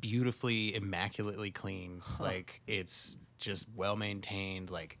beautifully, immaculately clean. Like, it's just well maintained.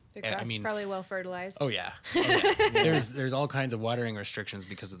 Like, The grass is probably well fertilized. oh yeah, there's all kinds of watering restrictions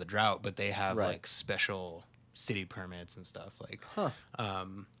because of the drought, but they have Right. like special city permits and stuff. Like,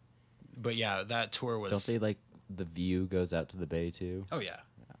 but yeah, that tour was. Don't they like the view goes out to the bay too? Oh yeah,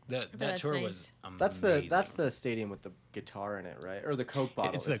 that that's tour nice. was amazing. That's the stadium with the guitar in it, right? Or the Coke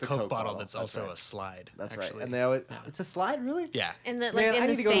bottle. It's the Coke bottle that's also a slide. That's actually. right. And they always. It's a slide, really? Yeah, In the like Man, in I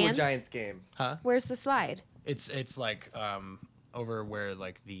the need to go to a stands. Giants game. Where's the slide? it's like over where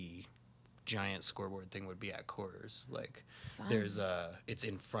like the giant scoreboard thing would be at Coors. Like, there's it's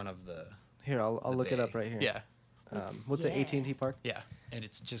in front of the. Here, I'll the look it up bay. right here. Yeah. What's it? AT&T Park. Yeah, and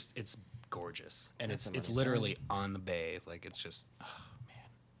it's gorgeous, and That's it's amazing. literally on the bay. Like, it's just, oh man,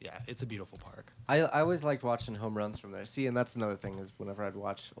 yeah, it's a beautiful park. I always liked watching home runs from there. See, and that's another thing is whenever I'd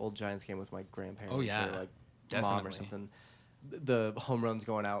watch old Giants game with my grandparents Oh, yeah, or like mom or definitely. something, the home runs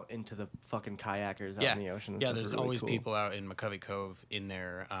going out into the fucking kayakers out in the ocean. And Yeah, stuff are there's really always cool. people out in McCovey Cove in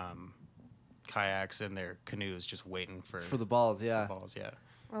their kayaks and their canoes just waiting for for the balls. Yeah, balls. Yeah.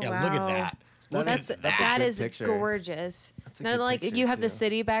 Oh, Yeah, look at wow. that. Look That's at that's a that good is picture. gorgeous. That's a Not good like picture, you have too. the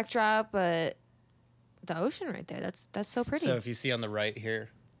city backdrop, but the ocean right there. That's so pretty. So if you see on the right here,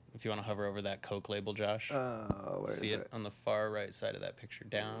 if you want to hover over that Coke label, Josh, where is see it it? on the far right side of that picture,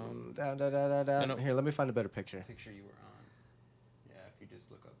 down Down. No. Here, let me find a better picture. picture you were on. Yeah, if you just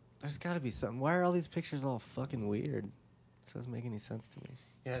look up. There's got to be something. Why are all these pictures all fucking weird? It doesn't make any sense to me.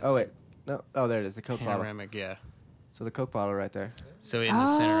 Yeah. Oh wait, no. Oh, there it is. The Coke bottle. Panoramic. Yeah. So the Coke bottle right there. So in the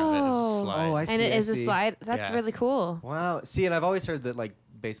center of it is a slide. Oh, I and see, it I is a see. slide. That's Yeah. really cool. Wow. See, and I've always heard that like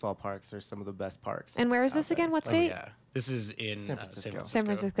baseball parks are some of the best parks. And where is out this again? there. What Oh, state? yeah. This is in San San Francisco. Francisco. San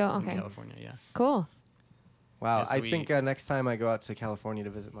Francisco, in okay. California. Yeah. Cool. Wow. Yeah, so I we- think next time I go out to California to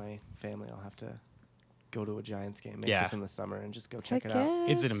visit my family, I'll have to go to a Giants game. Maybe Yeah. it's in the summer and just go check Heck it out.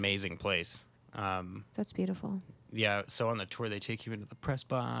 It's an yes. amazing place. That's beautiful. Yeah, so on the tour they take you into the press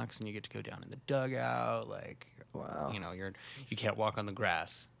box and you get to go down in the dugout. Like, Wow. you know, you can't walk on the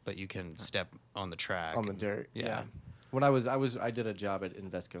grass, but you can step on the track On the and- dirt. Yeah. Yeah. When I did a job at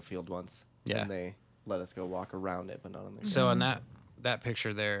Invesco Field once. Yeah. And they let us go walk around it, but not on the So on grass. that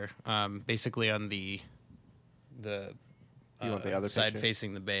picture there, basically on the You want the other side picture?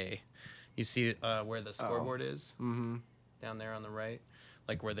 facing the bay, you see where the scoreboard is Mm-hmm. down there on the right,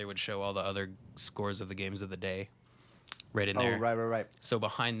 like where they would show all the other scores of the games of the day, right in there. Oh, right. So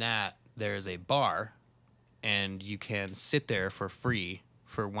behind that, there is a bar, and you can sit there for free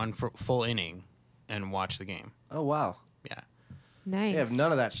for one full inning and watch the game. Oh, wow. Yeah. Nice. They have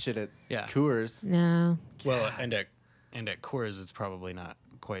none of that shit at Yeah. Coors. No. Well, and at Coors, it's probably not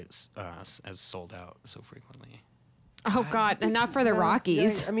quite as sold out so frequently. Oh God, and not for the Well,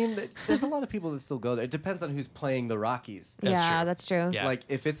 Rockies. yeah, I mean, there's a lot of people that still go there. It depends on who's playing the Rockies. That's yeah, true. that's true. Yeah. Like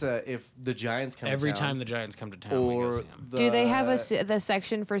if the Giants come Every to town, time the Giants come to town, we go or see them. the, Do they have the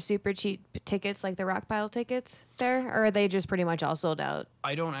section for super cheap tickets, like the Rock Pile tickets there, or are they just pretty much all sold out?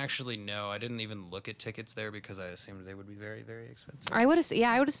 I don't actually know. I didn't even look at tickets there because I assumed they would be very, very expensive. I would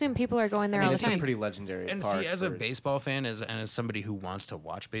assume people are going there I mean, all it's the a time. pretty legendary And park see, as a for- baseball fan, and as somebody who wants to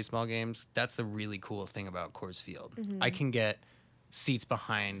watch baseball games, that's the really cool thing about Coors Field. Mm-hmm. I can get seats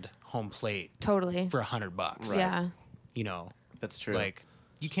behind home plate Totally. for $100. Yeah. You know, That's true. like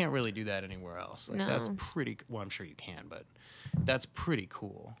you can't really do that anywhere else. Like that's No. pretty. Well, I'm sure you can, but that's pretty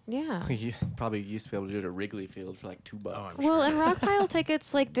cool. Yeah. you probably used to be able to do it at Wrigley Field for like $2. Oh, I'm Well, sure. and Rock Pile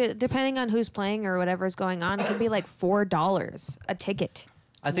tickets, like depending on who's playing or whatever's going on, it can be like $4 a ticket.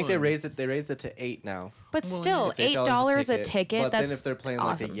 I think they Well, raised it. They raised it to 8 now. But Well, still, It's $8 a ticket. But that's then if they're playing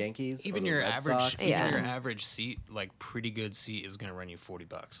awesome. like the Yankees, Even or the your Red average, Sox, even Yeah. your average seat, like pretty good seat, is gonna run you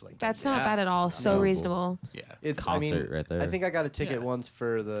 $40. Like That's not Yeah. bad at all. So No. reasonable. Yeah. it's Concert I mean, right there. I think I got a ticket Yeah. once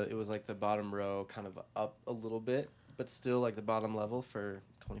for it was like the bottom row, kind of up a little bit, but still like the bottom level for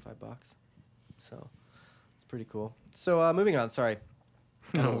 $25. So it's pretty cool. So moving on. Sorry, got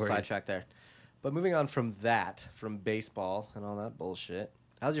a No little worries. sidetrack there. But moving on from baseball and all that bullshit.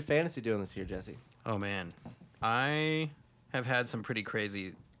 How's your fantasy doing this year, Jesse? Oh man, I have had some pretty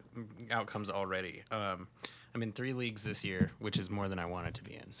crazy outcomes already. I'm in 3 leagues this year, which is more than I wanted to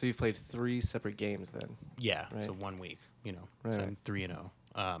be in. So you've played 3 separate games then. Yeah, Right. so 1 week, you know, Right, so right. I'm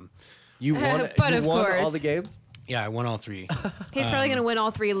 3-0. You won. But you of won course. all the games. Yeah, I won all 3. He's probably going to win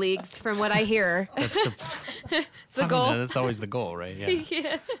all 3 leagues, from what I hear. That's the It's the goal. That's always the goal, right? Yeah.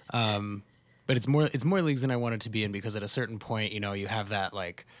 Yeah. But it's more leagues than I wanted to be in because at a certain point, you know, you have that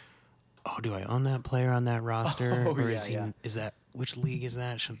like, oh, do I own that player on that roster? Oh, or yeah, is he, yeah. is that which league is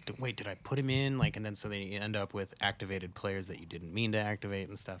that? Wait, did I put him in? Like, and then so then you end up with activated players that you didn't mean to activate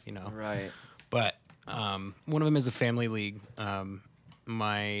and stuff, you know. Right. But one of them is a family league.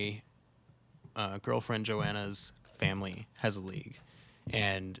 My girlfriend Joanna's family has a league,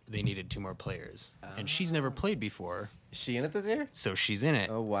 and they needed 2 more players, and she's never played before, Is she in it this year? so she's in it,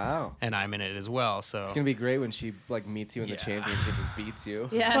 Oh wow. and I'm in it as well. So It's gonna be great when she like meets you in Yeah. the championship and beats you.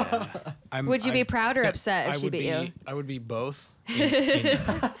 Yeah. Would you be proud or upset if she beat you? I would be both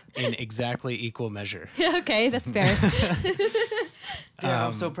in exactly equal measure. Okay, that's fair. Damn,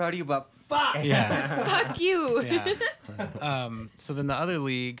 I'm so proud of you, but fuck. Yeah. Fuck you. Yeah. So then the other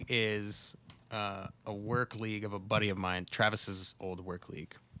league is a work league of a buddy of mine, Travis's old work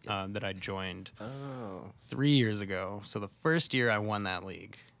league, that I joined Oh. 3 years ago. So the first year I won that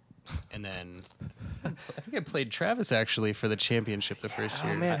league. And then I think I played Travis actually for the championship the first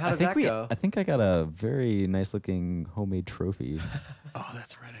year. Oh man, how I did think that we. go? I think I got a very nice looking homemade trophy. Oh,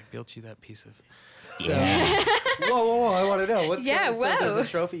 that's right. I built you that piece of. So Whoa! I want to know what's Yeah, going on. So there's whoa. a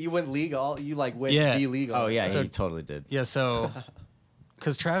trophy. You went league all. You like went Yeah. the league. All Oh yeah, So- he totally did. yeah, so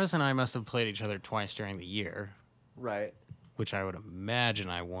because Travis and I must have played each other twice during the year, right. which I would imagine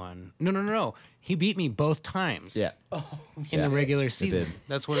I won. No. He beat me both times. Yeah. In the regular season. did.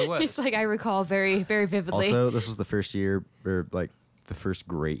 That's what it was. It's like I recall very, very vividly. Also, this was the first year, or like the first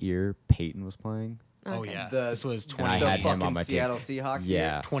great year Peyton was playing. Oh Okay. yeah. The- This was And I 20, had him on fucking my team. Seattle Seahawks.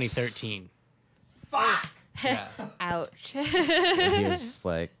 Yeah. 2013. Yeah. Ouch. And he was just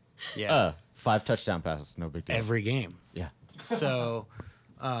like, Yeah. 5 touchdown passes, no big deal. Every game. yeah. So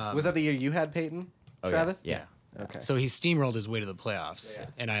Was that the year you had Peyton, Oh, yeah. Travis? Yeah. Okay. So he steamrolled his way to the playoffs. Yeah.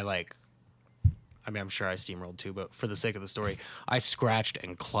 And I mean, I'm sure I steamrolled too, but for the sake of the story, I scratched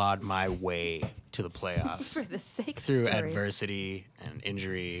and clawed my way to the playoffs For the sake of the through story. adversity and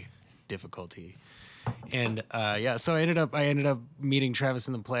injury, difficulty. And so I ended up meeting Travis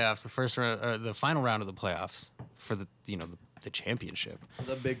in the playoffs, the first round, the final round of the playoffs for the championship.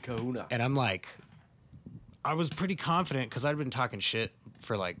 the big Kahuna. And I'm like, I was pretty confident because I'd been talking shit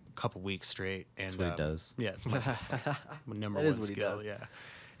for like a couple weeks straight. And That's what he does. Yeah, it's my number That is one what he skill. does. Yeah,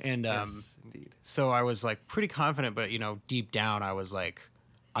 and Yes, indeed. so I was like pretty confident, but deep down I was like,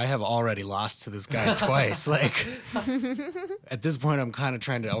 I have already lost to this guy twice. Like at this point, I'm kind of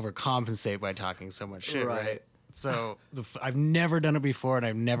trying to overcompensate by talking so much shit, right? Right. So I've never done it before, and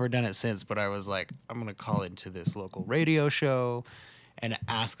I've never done it since. But I was like, I'm gonna call into this local radio show and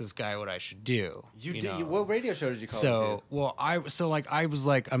ask this guy what I should do. You did. know? What radio show did you call So into? well, I was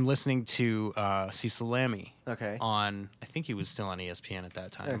like I'm listening to Cecil Lammy. Okay. On I think he was still on ESPN at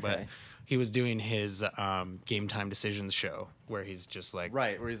that time, but Okay. he was doing his Game Time Decisions show where he's just like,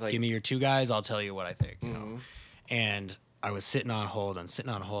 Right, where he's like- give me your 2 guys, I'll tell you what I think. You know. And I was sitting on hold and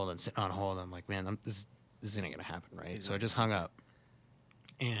sitting on hold and sitting on hold. I'm like, man, this isn't gonna happen, right? So I just hung up,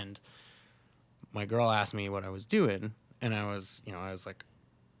 and my girl asked me what I was doing, and I was like,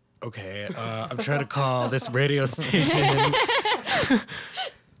 okay, I'm trying to call this radio station.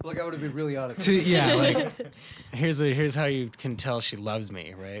 Look, I would have been really honest. Yeah, like here's how you can tell she loves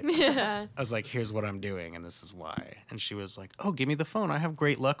me, right? Yeah. I was like, here's what I'm doing, and this is why. And she was like, oh, give me the phone. I have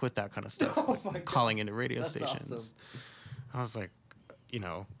great luck with that kind of stuff, calling into radio That's stations. awesome. I was like,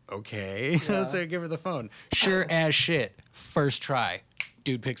 okay. So I give her the phone. Sure as shit, first try,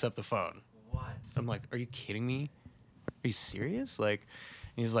 dude picks up the phone. What? I'm like, are you kidding me? Are you serious? Like,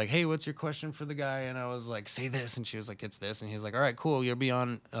 and he's like, hey, what's your question for the guy? And I was like, say this. And she was like, it's this. And he's like, all right, cool. You'll be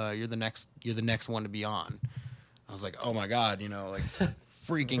on. You're the next one to be on. I was like, oh my god, like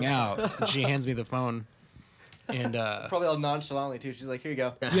freaking out. And she hands me the phone, and Probably all nonchalantly too. She's like, "Here you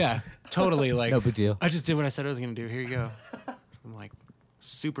go." yeah, totally. Like, No big deal. I just did what I said I was gonna do. Here you go. I'm like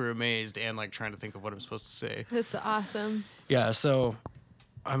super amazed and like trying to think of what I'm supposed to say. That's awesome. Yeah, so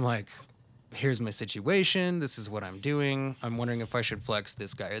I'm like, here's my situation. This is what I'm doing. I'm wondering if I should flex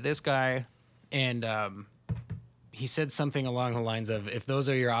this guy or this guy. And he said something along the lines of, if those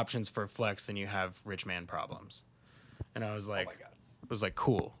are your options for flex, then you have rich man problems. And I was like, my God.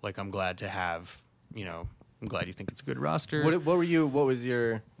 Cool. Like, I'm glad to have, I'm glad you think it's a good roster. What were your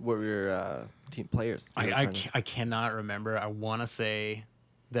team players? you were I trying to- I cannot remember. I want to say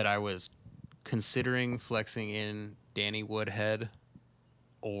that I was considering flexing in Danny Woodhead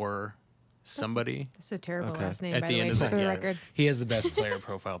or somebody. That's a terrible Okay. last name, At by the the way, end of just the for the yeah, record. he has the best player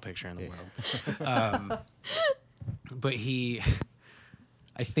profile picture in the world. But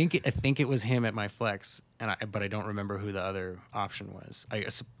I think it was him at my flex, but I don't remember who the other option was. I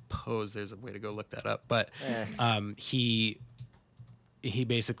suppose there's a way to go look that up. But he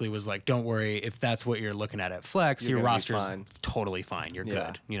basically was like, "Don't worry, if that's what you're looking at flex, You're your gonna be roster's fine." totally fine. You're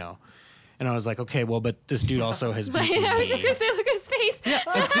Yeah. good, And I was like, "Okay, well, but this dude also has beaten I was just me." gonna say, look at his face. Didn't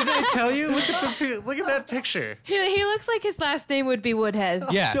I tell you? Look at that picture. He looks like his last name would be Woodhead.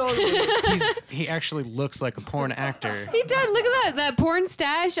 Yeah, he actually looks like a porn actor. He does. Look at that porn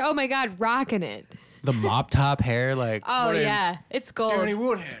stash. Oh my god, rocking it. The mop top hair, like Oh yeah, it's gold. Danny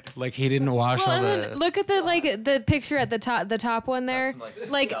Woodhead. like he didn't wash Well, all and then the. look at the picture at the top one there.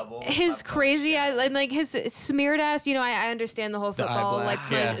 Like his crazy eyes and like his smeared ass. I understand the whole eye football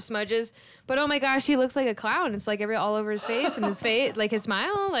black, like yeah. smudges, but oh my gosh, he looks like a clown. It's like all over his face and his face, like his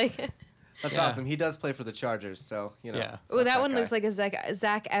smile, like. That's Yeah. awesome. He does play for the Chargers, so Yeah. Oh, that one guy. looks like a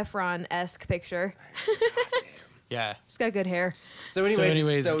Zac Efron-esque picture. Yeah. He's got good hair. So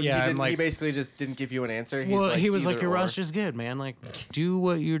anyways, yeah, he, I'm didn't, like- he basically just didn't give you an answer. Well, he was like, either "Your or." roster's good, man. Like, do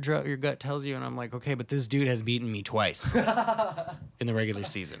what your gut tells you." And I'm like, "Okay, but this dude has beaten me twice in the regular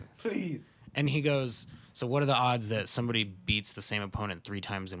season." Please. And he goes, "So what are the odds that somebody beats the same opponent 3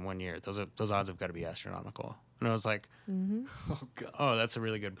 times in 1 year? Those odds have got to be astronomical." And I was like, oh, that's a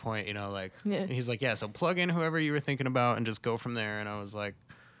really good point. You know, like, Yeah. and he's like, yeah, so plug in whoever you were thinking about and just go from there. And I was like,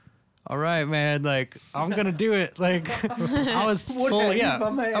 all right, man, like, I'm going to do it. Like, I was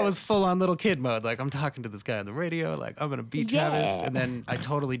I was full on little kid mode. Like, I'm talking to this guy on the radio. Like, I'm going to beat Travis. And then I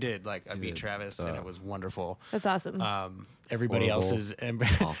totally did. Like, I beat Travis and it was wonderful. That's awesome. Everybody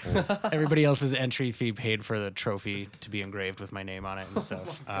Horrible. everybody else's entry fee paid for the trophy to be engraved with my name on it and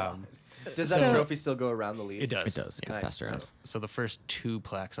stuff. Does that So- trophy still go around the league? It does. It does. It gets Nice. passed around. So the first 2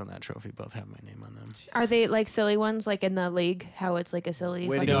 plaques on that trophy both have my name on them. Are they like silly ones, like in the league? How it's like a silly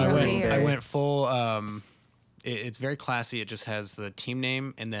Way to fucking go, No, trophy? Will. I or- went full. It's very classy. It just has the team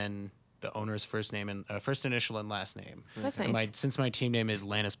name and then the owner's first name and first initial and last name. That's And nice. since my team name is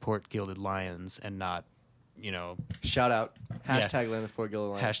Lannisport Gilded Lions and not, you know, Shout out. Yeah. Hashtag Lannisport Guild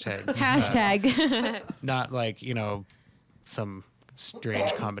Alliance. hashtag, Hashtag. not like, you know, some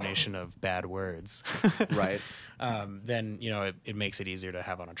strange combination of bad words. Right. Then, you know, it makes it easier to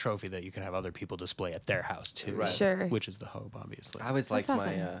have on a trophy that you can have other people display at their house too. Right. Sure. Which is the hope, obviously. I always That's liked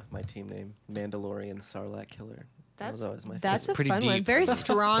awesome. my team name, Mandalorian Sarlacc Killer. That was always my That's a favorite. pretty fun one. deep. Very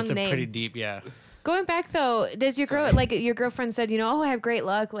strong It's a name. pretty deep, yeah. Going back though, does your girl like your girlfriend said, you know, oh, I have great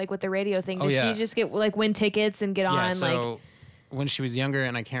luck like with the radio thing. Oh, Does yeah. she just get like win tickets and get Yeah, on like? so when she was younger,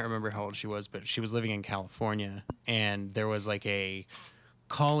 and I can't remember how old she was, but she was living in California, and there was like a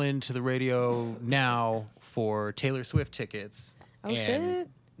call in to the radio now for Taylor Swift tickets. Oh, and, shit.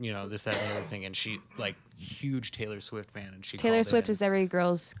 You know, this, that, and the other thing. And she, like, huge Taylor Swift fan, and she Taylor called Swift in. is every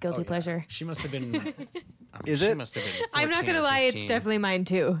girl's guilty Oh, yeah. pleasure. She must have been. Is she it? Must have been I'm not 14 gonna or lie, it's 15. definitely mine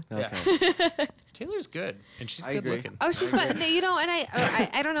too. Okay. Taylor's good, and she's I good agree. looking. Oh, she's fun. You know, and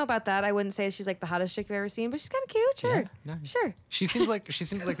I don't know about that. I wouldn't say she's like the hottest chick you've ever seen, but she's kind of cute. Sure, sure. She seems like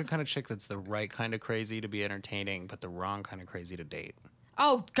the kind of chick that's the right kind of crazy to be entertaining, but the wrong kind of crazy to date.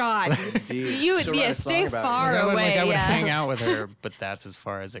 Oh God, you would She'll write a stay song about it. far I would, away. I would yeah. hang out with her, but that's as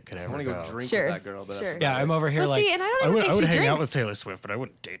far as it could I ever want to go. go drink Sure, with that girl, but sure. that's Yeah, about I'm it. over here Well, like see, and I don't I even would, think I would she hang out drinks. with Taylor Swift, but I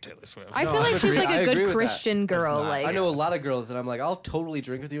wouldn't date Taylor Swift. I No, feel like she's like I a agree good with that. Christian girl. not. Like I know a lot of girls that I'm like, I'll totally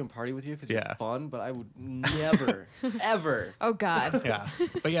drink with you and party with you because Yeah. you're fun, but I would never, ever. oh God. yeah,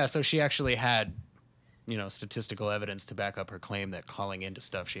 but yeah, so she actually had, you know, statistical evidence to back up her claim that calling into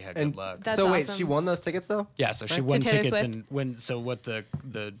stuff she had And good luck. That's so wait, awesome. she won those tickets though? Yeah, so she Right. won To Taylor tickets, Swift? and what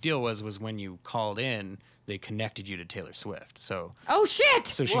the deal was when you called in, they connected you to Taylor Swift. So Oh shit.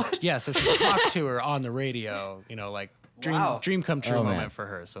 so she talked to her on the radio, you know, like Wow. dream come true Oh, man. moment for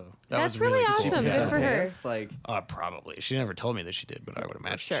her. So that That's was really cool. awesome. Yeah. Good for her. It's like Probably. She never told me that she did, but I would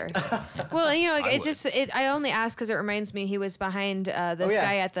imagine. Sure. She did. Well, you know, like I it's would. just I only asked because it reminds me he was behind this oh, yeah.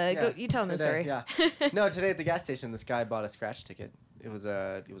 guy at the. Yeah. Go, you tell him the story. Today, Yeah. No, today at the gas station, this guy bought a scratch ticket. It was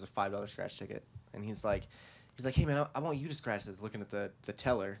a $5 scratch ticket, and he's like, hey man, I want you to scratch this. Looking at the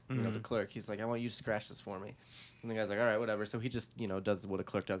teller, you know, the clerk. He's like, I want you to scratch this for me. And the guy's like, all right, whatever. So he just, you know, does what a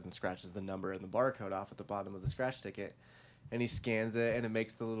clerk does and scratches the number and the barcode off at the bottom of the scratch ticket. And he scans it, and it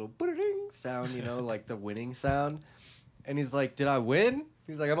makes the little ding sound, you know, like the winning sound. And he's like, did I win?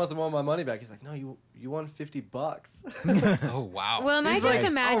 He's like, I must have won my money back. He's like, no, you won $50. Oh wow. Well, and I He's just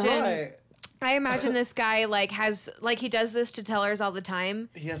like, imagine. all right. I imagine this guy like has like he does this to tellers all the time.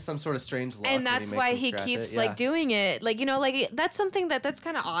 He has some sort of strange luck. And when that's makes why them he scratch keeps it. like Yeah. doing it. Like, you know, like that's something that's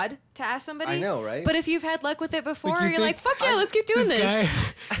kind of odd to ask somebody. I know, right? But if you've had luck with it before, you you're think like, fuck yeah, let's keep doing this.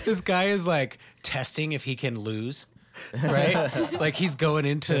 This guy is like testing if he can lose. Right? Like he's going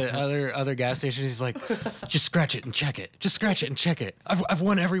into other gas stations. He's like, just scratch it and check it. Just scratch it and check it. I've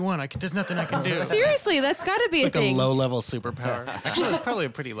won every one. There's nothing I can do. Seriously, that's got to be Like a a thing. low level superpower. Actually, it's probably a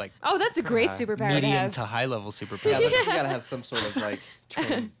pretty like Oh, that's a great superpower to medium have. to high level superpower. Yeah, but you gotta have some sort of like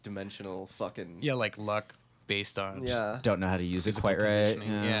trans-dimensional fucking. Yeah, like luck based on Yeah. Don't know how to use it physical quite right.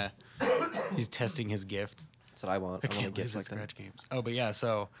 positioning. Yeah. He's testing his gift. That's what I want. I I want a can't lose gift at like that. scratch games. Oh, but yeah,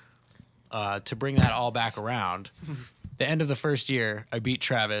 so to bring that all back around, the end of the first year, I beat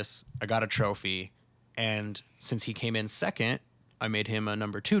Travis. I got a trophy, and since he came in second, I made him a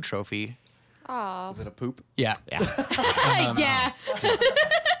number 2 trophy. Aw. Is it a poop? Yeah, Yeah.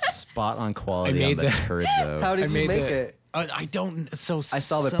 Spot on quality I on made the the- turd though. How did I you made make the- it? I don't. So I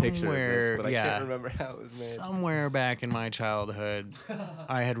saw the picture of this, but I yeah, can't remember how it was made. Somewhere back in my childhood,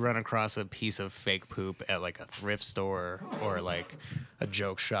 I had run across a piece of fake poop at like a thrift store or like a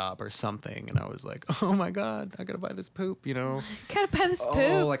joke shop or something, and I was like, "Oh my god, I gotta buy this poop," you know? Gotta buy this poop.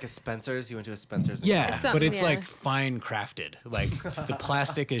 Oh, like a Spencer's? You went to a Spencer's? and Yeah, got it? Something, but it's yeah. like fine crafted. Like the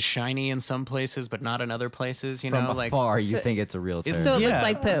plastic is shiny in some places, but not in other places. You From know, like afar, you So- think it's a real turd. So it looks Yeah.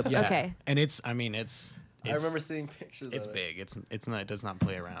 like poop. Yeah. Okay. And it's, I mean, it's. I remember seeing pictures It's of it. big. It's not. It does not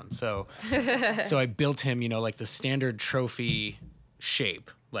play around. So, so I built him. You know, like the standard trophy shape,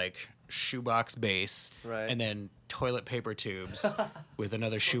 like shoebox base, Right. and then toilet paper tubes with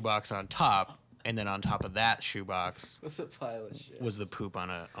another shoebox on top, and then on top of that shoebox What's a pile of shit? was the poop on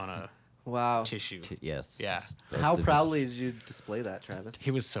a Wow. tissue. Yes. Yeah. How proudly did you display that, Travis? He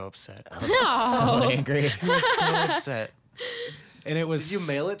was so upset. So angry. He was so upset. And it was. Did you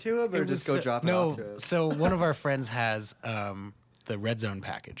mail it to him or it just was go drop it no, off to him? so one of our friends has the Red Zone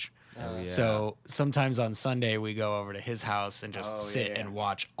package. Oh, yeah. So sometimes on Sunday we go over to his house and just Oh, sit yeah. and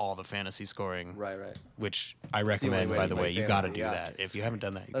watch all the fantasy scoring. Right. which I the only recommend, way by to the play way. You got to fantasy, do yeah. that. If you haven't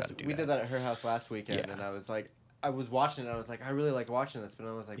done that, you got to do We that. did that at her house last weekend, Yeah. and I was like, I was watching it, and I was like, I really like watching this, but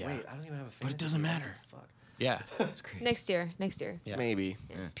I was like, Yeah. wait, I don't even have a fantasy. But it doesn't team. What matter. the Fuck. Yeah. Next year. Yeah. Maybe.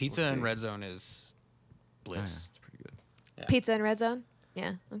 Pizza We'll and see. Red Zone is bliss. It's pretty good. Yeah. Pizza and Red Zone.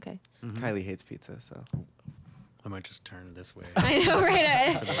 Yeah. Okay. Kylie hates pizza, so. I might just turn this way I know,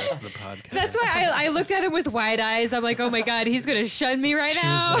 right? for the rest of the podcast. That's why I looked at him with wide eyes. I'm like, oh my god, he's gonna shun me right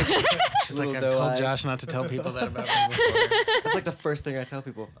now. She's like, Little I've doe told eyes. Josh not to tell people that about me before. That's like the first thing I tell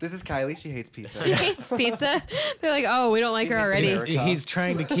people. This is Kylie. She hates pizza. She hates pizza. They're like, oh, we don't like She her hates already. America. He's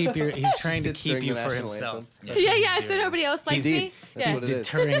trying to keep he's trying to sits keep during you the for national himself. anthem. That's what Yeah, he's yeah. So doing. nobody else likes Indeed. me. That's Yeah. what it is.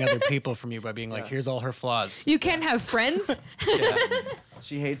 Deterring other people from you by being like, Yeah. here's all her flaws. You can't have friends.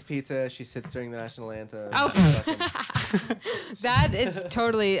 She hates pizza. She sits during the national anthem. Oh. Fucking- That is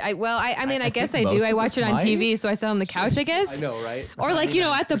totally. I mean, I guess I think do. most I of watch us it on might. TV, so I sit on the couch, I guess. I know, right? Or like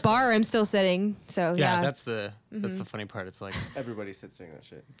at the bar, I'm still sitting. So Yeah, yeah. that's the funny part. It's like Everybody sits during that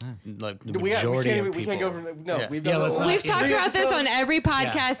shit. like the We majority can't of even- people. we can't go from no. Yeah. We've Yeah, done let's the not- We've three talked about this on episodes. every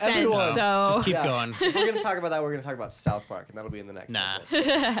podcast since. Everyone. So Just keep Yeah. going. If we're gonna talk about that, we're gonna talk about South Park, and that'll be in the next. Nah.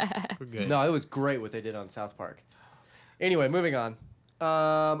 segment. We're good. No, it was great what they did on South Park. Anyway, moving on.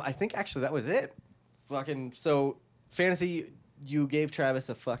 I think actually that was it. Fucking so fantasy. You gave Travis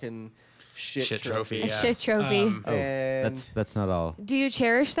a fucking shit trophy. a Yeah. shit trophy. Oh, And that's not all. Do you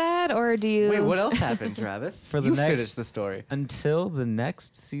cherish that, or do you? wait, what else happened, Travis? For the you next- finished the story. Until the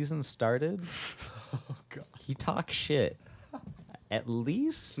next season started, he talked shit. At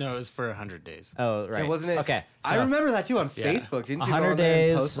least. No, it was for 100 days. Oh, right. Yeah, wasn't it? Okay. I so remember that too on Yeah. Facebook. Didn't you? go 100 on there and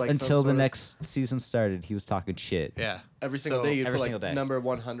days post, like, some until the sort of- next season started. He was talking shit. Yeah. Every single So- day you'd every put single like day. number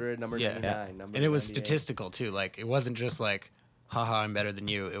 100, number Yeah. 99, number And it was 98. statistical too. Like it wasn't just like, haha, I'm better than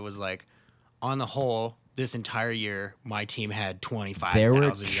you. It was like, on the whole, this entire year, my team had 25,000 There were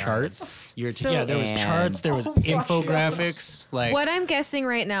yards. charts. So- Yeah, there was And- charts. There was Oh my infographics. Like What I'm guessing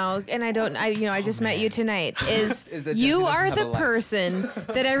right now, and I just met you tonight, is, Is that you Jesse doesn't are have the a life. person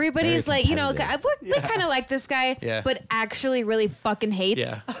that everybody's Very like, you know, competitive. we kind of like this guy, Yeah. but actually really fucking hates.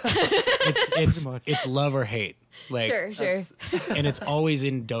 yeah, it's love or hate. Like Sure, sure. and it's always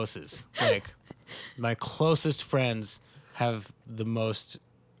in doses. Like my closest friends have the most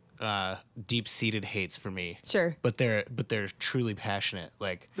deep-seated hates for me. Sure. But they're truly passionate.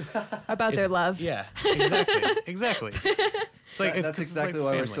 Like About their it's- love. Yeah, exactly. It's like That's exactly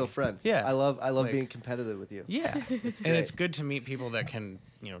why we're still friends. Yeah, I love Like- being competitive with you. Yeah, and it's good to meet people that can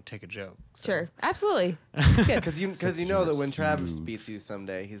take a joke. So. Sure. Absolutely. It's good. Because you know that when Travis beats you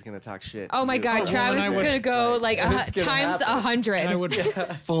someday, he's gonna talk shit. Oh to my you. God, well, and Travis I is would- gonna go like and it's gonna times happen. 100. And I would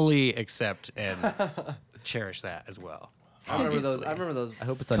fully accept and cherish that as well. I remember those. obviously. I remember those. I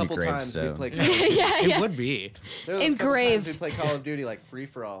hope it's on your couple times we gravestone. played. Call of Duty. yeah, It yeah. would be. There was those couple Engraved. times we play Call of Duty like free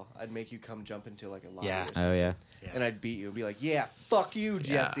for all. I'd make you come jump into like a lobby. Yeah. Or Oh something, yeah. And I'd beat you. and be like, yeah, fuck you,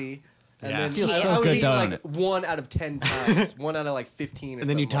 Jesse. And Yeah. then Feels I so would good, beat you don't like it? 1 out of 10 times, 1 out of like 15. Or And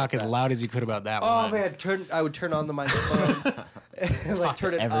then you something talk like as that. loud as you could about that Oh one. man, I would turn on the microphone and like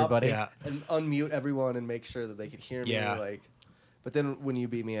turn it Everybody. up and unmute everyone and make sure that they could hear me. Yeah. Like, but then when you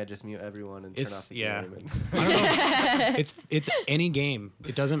beat me, I just mute everyone and turn It's- off the yeah. game. And I don't know. It's any game.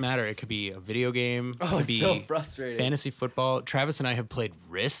 It doesn't matter. It could be a video game. It oh, could it's be so frustrating. fantasy football. Travis and I have played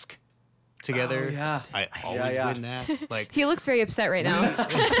Risk together. Oh, yeah. I always yeah. win that. Like He looks very upset right now.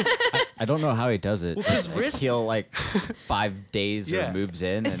 I don't know how he does it. Well, 'cause Like, Risk- he'll like 5 days Yeah. or moves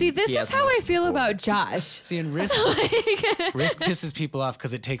in. See, and this he is has how I most feel people. about Josh. see, in Risk, Risk pisses people off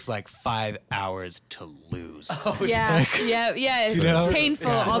because it takes like 5 hours to lose. Yeah, yeah. It's know? painful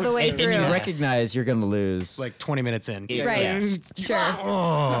all the way And through. you recognize you're gonna lose. Like 20 minutes in. Right. Yeah. Sure.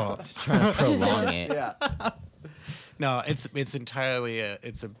 Oh. trying to prolong it. yeah. No, it's entirely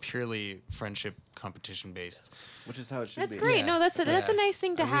it's a purely friendship competition based. Which is how it should That's be. great. Yeah. No, that's a Yeah. nice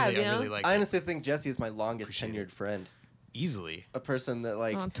thing to have, you I know? really like I it. honestly think Jesse is my longest Appreciate tenured friend. Easily. A person that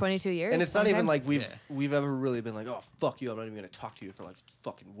like, Oh, 22 years. and it's not long even time. like Yeah. we've ever really been like, oh fuck you, I'm not even gonna talk to you for like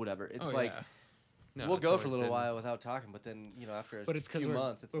fucking whatever. It's Oh, like yeah. No, we'll it's go for a always little been- while without talking, but then after But it's a because few we're,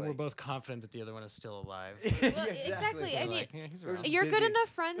 months, it's we're like both confident that the other one is still alive. Well, exactly. We're And like, Yeah, he's we're around. just you're good busy. enough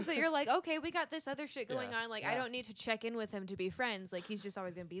friends that you're like, okay, we got this other shit going Yeah. on. Like, I don't need to check in with him to be friends. Like, he's just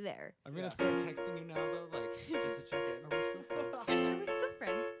always gonna be there. I'm gonna start texting you now though, like just to check in. Are we still friends? Are we still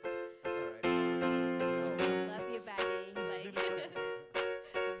friends? It's all right. Love you, Baggy. Like,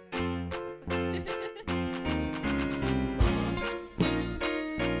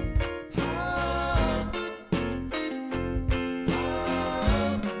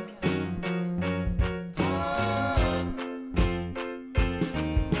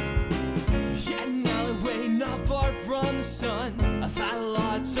 Yeah, an alleyway not far from the sun. I've had a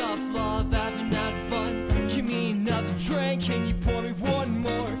lot of tough love, haven't had fun. Give me another drink, can you pour me one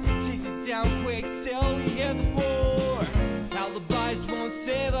more? Chase it down quick, till we hit the floor. Alibis won't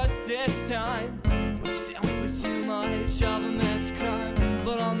save us this time. We're simply too much of a mess crime.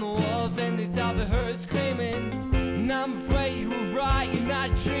 Blood on the walls and they thought they heard screaming. And I'm afraid you were right, you're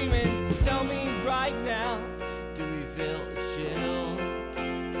not dreaming. So tell me right now, do we feel a chill?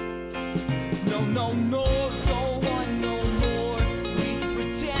 No, no, no, don't want no more. We can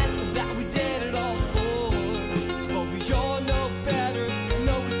pretend that we did it all before, but we all know better,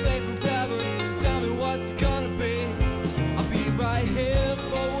 know we say forever. So tell me what's it gonna be. I'll be right here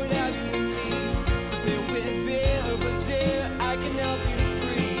for whatever you need. So feel with fear, but dear, I can help you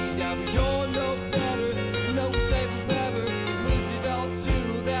breathe. Yeah, we all know better, know we say forever. Lose it all to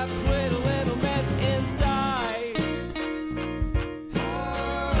that pretty little mess inside.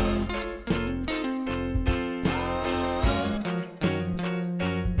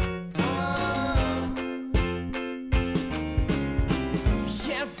 You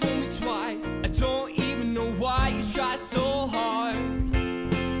can't fool me twice. I don't even know why you try so hard.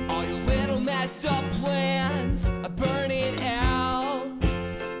 All your little messed up plans are burning out.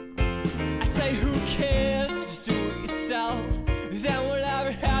 I say, who cares? Just do it yourself. Then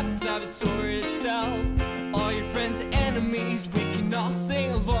whatever happens, I have a story to tell. All your friends and enemies, we can all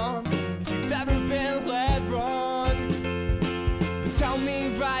sing along. If you've ever been led wrong, but tell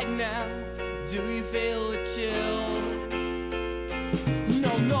me right now, do you feel a chill?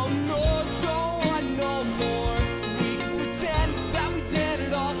 No, no, no, don't want no more. We can pretend that we did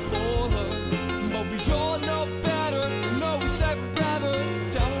it all for her, but we all know better, know we said forever.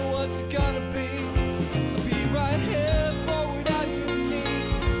 So tell me what's it gonna be. I'll be right here for whatever you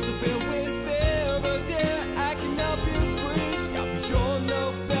need. So feel with fear, but yeah, I can help you breathe. Yeah, we all know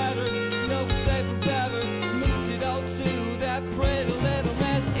better, know we say forever. Lose it all to that pretty little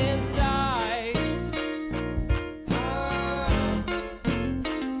mess inside.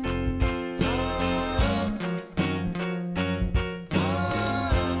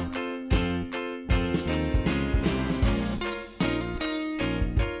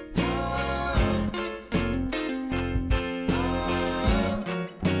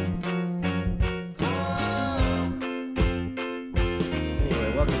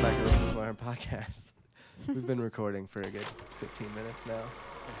 Anyway, welcome back to the Twist My Arm podcast. We've been recording for a good 15 minutes now.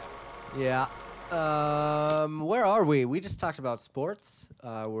 Yeah. Where are we? We just talked about sports.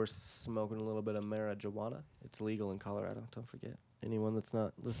 We're smoking a little bit of marijuana. It's legal in Colorado. Don't forget. Anyone that's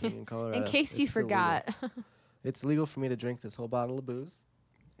not listening in Colorado. in case you it's still legal. forgot. It's legal for me to drink this whole bottle of booze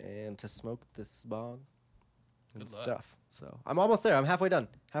and to smoke this bong and Good luck. stuff. So I'm almost there. I'm halfway done.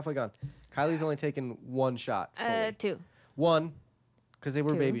 Halfway gone. Kylie's only taken one shot. Fully. 2. One, because they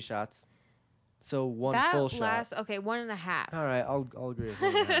were 2. baby shots. So one that full shot. last, okay, 1.5. All right, I'll agree with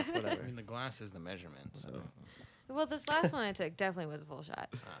 1.5, whatever. I mean, the glass is the measurement. So Well, this last one I took definitely was a full shot.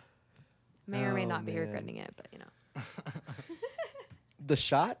 May or may Oh, not be man. regretting it, but you know. The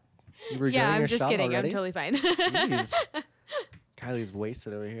shot? You were Yeah, getting I'm your just shot kidding. already? I'm totally fine. Jeez. Kylie's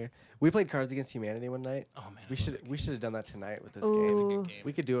wasted over here. We played Cards Against Humanity one night. oh man, We should have done that tonight with this Ooh. It's a game. good game.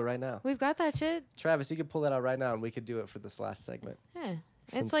 We could do it right now. We've got that shit. Travis, you could pull that out right now, and we could do it for this last segment. Yeah.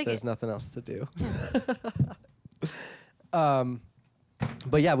 Since It's like there's nothing else to do.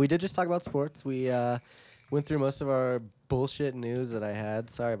 But yeah, we did just talk about sports. We went through most of our bullshit news that I had.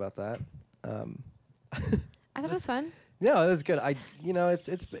 Sorry about that. I thought it was fun. No, it was good. I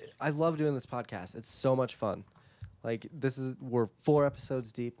love doing this podcast. It's so much fun. Like we're 4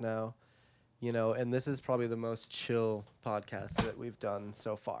 episodes deep now, and this is probably the most chill podcast that we've done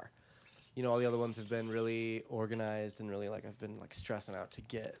so far. All the other ones have been really organized and really I've been stressing out to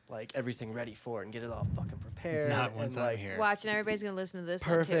get everything ready for it and get it all fucking prepared. Not once and, I'm here. Watch, and everybody's going to listen to this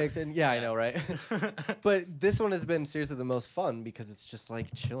Perfect. one, too. And yeah, I know, right? But this one has been seriously the most fun because it's just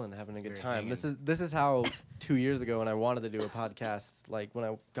chilling, having a good very time. hanging. This is how 2 years ago when I wanted to do a podcast, when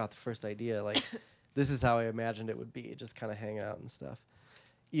I got the first idea, this is how I imagined it would be, just kind of hang out and stuff.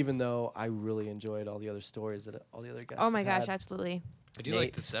 even though I really enjoyed all the other stories that all the other guys. Oh my have gosh, had. absolutely. I do Nate,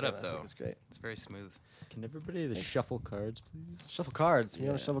 like the setup last week though. was great. It's very smooth. Can everybody Thanks. shuffle cards, please? Shuffle cards. You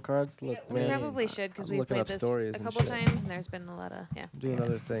want to Yeah. shuffle cards? Look, We man, probably should because I'm we've looking played up this stories a and couple shit. times and there's been a lot of doing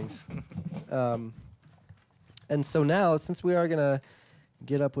other things. And so now, since we are gonna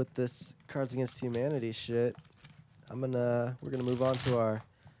get up with this Cards Against Humanity shit, we're gonna move on to our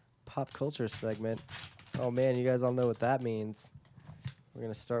pop culture segment. Oh man, you guys all know what that means. We're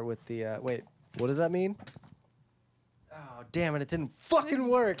gonna start with the wait. What does that mean? Oh damn it! It didn't fucking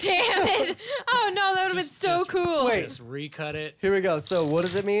work. Damn it! Oh no, that would have been so cool. Wait. Just recut it. Here we go. So what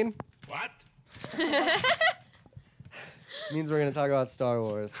does it mean? What? It means we're gonna talk about Star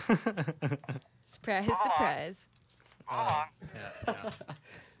Wars. Surprise, surprise. Yeah.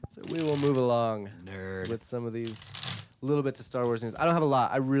 So we will move along. Nerd. With some of these little bits of Star Wars news. I don't have a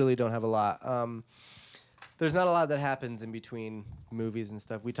lot. I really don't have a lot. There's not a lot that happens in between movies and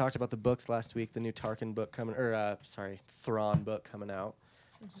stuff. We talked about the books last week. The new Tarkin book coming, Thrawn book coming out.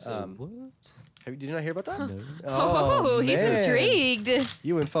 What? Did you not hear about that? No. Oh, he's man. intrigued.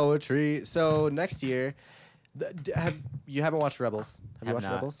 You in for a treat. So next year, you haven't watched Rebels? Have you watched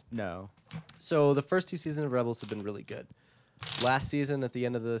not. Rebels? No. So the first 2 seasons of Rebels have been really good. Last season, at the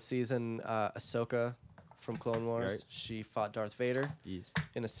end of the season, Ahsoka from Clone Wars, Right. she fought Darth Vader Yes.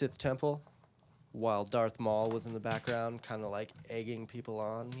 in a Sith temple, while Darth Maul was in the background, kind of like egging people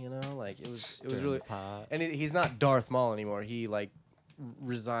on. You know, like it was Stirring really. the pot. And he's not Darth Maul anymore. He like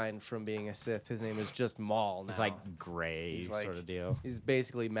resigned from being a Sith. His name is just Maul now. It's like gray He's like- sort of deal. He's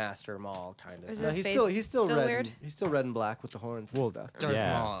basically Master Maul, kind of. Is No, his he's face still still red. weird? He's still red and black with the horns and stuff. Darth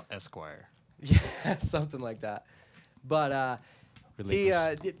Yeah. Maul Esquire. Yeah, something like that. But he,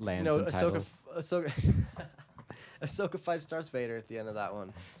 Relinquished you lands know, and Ahsoka, Ahsoka fights Darth Vader at the end of that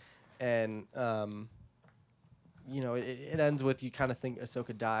one, and you know, it ends with you kind of think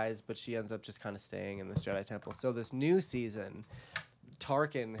Ahsoka dies, but she ends up just kind of staying in this Jedi temple. So this new season,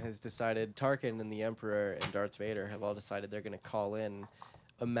 Tarkin and the Emperor and Darth Vader have all decided they're going to call in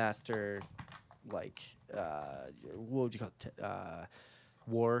a master, like, what would you call it?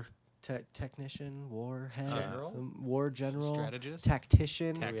 War technician, warhead, General? war general, Strategist?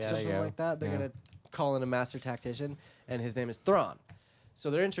 tactician, Tactician. something Yeah, like that. They're yeah. going to call in a master tactician, and his name is Thrawn. So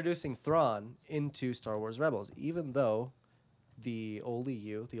they're introducing Thrawn into Star Wars Rebels, even though the old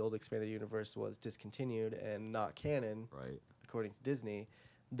EU, the old expanded universe, was discontinued and not canon, Right. according to Disney.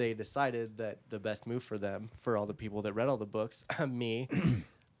 They decided that the best move for them, for all the people that read all the books, me,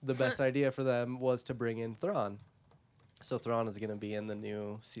 the best idea for them was to bring in Thrawn. So Thrawn is going to be in the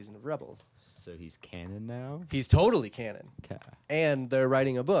new season of Rebels. So he's canon now? He's totally canon. Okay. And they're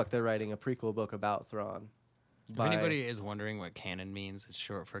writing a book. They're writing a prequel book about Thrawn. If anybody is wondering what canon means, it's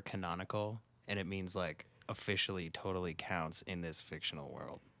short for canonical, and it means like officially totally counts in this fictional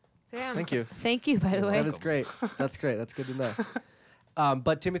world. Damn. Thank you. Thank you, by the way. That is great. That's great. That's good to know.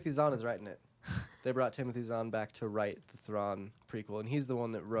 But Timothy Zahn is writing it. They brought Timothy Zahn back to write the Thrawn prequel, and he's the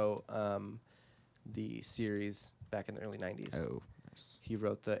one that wrote the series back in the early 90s. Oh. He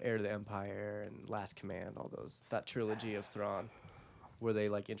wrote the Heir to the Empire and Last Command, that trilogy of Thrawn, where they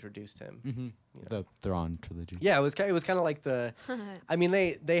like introduced him. Mm-hmm. You know. The Thrawn trilogy. Yeah, it was kind of like the. I mean,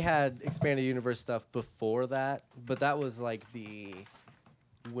 they had expanded universe stuff before that, but that was like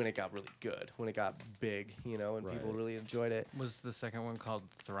when it got really good, when it got big, you know, and people Right. really enjoyed it. Was the second one called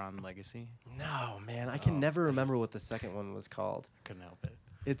Thrawn Legacy? No, man, I can never remember what the second one was called. Couldn't help it.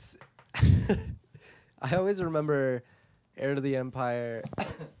 It's. I always remember Heir to the Empire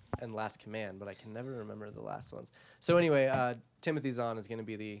and Last Command, but I can never remember the last ones. So anyway, Timothy Zahn is going to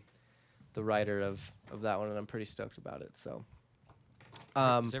be the writer of that one, and I'm pretty stoked about it. So.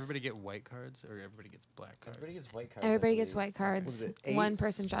 Does everybody get white cards or everybody gets black cards? Everybody gets white cards. Everybody gets white What is cards. it, One 8?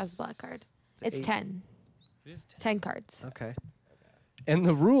 person draws a black card. Is it It's 8? 10. It is 10 cards. Okay. And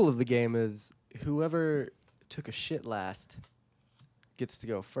the rule of the game is whoever took a shit last gets to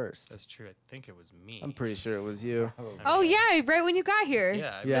go first. That's true. I think it was me. I'm pretty sure it was you. Oh, yeah, right when you got here.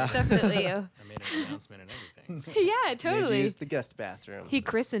 Yeah, I, Yeah. That's definitely you. I made an announcement and everything. So Yeah, Made you totally. use the guest bathroom. He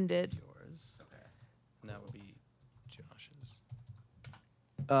christened it. yours. Okay. And that would be Josh's.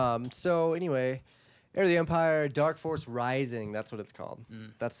 So anyway, Heir to the Empire, Dark Force Rising. That's what it's called.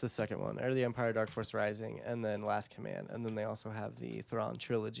 Mm. That's the second one. Heir to the Empire, Dark Force Rising, and then Last Command. And then they also have the Thrawn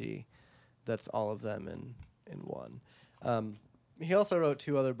trilogy. That's all of them in one. He also wrote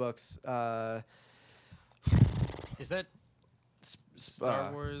 2 other books. Is that Star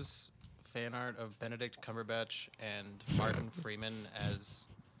uh, Wars fan art of Benedict Cumberbatch and Martin Freeman as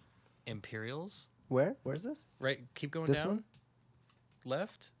Imperials? Where? Where's this? Right, keep going This down. one?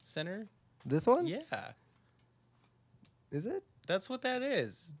 Left, center. This one? Yeah, Is it? That's what that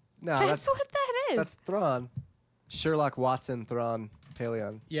is. No, That's what that is. That's Thrawn. Sherlock Watson, Thrawn,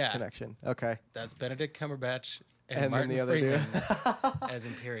 Paleon Yeah. connection. Okay. That's Benedict Cumberbatch and, And then Martin the other dude. Freeman as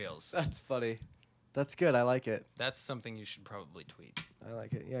Imperials. That's funny. That's good. I like it. That's something you should probably tweet. I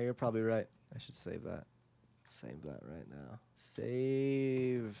like it. Yeah, you're probably right. I should save that. Save that right now.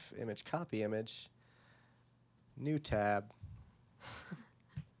 Save image. Copy image. New tab.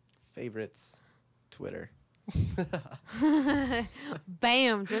 Favorites. Twitter.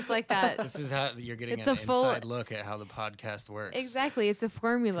 Bam, just like that. This is how you're getting It's an a full- inside look at how the podcast works. Exactly, it's a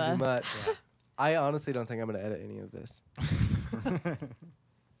formula. Pretty much. Yeah. I honestly don't think I'm going to edit any of this.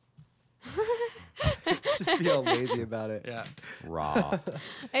 Just be all lazy about it. Yeah. Raw.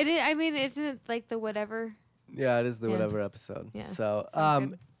 I mean, isn't it like the whatever? Yeah, it is the Yeah. whatever episode. Yeah. So, Sounds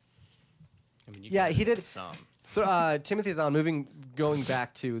good. I mean, you Yeah, can he edit did- some. Timothy Zahn, going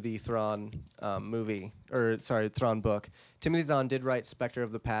back to the Thrawn movie, or sorry, Thrawn book. Timothy Zahn did write Spectre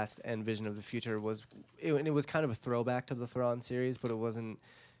of the Past and Vision of the Future. And it was kind of a throwback to the Thrawn series, but it wasn't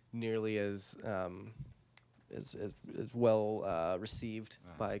nearly as well received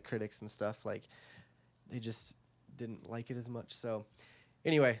by critics and stuff. Like, they just didn't like it as much. So,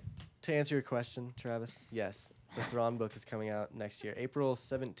 anyway, to answer your question, Travis, yes, the Thrawn book is coming out next year, April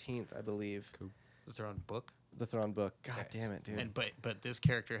 17th, I believe. The Thrawn book. The Thrawn book. God Okay. damn it, dude. And but this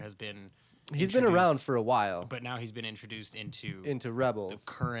character has been. He's been around introduced- for a while. But now he's been introduced into Rebels.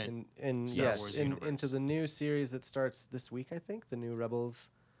 current in Star yes, Wars into universe. the new series that starts this week, I think. The new Rebels.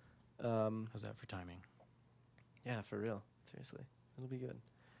 How's that for timing? Yeah, for real. Seriously. It'll be good.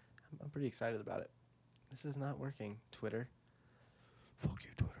 I'm pretty excited about it. This is not working, Twitter. Fuck you,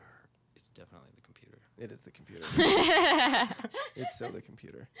 Twitter. It's definitely the computer. It is the computer. It's so the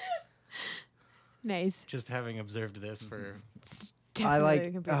computer. Nice. Just having observed this for I Definitely like.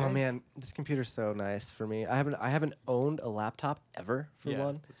 the computer. Oh man, this computer's so nice for me. I haven't owned a laptop ever. For yeah,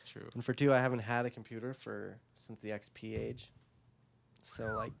 one, that's true. and for two, I haven't had a computer since the XP age. So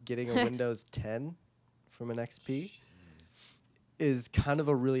like getting a Windows 10 from an XP is kind of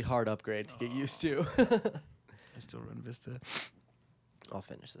a really hard upgrade to get used to. I still run Vista. I'll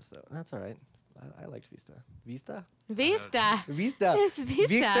finish this though. That's all right. I liked Vista. Vista? Vista. Vista. Yes,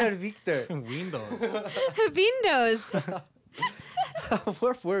 Vista. Victor. Windows. Windows.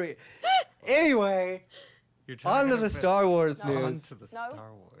 Where were we? Anyway, You're on to the Star Wars No. news. to the No.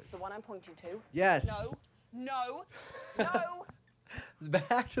 Star Wars. The one I'm pointing to. Yes. No. No. No.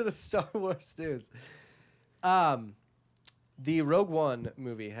 Back to the Star Wars news. The Rogue One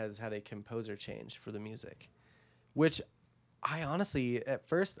movie has had a composer change for the music, which I honestly, at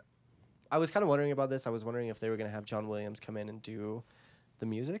first, I was kind of wondering about this. I was wondering if they were going to have John Williams come in and do the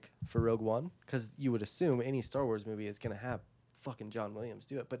music for Rogue One, because you would assume any Star Wars movie is going to have fucking John Williams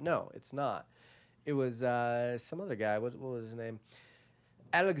do it. But no, it's not. It was some other guy. What was his name?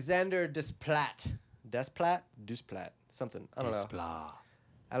 Alexander Desplat. Desplat? Something. I don't know.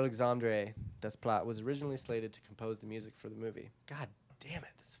 Alexandre Desplat was originally slated to compose the music for the movie. God damn it,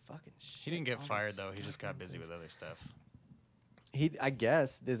 this fucking shit. He didn't get all fired this though. He just got goddamn busy things. with other stuff. I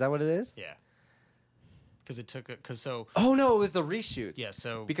guess. Is that what it is? Yeah. Because it took. So. Oh no, it was the reshoots. Yeah.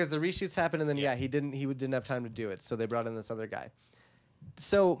 So. Because the reshoots happened and then Yeah. he didn't have time to do it, so they brought in this other guy.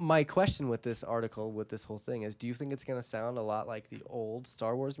 So my question with this article, with this whole thing, is: do you think it's gonna sound a lot like the old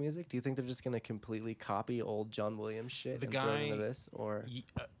Star Wars music? Do you think they're just gonna completely copy old John Williams shit The and throw it into guy- this, or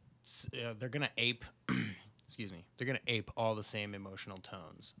They're gonna ape. Excuse me. They're gonna ape all the same emotional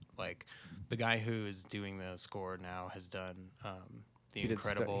tones. Like the guy who is doing the score now has done the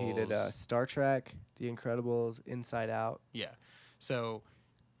Incredibles. he did Star Trek, The Incredibles, Inside Out. Yeah. So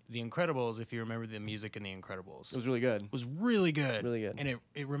the Incredibles, if you remember the music in the Incredibles, It was really good. was really good. Really good. And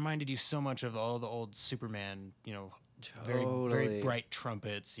it reminded you so much of all the old Superman, very Totally. bright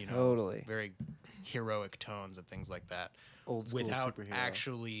trumpets, Totally. very heroic tones and things like that. Old school without superhero.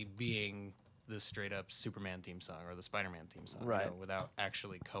 actually being the straight up Superman theme song or the Spider-Man theme song, Right. without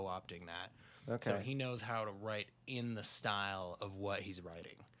actually co-opting that. Okay. So he knows how to write in the style of what he's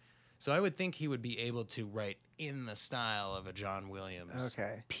writing. So I would think he would be able to write in the style of a John Williams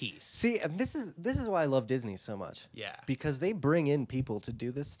Okay. piece. See, and this is why I love Disney so much. Yeah. Because they bring in people to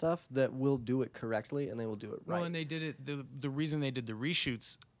do this stuff that will do it correctly and they will do it right. Well, and they did it. The reason they did the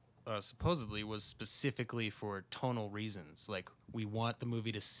reshoots, supposedly, was specifically for tonal reasons. Like, we want the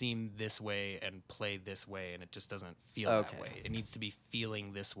movie to seem this way and play this way, and it just doesn't feel Okay. that way. It needs to be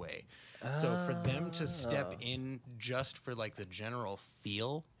feeling this way. So for them to step in just for like the general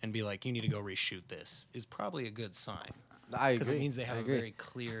feel and be like, you need to go reshoot this, is probably a good sign. I Because agree. it means they have I a agree. very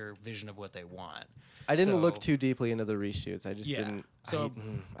clear vision of what they want. I didn't look So- too deeply into the reshoots. I just Yeah. didn't. So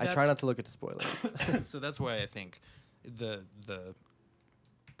I try that's- not to look at the spoilers. So that's why I think the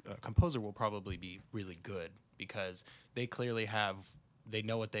composer will probably be really good because they clearly they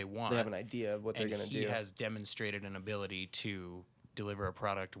know what they want. They have an idea of what they're and going to do. he has demonstrated an ability to deliver a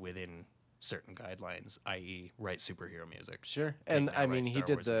product within certain guidelines, i.e., write superhero music. Sure. Like And now I mean, write he Star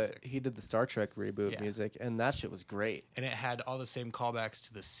did Wars the music. Star Trek reboot Yeah. music, and that shit was great. And it had all the same callbacks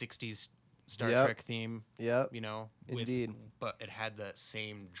to the 60s Star Yep. Trek theme. Yep. You know, Indeed. But it had the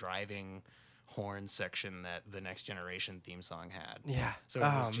same driving horn section that the Next Generation theme song had. Yeah. So it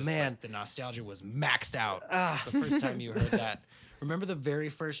was Oh, just man. like the nostalgia was maxed out the first time you heard that. Remember the very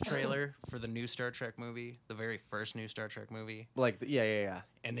first trailer for the new Star Trek movie? The very first new Star Trek movie? Like, yeah.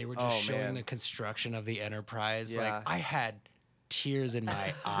 And they were just Oh, showing man. the construction of the Enterprise. Yeah. Like, I had tears in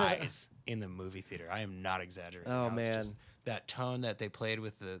my eyes in the movie theater. I am not exaggerating. Oh, I was man. just- that tone that they played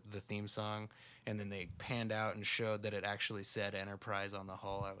with the theme song, and then they panned out and showed that it actually said Enterprise on the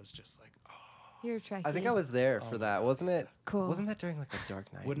hull. I was just like, oh. You're a Trekkie. I think I was there for that, wasn't it? Cool. Wasn't that during like the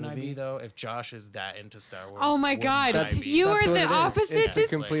Dark Knight Wouldn't movie? I be though if Josh is that into Star Wars? Oh my wouldn't God, I be? you That's are what the it is. opposite. It's the This-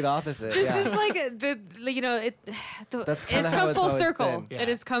 complete opposite. This yeah. is like That's it's kinda how come it's full always circle. been. It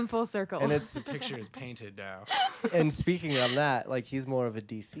has come full circle. And it's The picture is painted now. and speaking on that, like he's more of a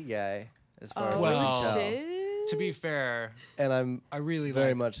DC guy as far as I Well, can tell. shit. To be fair, And I really very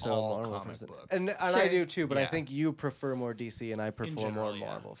like much so a all Marvel comic person. books. And I Sure. do too, but I Yeah. think you prefer more DC and I prefer general, more yeah.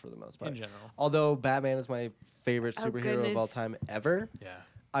 Marvel for the most part. In general. Although Batman is my favorite Oh, superhero of all goodness. time ever, yeah,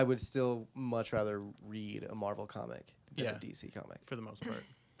 I would still much rather read a Marvel comic than Yeah. a DC comic for the most part.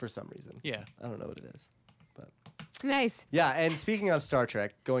 for some reason. Yeah. I don't know what it is. But Nice. yeah, and speaking on Star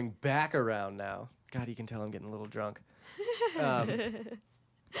Trek, going back around now. God, you can tell I'm getting a little drunk.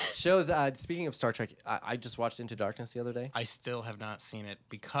 Shows. Speaking of Star Trek, I just watched Into Darkness the other day. I still have not seen it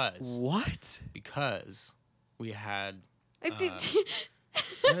because we had.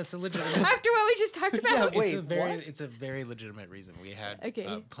 And it's a legitimate. After what we just talked about. Yeah, It's wait, a very, what? it's a very legitimate reason. We had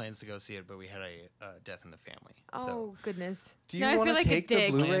Okay. plans to go see it, but we had a death in the family. Oh So. goodness. Do you Now I want feel to like a take the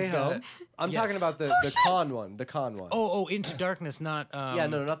dick. Blu-ray Plans got home? it. I'm Yes. talking about the con one. The con one. Oh, Into Darkness, not. yeah,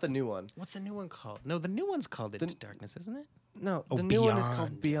 no, not the new one. What's the new one called? No, the new one's called Into Darkness, isn't it? No, Oh, the new one is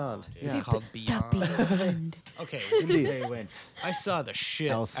called Beyond. It's Yeah. called Beyond. Okay, They went. I saw the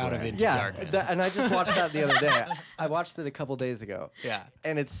shit Elsewhere. out of Into Yeah, Darkness. and I just watched that the other day. I watched it a couple days ago. Yeah.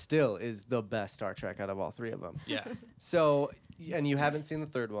 And it still is the best Star Trek out of all three of them. Yeah, So, and you haven't seen the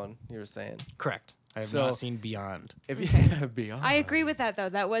third one, you were saying. correct. I have So- not seen Beyond. If you have Beyond. I agree with that though.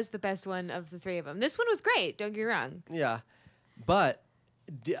 That was the best one of the three of them. This one was great. Don't get me wrong. Yeah. But,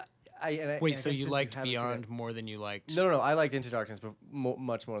 Wait, so you liked Beyond more than you liked? No. I liked Into Darkness, but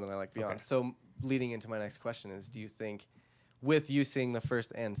much more than I liked Beyond. Okay. So, leading into my next question is, do you think, with you seeing the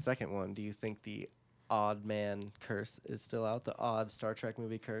first and second one, do you think the Odd Man curse is still out? The odd Star Trek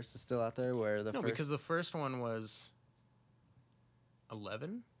movie curse is still out there, where the No, first... because the first one was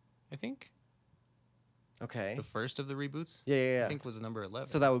 11, I think. Okay. The first of the reboots. Yeah. I think was number 11.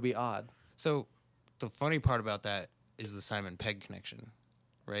 So that would be odd. So the funny part about that is the Simon Pegg connection,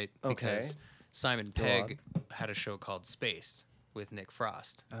 right? Okay. Because Simon Go Pegg had a show called Spaced with Nick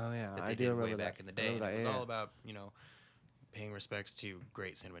Frost. Oh, yeah. That I they do did remember way that. back in the I day. And remember it was that, yeah. all about, paying respects to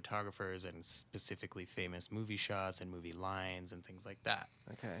great cinematographers and specifically famous movie shots and movie lines and things like that.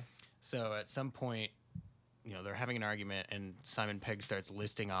 Okay. So at some point, they're having an argument, and Simon Pegg starts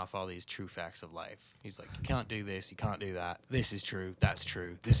listing off all these true facts of life. He's like, you can't do this, you can't do that. This is true, that's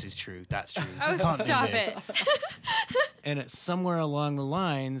true, this is true, that's true. Oh, You can't do stop this." it. And it's somewhere along the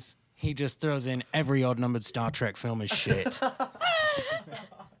lines, he just throws in every odd-numbered Star Trek film is shit.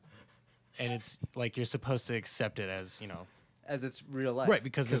 And it's like you're supposed to accept it as, As it's real life. right,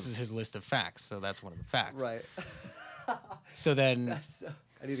 because this is his list of facts, so that's one of the facts. Right. So then That's,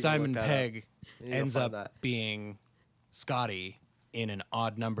 I need to go Simon look that up. Pegg I need to go ends find up that. being Scotty in an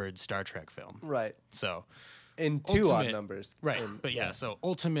odd-numbered Star Trek film. Right. So, In two odd ultimate- numbers. right, In- but yeah, so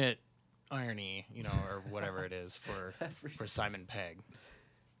ultimate irony, or whatever it is for Simon Pegg.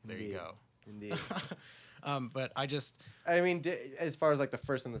 There you Indeed. go. Indeed. But I just I mean, as far as like the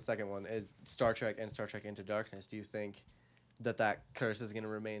first and the second one, is Star Trek and Star Trek Into Darkness, do you think that curse is going to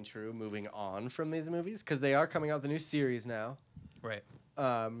remain true moving on from these movies? Because they are coming out with a new series now. right.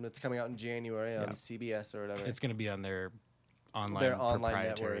 It's coming out in January on Yeah. CBS or whatever. It's going to be on their online online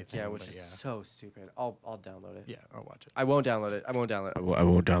proprietary network, thing, which but is so stupid. I'll download it. yeah, I'll watch it. I won't download it. I won't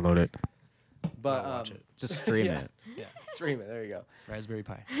download it. But I'll watch it. Just stream yeah. it. Yeah, stream it. There you go. Raspberry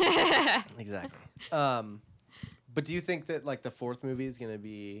Pi. Exactly. But do you think that like the fourth movie is gonna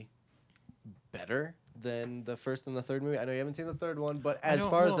be better than the first and the third movie? I know you haven't seen the third one, but as don't-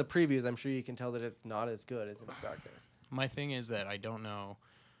 far as well- the previews, I'm sure you can tell that it's not as good as Into Darkness. My thing is that I don't know.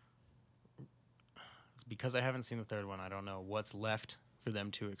 because I haven't seen the third one, I don't know what's left for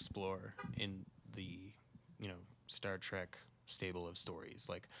them to explore in the, Star Trek stable of stories.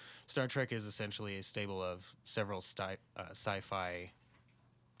 Like, Star Trek is essentially a stable of several sci-fi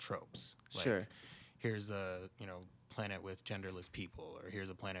tropes. Like, Sure. here's a, planet with genderless people, or here's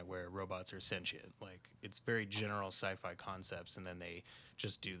a planet where robots are sentient. Like, it's very general sci-fi concepts, and then they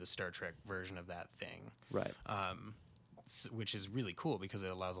just do the Star Trek version of that thing. Right. Which is really cool because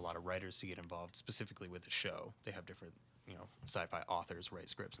it allows a lot of writers to get involved, specifically with the show. They have different, sci-fi authors write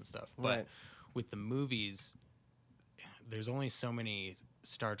scripts and stuff. But Right. with the movies, there's only so many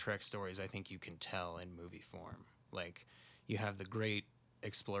Star Trek stories I think you can tell in movie form. Like, you have the great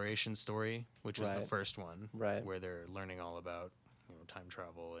exploration story, which was the Right. first one, Right. where they're learning all about time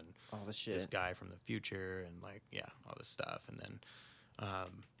travel and All the this shit. guy from the future and all this stuff. And then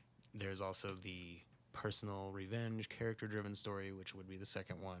there's also the personal revenge, character-driven story, which would be the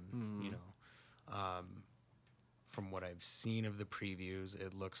second one. From what I've seen of the previews,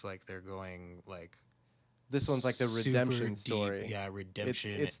 it looks like they're going like This one's like the super redemption deep. story. Yeah,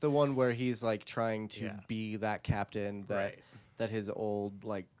 redemption. It's the one where he's like trying to Yeah. be that captain that Right. that his old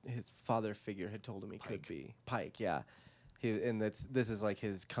his father figure had told him he could be. Pike, yeah. This is like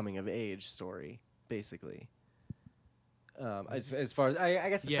his coming of age story, basically. As far as I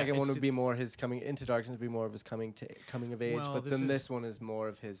guess the Yeah, second one it's would be more his coming into darkness would be more of his coming of age, Well, but this then is- this one is more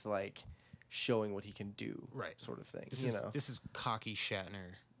of his like showing what he can do, Right. sort of thing. This is cocky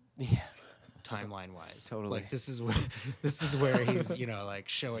Shatner. Yeah. Timeline wise, Totally. Like, this is where he's like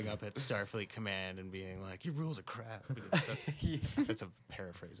showing up at Starfleet Command and being like, "Your rules are crap." That's a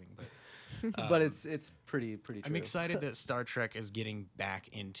paraphrasing, but But it's pretty true. I'm excited that Star Trek is getting back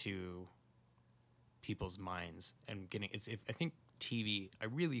into people's minds and getting. I think TV. I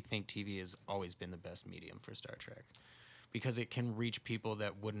really think TV has always been the best medium for Star Trek because it can reach people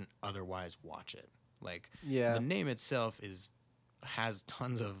that wouldn't otherwise watch it. Like, Yeah. the name itself has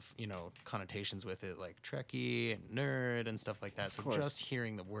tons of connotations with it, like Trekkie and nerd and stuff like that. Of So course. just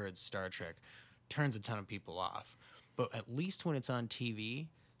hearing the word Star Trek turns a ton of people off. But at least when it's on TV,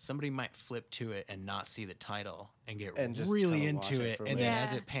 somebody might flip to it and not see the title and get And just really kinda watch into it it. for And what then it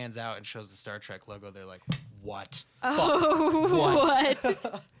as is. it pans out and shows the Star Trek logo, they're like, "What? Oh,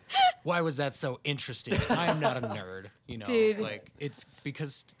 what? Why was that so interesting? I am not a nerd." Dude. Like, it's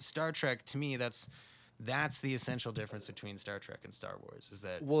because Star Trek, to me, that's the essential difference between Star Trek and Star Wars, is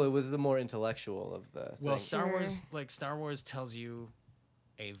that Well, it was the more intellectual of the well, thing. Star Wars tells you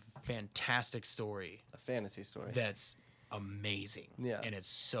a fantastic story A fantasy story. that's amazing. Yeah. And it's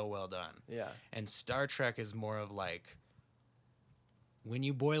so well done. Yeah. And Star Trek is more of like, when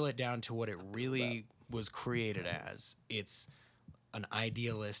you boil it down to what it really was created as, it's an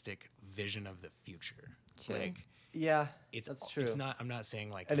idealistic vision of the future. Sure. Like, Yeah, it's that's true. It's not. I'm not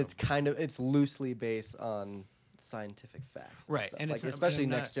saying like. and it's it's loosely based on scientific facts, and Right, stuff. and like, it's not- especially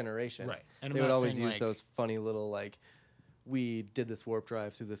and I'm Next not- Generation. right, and I'm they would not always saying, use like- those funny little like, we did this warp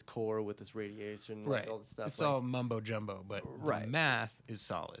drive through this core with this radiation, like all this stuff. It's like, all mumbo jumbo, but Right. the math is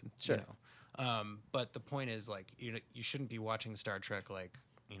solid. Sure. But the point is, like, you shouldn't be watching Star Trek like,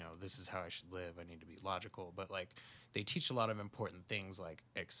 this is how I should live. I need to be logical. But like, they teach a lot of important things like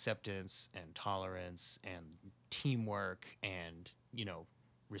acceptance and tolerance and teamwork and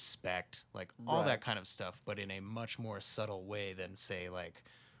respect, like all Right. that kind of stuff, but in a much more subtle way than say like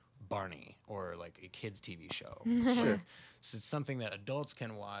Barney or like a kids TV show. Sure. So it's something that adults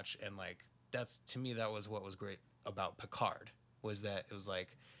can watch, and like, that's, to me, that was what was great about Picard, was that it was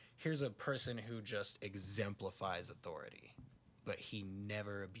like, here's a person who just exemplifies authority, but he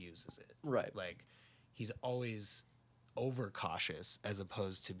never abuses it. Right. Like, he's always overcautious as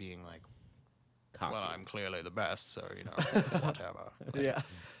opposed to being like, Cocky. well, I'm clearly the best, so whatever. Like, Yeah.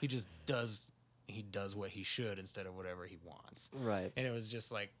 he just does what he should instead of whatever he wants. Right. And it was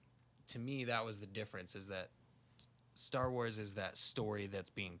just like, to me, that was the difference, is that Star Wars is that story that's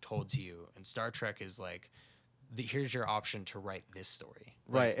being told to you, and Star Trek is like, here's your option to write this story.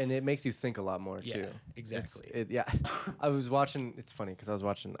 Right, and it makes you think a lot more Yeah, too. exactly. Yeah, I was watching. It's funny because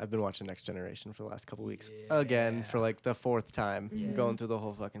I've been watching Next Generation for the last couple weeks again for like the fourth time, going through the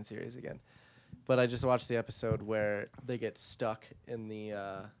whole fucking series again. But I just watched the episode where they get stuck in the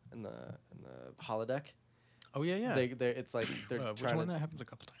holodeck. Oh yeah, yeah. It's like they're Which trying one? to. That happens a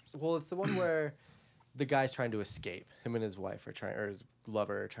couple times. Well, it's the one where the guy's trying to escape. Him and his wife are trying, or his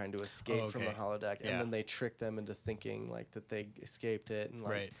lover are trying to escape from the okay. holodeck, Yeah. and then they trick them into thinking like that they escaped it, and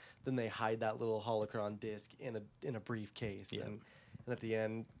like Right. then they hide that little holocron disc in a briefcase, Yeah. and at the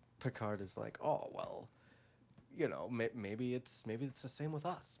end, Picard is like, oh well, maybe it's the same with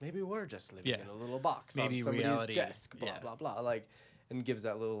us. Maybe we're just living Yeah. in a little box Maybe on somebody's reality- desk. Blah yeah. blah blah. Like. and gives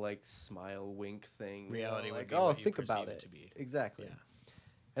that little like smile wink thing. you know, Reality would like, be oh, what you think about perceive it. it to be. Exactly. Yeah.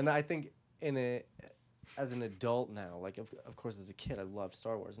 And I think as an adult now, like of course as a kid, I loved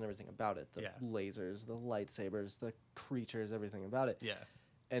Star Wars and everything about it. The Yeah. lasers, the lightsabers, the creatures, everything about it. Yeah.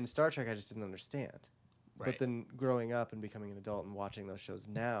 And Star Trek, I just didn't understand. Right. But then growing up and becoming an adult and watching those shows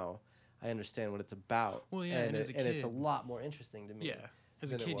now, I understand what it's about. Well, yeah, and as a and it's a kid- lot more interesting to me. Yeah.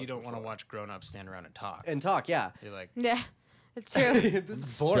 As a than it kid, you was don't want to before. watch grown-ups stand around and talk. And talk, yeah. You're like, Yeah, it's true. This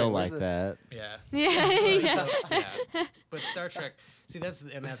is boring. Still Where's like the- that. yeah. yeah. Yeah. But Star Trek, see,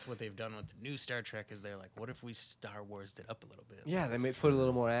 that's what they've done with the new Star Trek is they're like, what if we Star Warsed it up a little bit? Yeah, they may put a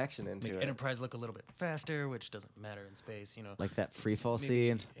little more action into Make it. Enterprise look a little bit faster, which doesn't matter in space, you know. Like that free fall Maybe-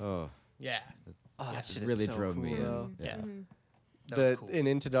 scene. Oh, Yeah. Oh, that it shit really is so drove cool, me in. though. Yeah. Mm-hmm. That was The cool. in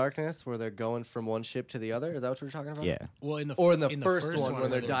Into Darkness, where they're going from one ship to the other. Is that what we were talking about? yeah. Well, in the Or in the in first one when where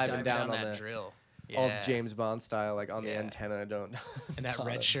they're they diving down on that the- drill. All Yeah. James Bond style, like on the Yeah. antenna. Don't. And that God,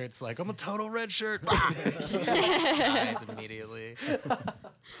 red that's- shirt's like, I'm a total red shirt. Dies immediately.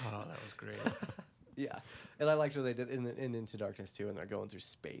 Oh, that was great. Yeah, and I liked what they did in Into Darkness too, and they're going through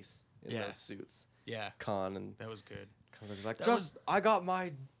space in Yeah. those suits. Yeah, Khan and that was good. Khan's like, That just I got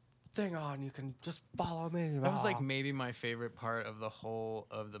my thing on. You can just follow me. That was like Ah." maybe my favorite part of the whole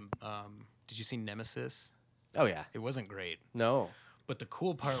of the. Did you see Nemesis? Oh yeah. It wasn't great, No. but the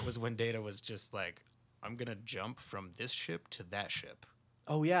cool part was when Data was just like, I'm gonna jump from this ship to that ship.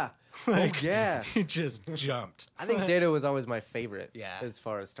 Oh yeah. Like, Oh yeah. He just jumped. I think Data was always my favorite. Yeah. As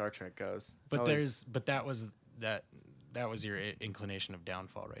far as Star Trek goes. It's But always- that was your inclination of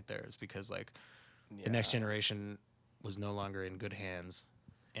downfall right there, is because like yeah. the Next Generation was no longer in good hands,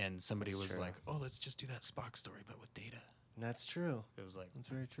 and somebody That's was true. like, oh, let's just do that Spock story but with Data. That's true. It was like, That's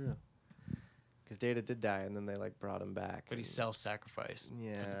very true. Because Data did die, and then they like brought him back. but he and- self-sacrificed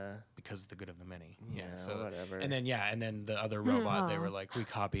Yeah. because of the good of the many. Yeah, So whatever. And then the other robot, they Aw. were like, we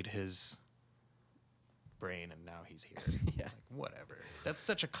copied his brain and now he's here. Yeah. Like, whatever. That's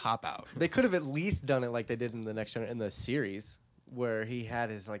such a cop out. They could have at least done it like they did in the next in the series, where he had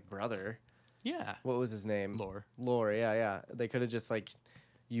his like brother. Yeah. What was his name? Lore. Lore. Yeah, yeah. They could have just like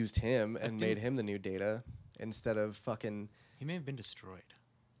used him and made think- him the new Data instead of fucking. He may have been destroyed.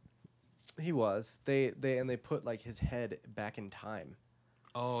 He was. They put like his head back in time.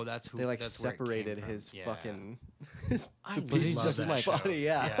 Oh, that's who. They like that's where it came separated from. his Yeah. fucking his I the love pieces that of his show. body.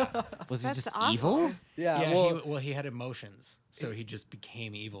 Yeah. Was he That's just awful. evil? Yeah. Yeah, well, he had emotions, so he just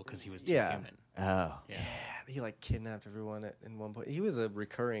became evil because he was too Yeah. human. Oh. Yeah. he like kidnapped everyone in one point. He was a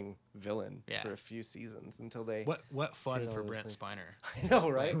recurring villain Yeah. for a few seasons until they. What fun Did all for those Brent things. Spiner. I know,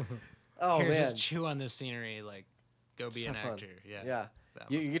 right? Oh Here, man. just chew on this scenery, like go be Just an have fun. actor. Yeah. Yeah. That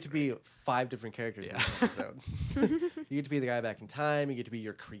You must get be to great. be 5 different characters Yeah. in this episode. You get to be the guy back in time. You get to be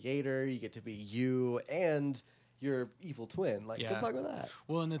your creator. You get to be you and your evil twin. Like, Yeah. good luck with that.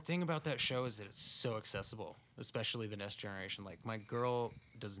 Well, and the thing about that show is that it's so accessible, especially the Next Generation. Like my girl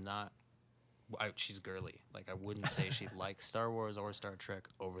does not. She's girly. Like I wouldn't say she likes Star Wars or Star Trek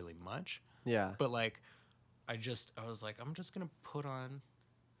overly much, Yeah. but like, I was like, I'm just gonna put on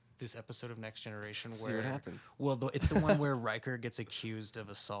this episode of Next Generation See where what happens. Well, it's the one where Riker gets accused of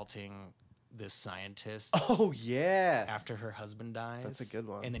assaulting this scientist Oh yeah. after her husband dies. That's a good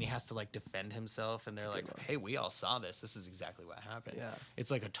one. And then he has to like defend himself, and they're a like, good one. "Hey, we all saw this. This is exactly what happened." Yeah. It's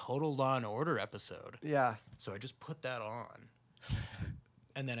like a total Law and Order episode. Yeah. So I just put that on.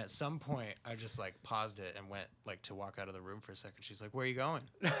 And then at some point, I just like paused it and went like to walk out of the room for a second. She's like, "Where are you going?"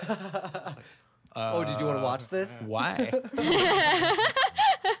 Oh, did you want to watch this? Why?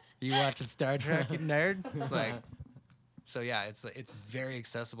 You watching Star Trek, you nerd? Like, so yeah, it's very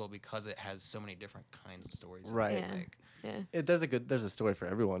accessible because it has so many different kinds of stories. in it. Right. Yeah. Like, Yeah. There's a story for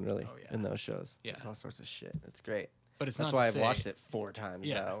everyone really Oh, yeah. in those shows. Yeah. There's all sorts of shit. It's great. but it's That's not why to I've say- watched it 4 times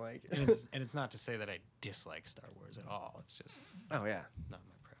Yeah. now. Like, and it's not to say that I dislike Star Wars at all. It's just oh yeah. not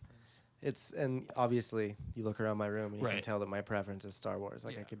my preference. It's and obviously you look around my room and you can Right. tell that my preference is Star Wars.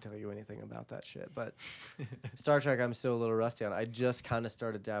 Like I Yeah. could tell you anything about that shit. But Star Trek, I'm still a little rusty on. I just kind of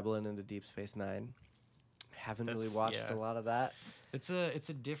started dabbling into Deep Space Nine. Haven't really That's- watched yeah. a lot of that. It's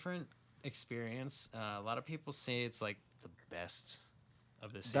a different experience. A lot of people say it's like the best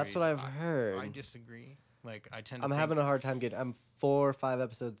of the series. That's what I've heard. I disagree. Like I tend to. I'm think- having a hard time getting. I'm 4 or 5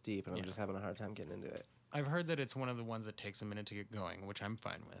 episodes deep, and I'm Yeah. just having a hard time getting into it. I've heard that it's one of the ones that takes a minute to get going, which I'm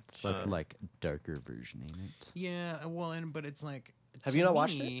fine with. But like darker version, ain't it? Yeah, well, but it's like. Have to you not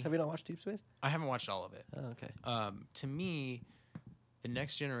watched me- it? Have you not watched Deep Space? I haven't watched all of it. Oh, okay. To me, the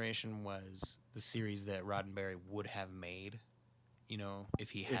Next Generation was the series that Roddenberry would have made. You know,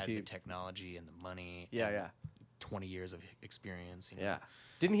 if he If had he- the technology and the money. Yeah, and yeah. 20 years of experience. You know? Yeah.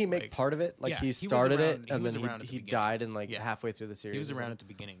 Didn't he make Like, part of it? Like yeah, he he was started around- it he and was then around at the he beginning. died in like Yeah. halfway through the series. He was or around something. at the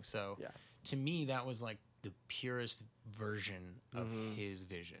beginning. So Yeah. to me, that was like the purest version of his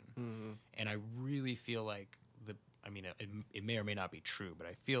vision. And I really feel like it may or may not be true, but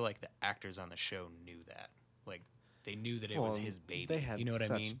I feel like the actors on the show knew that. Like they knew that it was his baby. They had you know what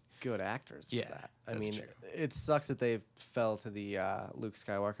such I mean? good actors Yeah, for that. I that's mean, true. it sucks that they fell to the Luke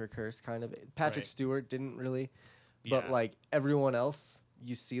Skywalker curse kind of. Patrick Right. Stewart didn't really, but Yeah. like everyone else,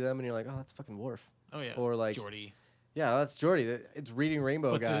 you see them and you're like, oh, that's fucking Worf. Oh yeah. Or like, Geordi. yeah, that's Geordi. It's Reading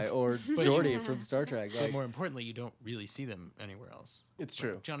Rainbow But the- guy or Geordi from Star Trek. But Like, more importantly, you don't really see them anywhere else. it's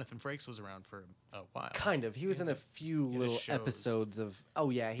Like, true. Jonathan Frakes was around for a while. Kind of. He was in a few He had little shows. episodes of. Oh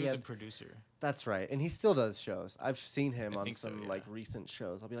yeah, He was a had. producer. That's right, and he still does shows. I've seen him I on think so, some yeah. like recent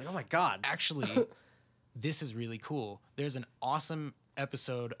shows. I'll be like, oh my god. Actually, this is really cool. There's an awesome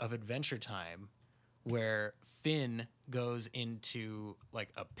episode of Adventure Time where Finn goes into like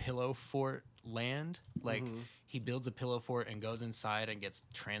a pillow fort land. Like he builds a pillow fort and goes inside and gets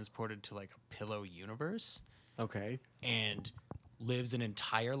transported to like a pillow universe Okay. and lives an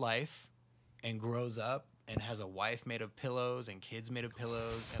entire life and grows up and has a wife made of pillows and kids made of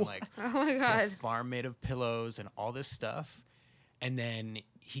pillows and like Oh my a god. farm made of pillows and all this stuff. And then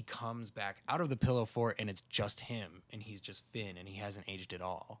he comes back out of the pillow fort and it's just him and he's just Finn and he hasn't aged at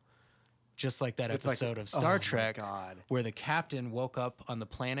all. Just like that It's like- episode of oh Star my Trek God. where the captain woke up on the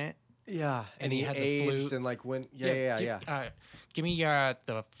planet. Yeah, And he he had the aged flute. and like went. Yeah. Give me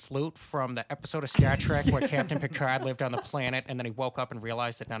the flute from the episode of Star Trek where Captain Picard lived on the planet and then he woke up and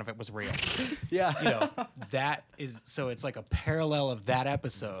realized that none of it was real. Yeah. You know, that is so it's like a parallel of that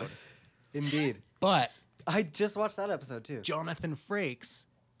episode. Indeed. But I just watched that episode too. Jonathan Frakes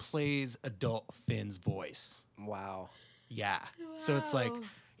plays adult Finn's voice. Wow. Yeah. So it's like Wow.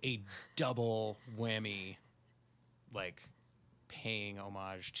 a double whammy, like paying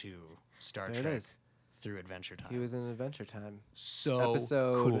homage to Star There it Trek is. through Adventure Time. He was in Adventure Time. so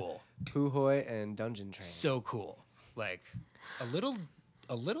Episode cool. Puhoy and Dungeon Train. So cool. Like a little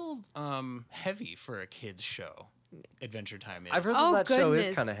heavy for a kids show. Adventure Time is I've heard Oh, that show is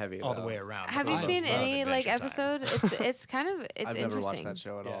goodness. kind of heavy all though. the way around. Have but you I seen love any like Adventure Time. episode? It's kind of it's I've interesting. never watched that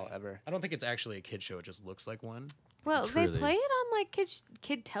show at all Yeah. ever. I don't think it's actually a kid show. It just looks like one. Well, they Truly. play it on like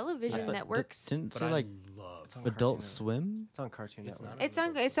kid television But networks. Didn't But say I like love. It's on Adult Cartoon Swim? It's on Cartoon It's Network.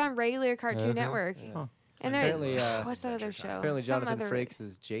 not It's on regular Cartoon Okay. Network. Yeah. And there, Apparently, what's that other Adventure show? Time. Apparently, Some Jonathan other- Frakes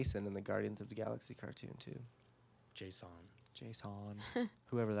is Jason in the Guardians of the Galaxy cartoon too. Jason. Jason,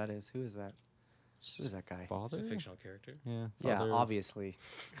 whoever that is. Who is that? Who is that guy? Father? It's a fictional character. Yeah. Yeah, Father- obviously.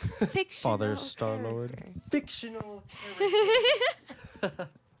 Fictional Father Star-Lord. character. Fictional.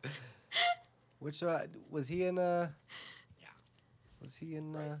 Which was he in? Yeah. Was he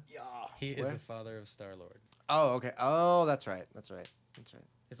in? He is Where? the father of Star Lord. Oh, okay. Oh, that's right. That's right. That's right.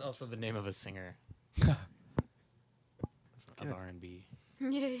 It's also the name of a singer Good. of R&B.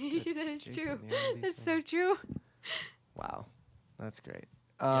 Yeah, that is Jason, true. the R&B That's singer. so true. Wow, that's great.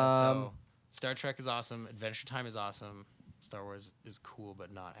 Yeah, so Star Trek is awesome. Adventure Time is awesome. Star Wars is cool,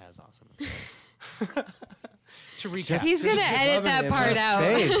 but not as awesome. To recap, He's gonna just edit rubbing that it in part my out.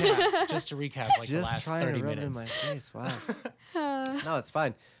 face. yeah, just to recap, like the Just last trying 30 to rub it in minutes. my face. Wow. No, it's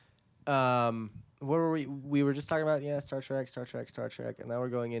fine. What were we? We were just talking about Star Trek, and now we're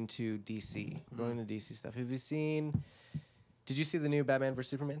going into DC. We're going into DC stuff. Have you seen? Did you see the new Batman vs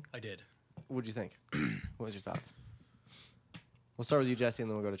Superman? I did. What'd you think? What was your thoughts? We'll start with you, Jesse, and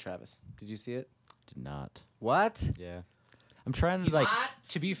then we'll go to Travis. Did you see it? Did not. What? Yeah. I'm trying to He's like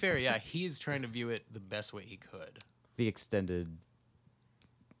to be fair, yeah, he's trying to view it the best way he could. the extended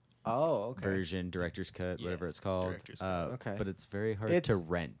Oh, okay. version, director's cut, Yeah, whatever it's called. director's cut. Okay. But it's very hard It's- to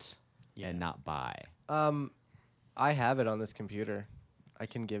rent Yeah. and not buy. I have it on this computer. I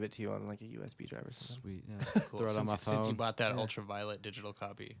can give it to you on like a USB drive or something. Sweet. Yeah. Cool. Throw it on my Since you phone. bought that ultraviolet digital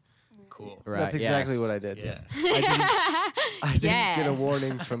copy. Cool. Right, That's exactly yes. what I did. Yeah. I didn't get Yeah. a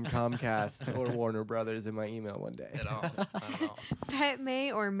warning from Comcast or Warner Brothers in my email one day. At all. Not at all. That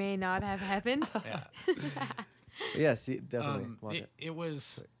may or may not have happened. Yeah. Yeah, see, definitely watch it. It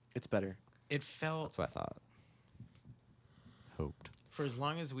was. It's better. It felt That's what I thought. Hoped. for as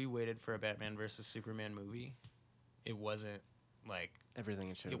long as we waited for a Batman versus Superman movie, it wasn't like Everything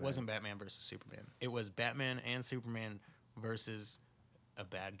it should. it wasn't Batman versus Superman. It was Batman and Superman versus a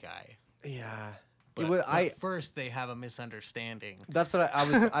bad guy. Yeah. But, But first they have a misunderstanding. That's what I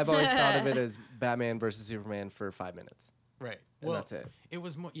was. I've always thought of it as Batman versus Superman for 5 minutes, Right. and that's it. It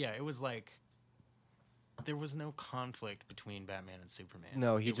was more. Yeah. It was like there was no conflict between Batman and Superman.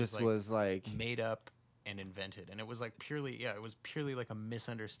 No, he It just was like, made up and invented, and it was like purely like a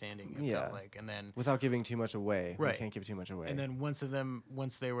misunderstanding. It Yeah. felt like, and then Without giving too much away. Right. We can't give too much away. and then once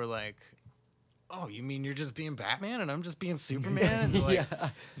they were like, oh, you mean you're just being Batman and I'm just being Superman? And like,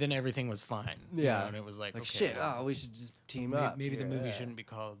 then everything was fine. you Yeah. know, and it was like, okay, shit, oh, we should just team up. maybe the here. movie Yeah. shouldn't be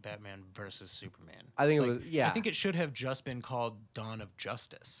called Batman versus Superman. I think it Like, was- yeah. I think it should have just been called Dawn of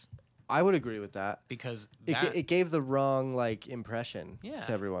Justice I would agree with that. because It, that, it gave the wrong like impression Yeah.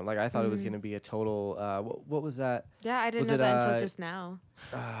 to everyone. Like I thought it was going to be a total. What was that? Yeah, I didn't Was know it, that until just now.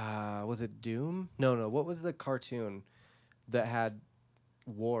 Was it Doom? No. What was the cartoon that had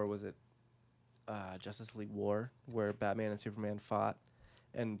war? Was it Justice League War, where Batman and Superman fought,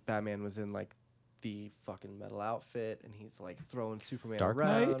 and Batman was in like the fucking metal outfit, and he's like throwing Superman Dark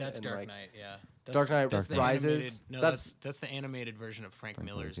around. Knight? that's and, Dark like, Knight. Yeah, Dark Knight that's the Rises. animated- No, That's- that's the animated version of Frank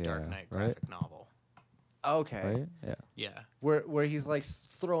Miller's yeah, Dark Knight right? graphic novel. Okay. Right? Yeah. Yeah. Where he's like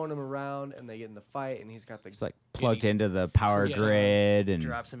throwing him around, and they get in the fight, and he's got the It's like plugged into the power Yeah. grid and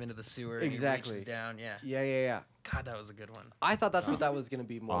Drops him into the sewer. Exactly. And he reaches down. Yeah. yeah. God, that was a good one. I thought that's what that was gonna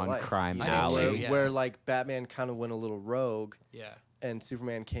be more On like. Crime You I did know, Alley. where, too, yeah. where like Batman kind of went a little rogue, Yeah. and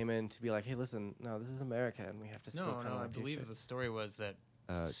Superman came in to be like, "Hey, listen, no, this is America, and we have to still No, kind of I like do believe shit." the story was that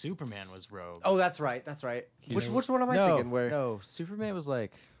Superman was rogue. Oh, that's right. Which was- which one am I thinking? Where No, Superman was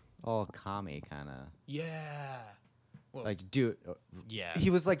like all commie kind of. Yeah. Well, Like, dude, yeah. he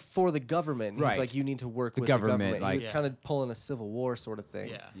was like for the government. He's Right. like, you need to work The with government, the government. like- He was Yeah. kind of pulling a Civil War sort of thing.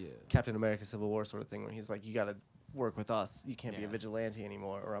 Yeah. Captain America Civil War sort of thing, where he's like, you got to work with us. You can't be a Yeah. vigilante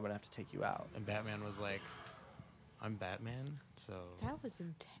anymore, or I'm gonna have to take you out. And Batman was like, I'm Batman, so. That was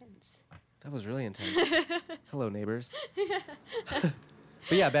intense. That was really intense. Hello, neighbors.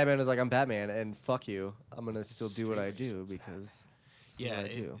 But yeah, Batman was like, I'm Batman, and fuck you. I'm gonna still do what I do because it's Yeah. what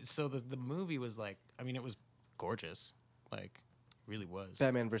I do. So the movie was like, I mean, it was gorgeous. Like, really was.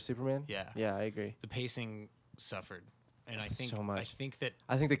 Batman vs Superman. Yeah. Yeah, I agree. The pacing suffered. And I think So much. I think that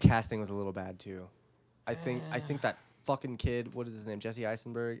I think the casting was a little bad too. I think that fucking kid, what is his name, Jesse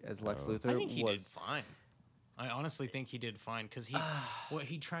Eisenberg as Lex Luthor, I think he did was fine. I honestly think he did fine because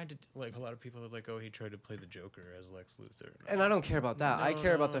he tried to, like, a lot of people are like, oh, he tried to play the Joker as Lex Luthor. and I don't care about that. I No,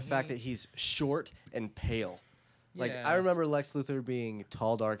 care about no, the fact he- that he's short and pale. Like Yeah. I remember Lex Luthor being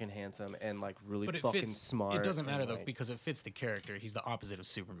tall, dark, and handsome, and like really But it fucking fits. smart. It doesn't matter and, though like- because it fits the character. He's the opposite of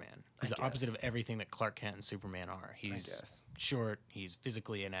Superman. He's the opposite guess. of everything that Clark Kent and Superman are. He's guess. short. He's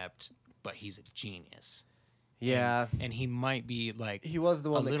physically inept, but he's a genius. yeah, And he might be like he was the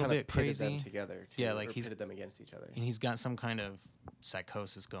a one that little kind of bit pitted them crazy. together. Too, Yeah, like or he's- pitted them against each other. and he's got some kind of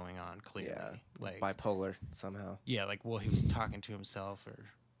psychosis going on. Clearly, Yeah, like bipolar somehow. yeah, like well, he was talking to himself or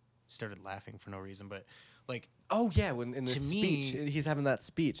started laughing for no reason, but like Oh yeah, when in the To speech, me- he's having that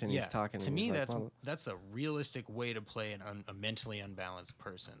speech and yeah, he's talking. to and me he's like, that's a realistic way to play a mentally unbalanced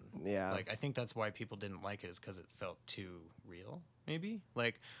person. Yeah. Like I think that's why people didn't like it is because it felt too real. Maybe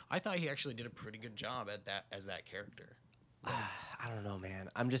like I thought he actually did a pretty good job at that as that character. I don't know, man.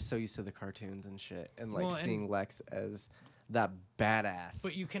 I'm just so used to the cartoons and shit, and like Well, and- seeing Lex as that badass.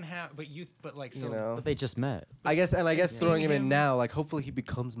 But you can have, but like so. you know, but they just met. I guess throwing seeing him in him- now, like hopefully he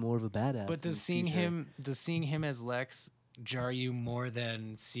becomes more of a badass. But in does the seeing future. him as Lex jar you more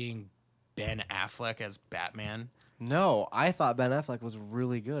than seeing Ben Affleck as Batman? No, I thought Ben Affleck was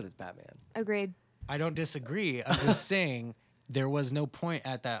really good as Batman. Agreed. I don't disagree. I'm just saying there was no point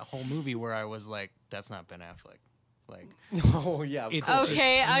at that whole movie where I was like, "That's not Ben Affleck." Like, Oh yeah, of It's course.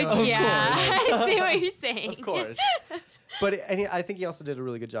 Okay, Of yeah. I see what you're saying. Of course. But I think he also did a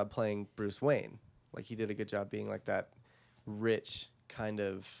really good job playing Bruce Wayne. Like he did a good job being like that rich kind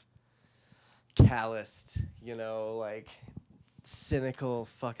of calloused, like cynical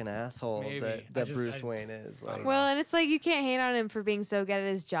fucking asshole Maybe. that I just- Bruce I- Wayne is. Like, Well, and it's like you can't hate on him for being so good at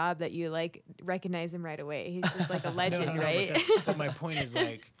his job that you like recognize him right away. He's just like a legend, right? But my point is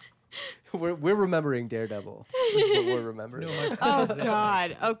like, we're remembering Daredevil. Is what we're remembering. no, my point Oh is that,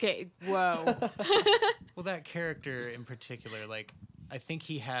 God. Okay. Whoa. well, that character in particular, like, I think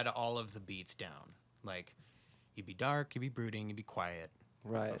he had all of the beats down. Like, you'd be dark, you'd be brooding, you'd be quiet.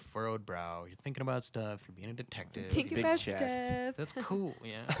 Right. A furrowed brow. You're thinking about stuff. You're being a detective. Think big about chest. stuff. That's cool.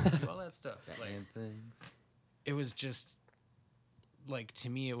 Yeah, do all that stuff. Like, And things. it was just like to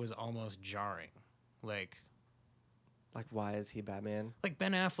me, it was almost jarring. Like Why is he Batman?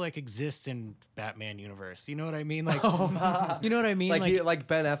 Ben Affleck exists in Batman universe. You know what I mean? Like, you know what I mean? Like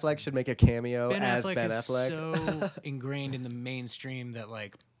Ben Affleck should make a cameo as Ben is Affleck. so ingrained in the mainstream that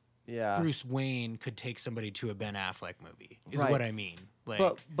like yeah. Bruce Wayne could take somebody to a Ben Affleck movie. Is Right. what I mean. Like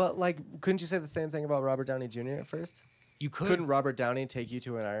But like, couldn't you say the same thing about Robert Downey Jr. at first? you Couldn't Robert Downey take you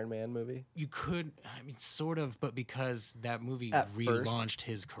to an Iron Man movie? you could. I mean, sort of, but because that movie At first? relaunched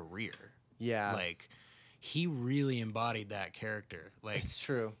his career. Yeah. Like he really embodied that character. Like, It's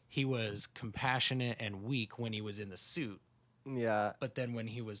true. he was compassionate and weak when he was in the suit, Yeah. but then when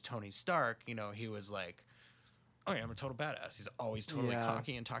he was Tony Stark, you know, he was like, oh yeah, I'm a total badass. He's always totally Yeah.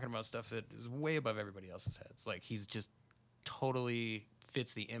 cocky and talking about stuff that is way above everybody else's heads. Like, he's just totally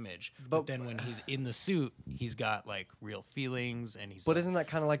fits the image. But then when he's in the suit, he's got like real feelings, and he's. But like, isn't that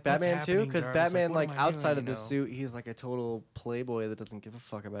kind of like "What's Batman too? happening, Because Jarvis? Batman, What like am I outside doing?" of the You know? suit, he's like a total playboy that doesn't give a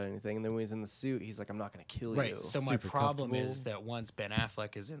fuck about anything. And then when he's in the suit, he's like, I'm not gonna kill Right. you. So my Super problem comfortable. is that once Ben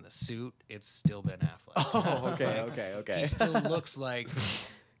Affleck is in the suit, it's still Ben Affleck. Oh, okay, Like, okay. He still looks like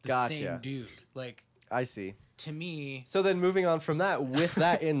the Gotcha. same dude. Like, I see. to me, So then, moving on from that, with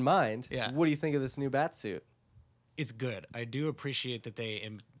that in mind, Yeah. what do you think of this new bat suit? it's good. I do appreciate that they.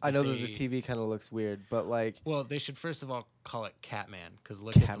 I know that the TV kind of looks weird, but like Well, they should first of all call it Catman, because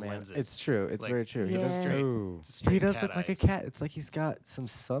look at the Catman, lenses. it's true. It's Like, very true. He Yeah. does, Straight, Ooh. it's he straight does cat look like a eyes. cat. It's like he's got some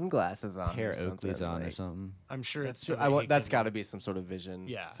sunglasses on. Hair or something. Oakley's on or like- something. I'm sure That's it's true. so that he That's can- got to be some sort of vision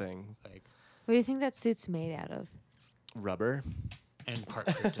Yeah. thing. like What do you think that suit's made out of? Rubber. and part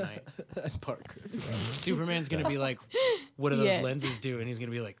kryptonite. Parker. Superman's gonna be like, "What do those Yeah. lenses do?" And he's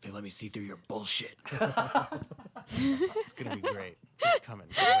gonna be like, "They let me see through your bullshit." It's gonna be great. It's coming.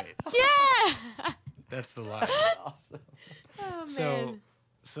 Wait. Yeah. That's the line. Awesome. Oh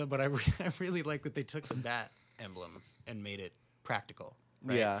So, but I really like that they took the bat emblem and made it practical.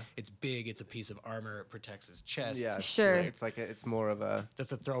 Right? Yeah. It's big. It's a piece of armor. It protects his chest. Yeah, it's Sure. true. It's like it's more of a.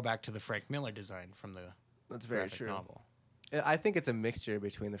 That's a throwback to the Frank Miller design from the That's very graphic true. novel. I think it's a mixture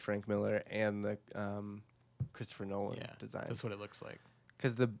between the Frank Miller and the Christopher Nolan Yeah, design. that's what it looks like.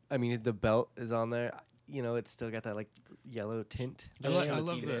 Because the belt is on there. You know, it's still got that like yellow tint. I there.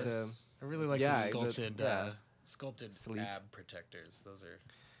 love It's this. I really like yeah, the the- sculpted, yeah. sculpted Sleek. ab protectors. Those are.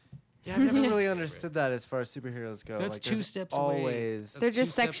 Yeah, I've never really understood that as far as superheroes go. That's like, two there's steps away. always. They're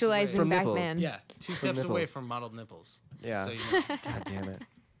just two steps away. sexualizing From nipples. Batman. Yeah, two steps away nipples. from modeled nipples. Yeah. So you know. God damn it.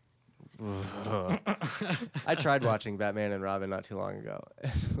 I tried watching Batman and Robin not too long ago.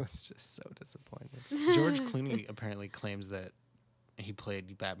 It was just so disappointing. George Clooney apparently claims that he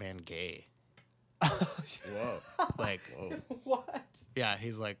played Batman gay. Whoa. Like, What? yeah,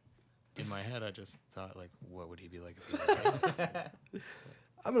 he's like, in my head, I just thought, like, what would he be like if he was gay?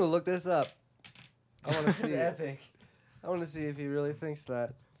 I'm gonna look this up. I want to see. epic. I want to see if he really thinks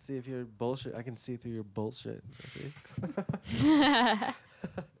that. See if you're bullshit. I can see through your bullshit. See?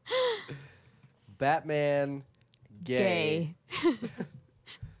 Batman, gay.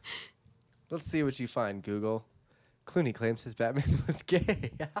 Let's see what you find, Google. Clooney claims his Batman was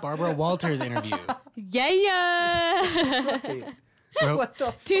gay. Barbara Walters interview. Yeah. Bro, What the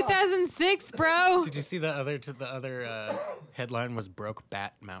fuck? 2006, bro. did you see the other headline was Broke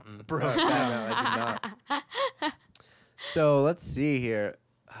Bat Mountain? Bro, Batman, I did not. So let's see here.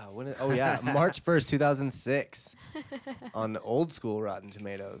 Oh yeah, March 1st, 2006, on Old School Rotten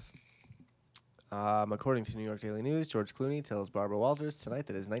Tomatoes. According to New York Daily News, George Clooney tells Barbara Walters tonight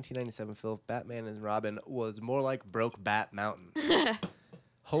that his 1997 film Batman and Robin was more like Broke Bat Mountain.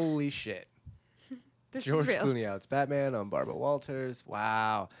 Holy shit. This George is real. Clooney outs Batman on Barbara Walters.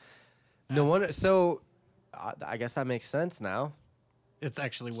 Wow. No wonder. So I guess that makes sense now. It's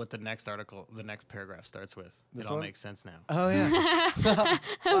actually what the next paragraph starts with. This It all one? makes sense now. Oh, yeah.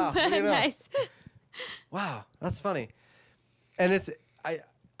 Wow. look at that. Nice. Wow, that's funny. And it's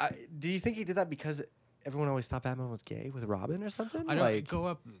do you think he did that because everyone always thought Batman was gay with Robin or something? I don't like, go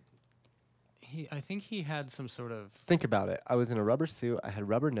up. I think he had some sort of. think about it. I was in a rubber suit. I had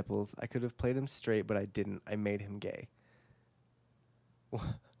rubber nipples. I could have played him straight, but I didn't. I made him gay.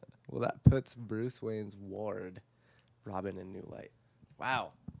 Well, that puts Bruce Wayne's ward, Robin, in new light.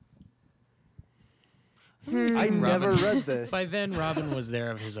 Wow. I never read this. By then, Robin was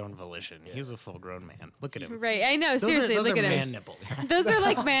there of his own volition. He was a full-grown man. Look at him. Right. I know. Those Seriously, those look are at man him. nipples. Those are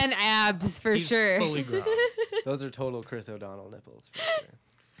like man abs for He's sure. fully grown. Those are total Chris O'Donnell nipples for sure.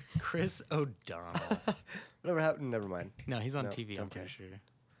 Chris O'Donnell. Whatever happened? Never mind. No, he's on No, TV. don't I'm care. pretty sure.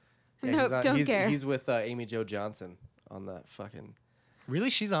 Yeah, Nope, he's on- don't he's, care. He's with Amy Jo Johnson on that fucking.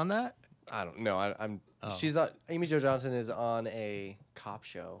 Really, she's on that? I don't know. I'm. Oh. She's on. Amy Jo Johnson is on a cop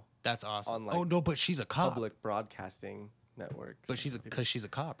show, That's awesome. On, like, oh no, but she's a cop. public broadcasting network. But because she's a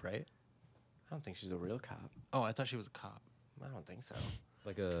cop, right? I don't think she's a real cop. Oh, I thought she was a cop. I don't think so.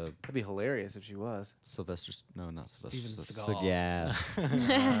 Like a That'd be hilarious if she was. Sylvester. No, not Sylvester. Steven Seagal.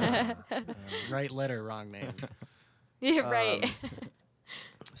 yeah. Right letter, wrong names. Yeah, right.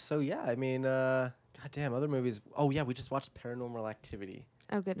 So yeah, I mean, goddamn, other movies. Oh yeah, we just watched Paranormal Activity.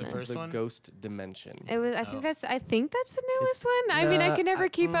 Oh The goodness. first The one? Ghost Dimension. It was. I Oh. think that's the newest It's- one. I mean, I nah, can never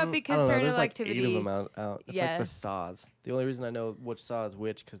keep up I because don't know, Paranormal there's like Activity. 8 of them out. It's like Yeah. the Saws. The only reason I know which Saw is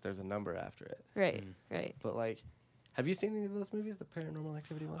which because there's a number after it. Right. Right. But like, have you seen any of those movies, the Paranormal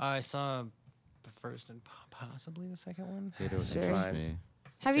Activity ones? I saw the first and possibly the second one. They don't Sure. interest Fine. me.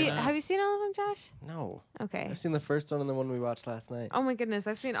 Have Say you that. Have you seen all of them, Josh? No. Okay. I've seen the first one and the one we watched last night. Oh my goodness,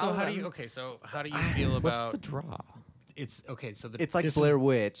 I've seen all So of how them. do you? Okay, so how do you feel about? What's the draw? It's okay. So the, It's like this Blair is,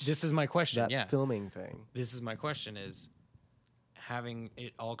 Witch. This is my question. that Yeah. filming thing. This is my question: is having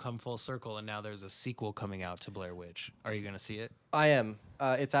it all come full circle, and now there's a sequel coming out to Blair Witch. Are you gonna see it? I am.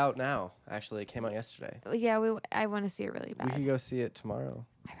 It's out now. Actually, it came out yesterday. Yeah, I want to see it really We bad. could go see it tomorrow.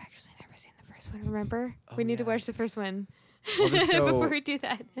 I've actually never seen the first one. Remember? Oh, We need to yeah. watch the first one I'll just go before we do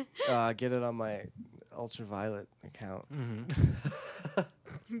that. get it on my Ultraviolet account.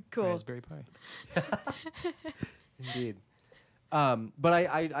 Cool. Raspberry Pi. Indeed. But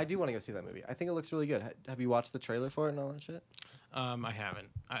I do want to go see that movie. I think it looks really good. Have you watched the trailer for it and all that shit? I haven't.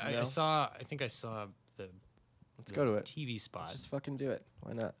 I No? saw. I think I saw the. Let's go to it. TV spot. Let's just fucking do it.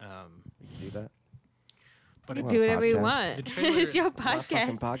 Why not? We can do that. But You it's do whatever you podcast. want. The trailer- It's your My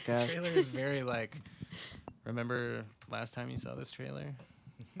fucking podcast. the podcast. trailer is very like. Remember last time you saw this trailer?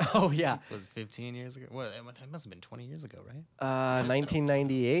 Oh yeah. It was 15 years ago. What? It must have been 20 years ago, right?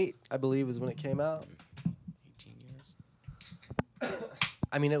 1998, I believe, is when it came out. 18 years.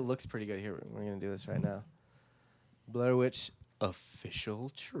 I mean, it looks pretty good. Here, we're gonna do this right now. Blair Witch official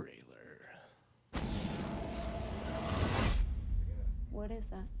trailer. What is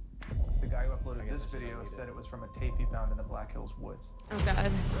that? The guy who uploaded this video said it was from a tape he found in the Black Hills woods. Oh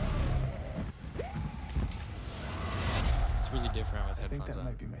God. It's really different with I think headphones that on.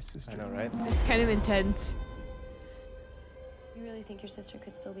 might be my sister. I know, right? It's kind of intense. You really think your sister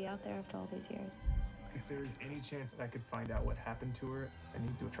could still be out there after all these years? If there's any chance that I could find out what happened to her, I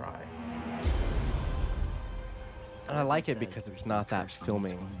need to try. And I like it because it's not that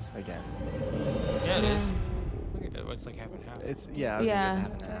filming again. Yeah, it is. Look at that. It's like half and half. It's yeah. I was Yeah. gonna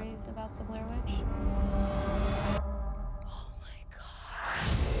say it's half and half. Stories about the Blair Witch? Oh my god.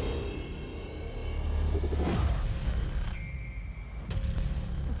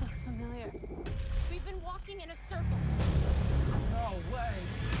 This looks familiar. We've been walking in a circle. No way!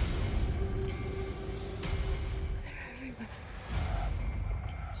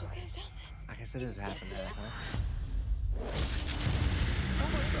 Who could have done this? I guess it is half and half, huh?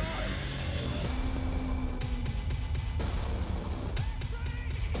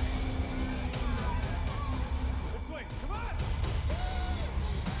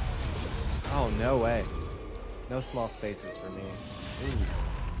 Oh no way! No small spaces for me.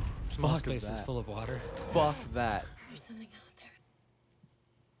 Small Fuck spaces that. full of water. Fuck that. There's something out there.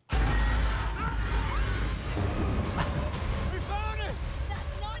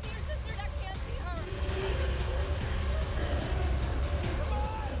 That's not your sister. That can't be her.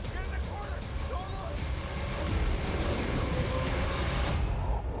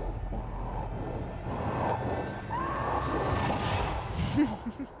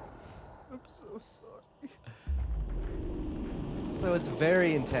 I'm so sorry. So it's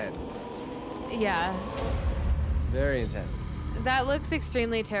very intense. Yeah. Very intense. That looks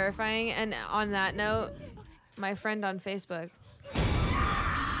extremely terrifying. And on that note, my friend on Facebook.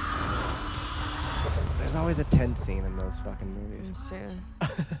 There's always a tense scene in those fucking movies. It's true.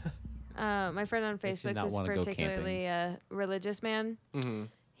 My friend on Makes you Facebook not was wanna go particularly a religious man. Mm-hmm.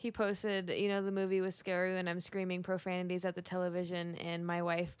 He posted, the movie was scary and I'm screaming profanities at the television and my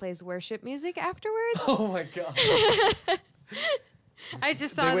wife plays worship music afterwards. Oh my god. I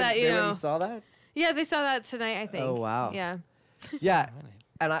just saw that, they went and saw that? Yeah, they saw that tonight, I think. Oh, wow. Yeah. Yeah.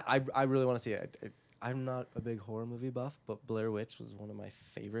 And I really want to see it. I'm not a big horror movie buff, but Blair Witch was one of my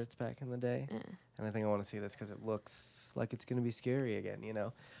favorites back in the day. And I think I want to see this because it looks like it's going to be scary again,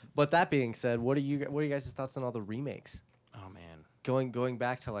 But that being said, what are you guys' thoughts on all the remakes? Oh man. Going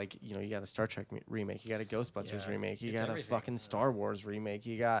back to you got a Star Trek remake, you got a Ghostbusters Yeah, remake, you it's got everything. a fucking Star Wars remake,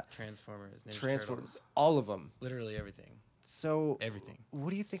 you got Transformers, Ninja Transformers, Turtles. all of them. Literally everything. So Everything.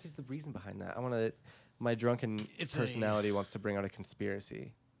 what do you think is the reason behind that? My drunken It's personality wants to bring out a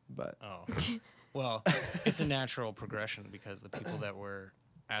conspiracy, but Oh. Well, it's a natural progression because the people that were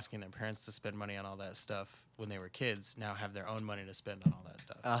asking their parents to spend money on all that stuff when they were kids now have their own money to spend on all that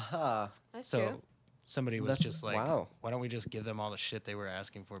stuff. aha. That's So true. somebody was That's- just like, wow. why don't we just give them all the shit they were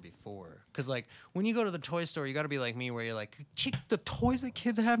asking for before? Because, when you go to the toy store, you got to be like me where you're like, the toys that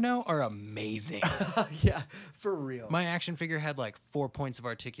kids have now are amazing. Yeah, for real. My action figure had, 4 points of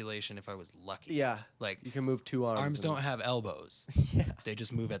articulation if I was lucky. Yeah, Like, you can move two arms. arms and- don't have elbows. Yeah. They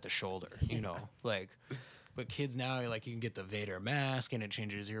just move at the shoulder, But kids now, like, you can get the Vader mask and it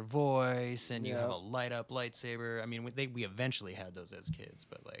changes your voice, and you have a light up lightsaber. I mean, we eventually had those as kids,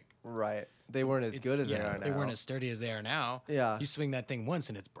 but like, Right. They weren't as good as they are now. They weren't as sturdy as they are now. Yeah. You swing that thing once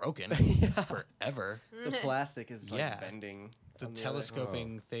and it's broken forever. The plastic is like Yeah. bending. The on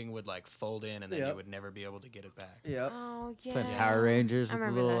telescoping thing would like fold in, and then Yep. you would never be able to get it back. Yep. Oh yeah. Playing Power Rangers I with a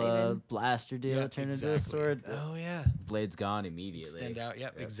remember that little even. blaster deal Yeah, turned into a exactly. sword. Oh yeah. Blade's gone immediately. Extend out.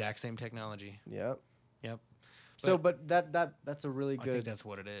 Yep. Exact same technology. Yep. Yep. So, but that's a really I think good. that's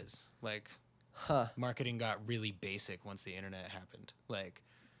what it is. Like, Huh. marketing got really basic once the internet happened. Like,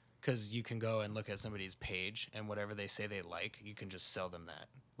 because you can go and look at somebody's page, and whatever they say they like, you can just sell them that.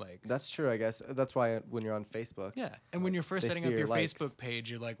 Like, That's true, I guess. That's why when you're on Facebook. yeah. And when you're first They setting see up your your likes. Facebook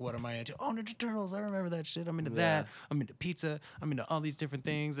page, you're like, what am I into? Oh, Ninja Turtles. I remember that shit. I'm into Yeah. that. I'm into pizza. I'm into all these different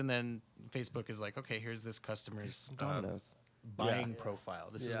things. And then Facebook is like, okay, here's this customer's Domino's. buying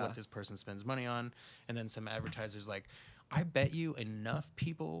profile. This is Yeah. what this person spends money on. And then some advertisers like, I bet you enough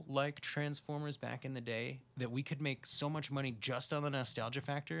people like Transformers back in the day that we could make so much money just on the nostalgia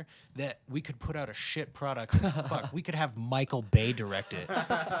factor that we could put out a shit product. Fuck, we could have Michael Bay direct it,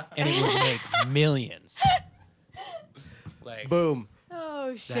 and it would make millions. Like, Boom.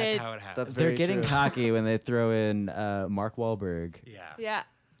 Oh shit. that's how it happens. That's They're very getting true. cocky when they throw in Mark Wahlberg yeah. Yeah.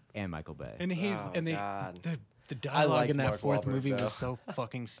 and Michael Bay. And he's Oh, and they God. the dialogue liked in that Mark fourth Wahlberg, movie though. was so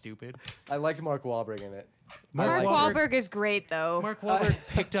fucking stupid. I liked Mark Wahlberg in it. Mark Wahlberg is great though. Mark Wahlberg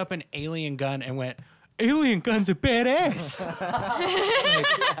picked up an alien gun and went, "Alien guns are badass."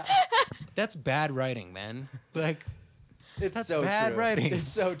 Like, that's bad writing, man. Like, It's That's so bad true. writing. It's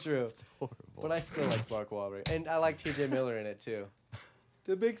so true. But I still like Mark Wahlberg, and I like T.J. Miller in it too.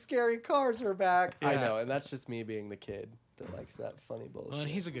 The big scary cars are back. I Yeah. know, and that's just me being the kid that likes that funny bullshit. well, and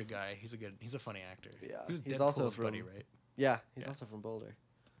he's a good guy. He's a funny actor. Yeah, he was he's Deadpool's also buddy, from- right? yeah, he's Yeah. also from Boulder.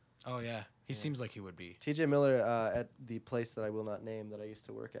 Oh yeah, he seems like he would be. T.J. Miller at the place that I will not name that I used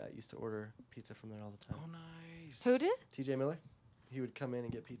to work at used to order pizza from there all the time. Oh nice. Who did? T.J. Miller, he would come in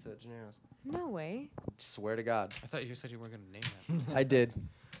and get pizza at Gennaro's. No way. Swear to God, I thought you said you weren't gonna name that. I did.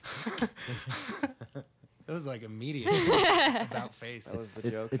 That was like immediate. About face. That was the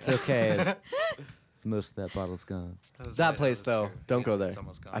joke. It's okay. Most of that bottle's gone. That place was though, true. don't go there. It's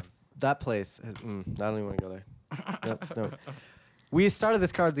almost gone. That place, I don't even want to go there. Nope, no. We started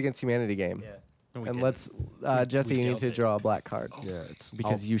this Cards Against Humanity game, No, we and didn't. let's Jesse, we you need dealt to it. draw a black card Yeah, it's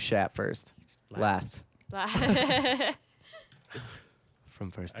because you shat first, last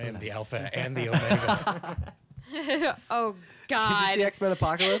from first. I to am last. the alpha and the omega. Oh Did you God. see X-Men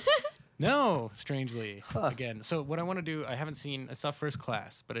Apocalypse? No, strangely. Again, so what I want to do, I saw First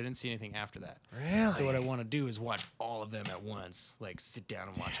Class, but I didn't see anything after that. Really? So what I want to do is watch all of them at once, like sit down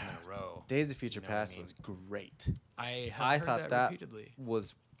and watch them in a row. Days of Future You know what I Past mean? was great. I I heard thought that repeatedly.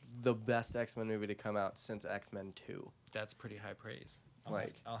 was the best X-Men movie to come out since X-Men 2. That's pretty high praise.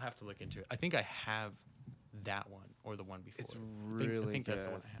 I'll have to look into it. I think I have that one or the one before. It's I really think that's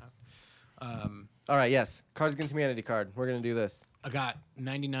the one good. I have. All right, yes, Cards Against Humanity card. We're gonna do this. I got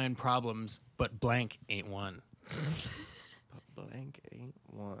 99 problems, but blank ain't one. But blank ain't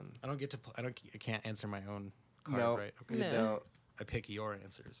one. I don't get to. I can't answer my own card, No, right? you No. don't. I pick your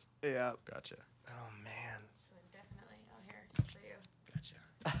answers. Yeah. Gotcha. Oh man. Definitely. Oh, here for you. Gotcha.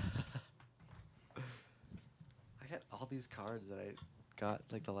 I got all these cards that I got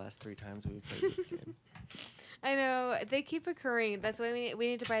like the last 3 times we played this game. I know they keep occurring. That's why we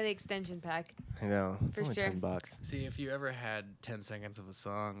need to buy the extension pack. I know. It's For only sure. $10. See, if you ever had 10 seconds of a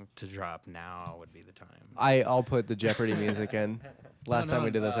song to drop, now would be the time. I'll put the Jeopardy music in. Last No, time we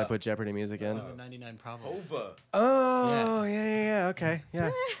no, did this, I put Jeopardy music in. The 99 problems. Oh, yeah, okay, yeah.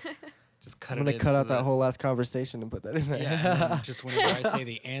 Just cut I'm it gonna in cut so out that that- whole last conversation and put that in there. Yeah, and then just whenever I say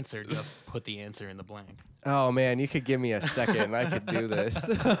the answer, just put the answer in the blank. Oh man, you could give me a second and I could do this.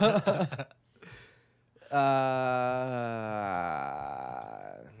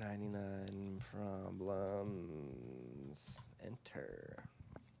 99 problems. Enter.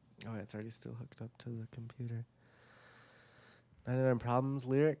 Oh, it's already still hooked up to the computer. 99 problems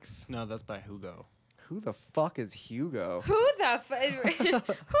lyrics. No, that's by Hugo. Who the fuck is Hugo? Who the who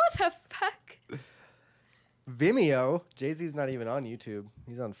the fuck? Vimeo. Jay-Z's not even on YouTube.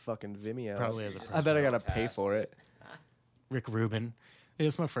 He's on fucking Vimeo. Probably has a I bet I gotta pay for it. Rick Rubin. Hey,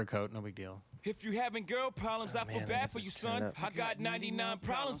 it's my fur coat. No big deal. If you having girl problems, I feel man, bad this for is you, turning son. up. I got 99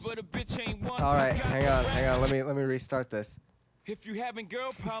 problems, but a bitch ain't one. All right, I got hang on. Let me restart this. If you having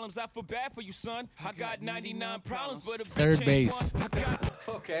girl problems, I feel bad for you, son. I got 99 problems, but a bitch Third ain't base. one. I got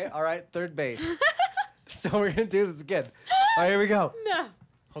Okay, all right, third base. So we're gonna do this again. All right, here we go. No.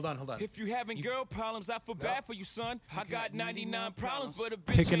 Hold on. If you having girl problems, I feel bad for you, son. I got 99 problems, but a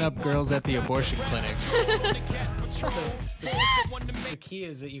bitch Picking ain't up one. girls at the abortion clinic. The The key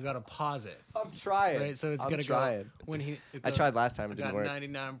is that you gotta pause it. I'm trying. Right, so it's I'm gonna trying. go when he. It I goes, tried last time, it I didn't got work.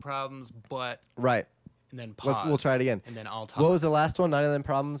 99 problems, but Right. and then pause. We'll try it again. And then I'll talk. What was the last one? 99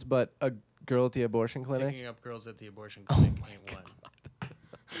 problems, but a girl at the abortion clinic. Picking up girls at the abortion clinic ain't one.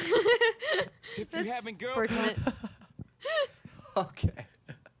 If you having girl Fortunate. Okay.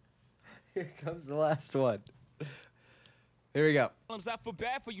 Here comes the last one. Here we go. problems, I feel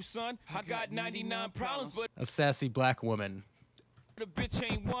bad for you, son. I got 99 problems, but A sassy black woman. a bitch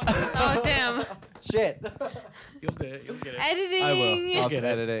ain't one. Oh damn. Shit. You'll get it. You'll get it. Editing. I will. I'll Get it.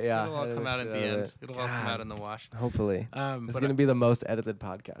 edit it. Yeah. It'll all edit come out at shit the of end. it. It'll all come out in the wash. Hopefully. It's But gonna be the most edited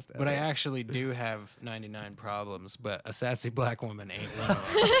podcast ever. But I actually do have 99 problems, but a sassy black woman ain't one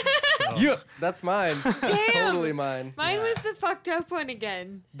of them. So, Yeah, that's mine. That's Damn. totally mine. Mine was the fucked up one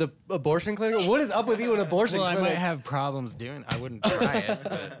again. The abortion clinic? What is up with you in abortion well, I clinics? might have problems doing. I wouldn't try it,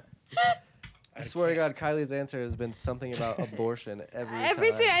 but I swear to God, Kylie's answer has been something about abortion every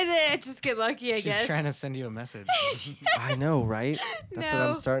Every time. I just get lucky, I she's guess. trying to send you a message. I know, right? That's what No.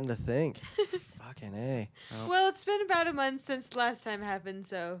 I'm starting to think. Fucking A. Well, it's been about a month since the last time happened,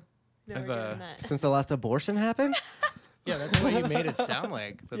 so no, I've, we're doing that. Since the last abortion happened? Yeah, that's what you made it sound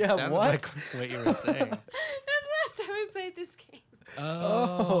like. That Yeah, sounded what? like what you were saying. That's the last time we played this game.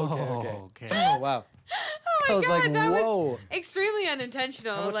 Oh, okay. Oh, wow. Oh my I was god, like, that whoa. was extremely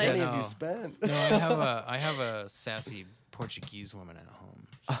unintentional. How much like, money Yeah, have you no. spent? No, I have a sassy Portuguese woman at home.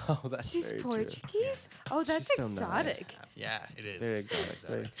 Oh, that's she's very true. Portuguese. Oh, that's She's so nice. exotic. Yeah, it is. Very It's very exotic.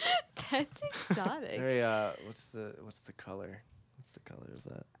 Very, That's exotic. very what's the color? What's the color of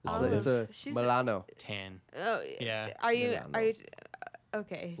that? Olive. It's a She's- Milano, Tan. Oh, Yeah. Are you? Milano. Are you?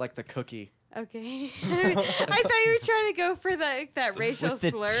 Okay. like the cookie. Okay. I thought you were trying to go for that racial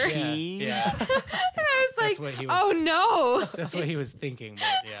slur. Yeah. Yeah. And I was like, what he was- oh no. That's what he was thinking,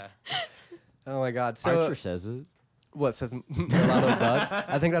 but yeah. Oh my God. So Archer says it. what says mulatto butts?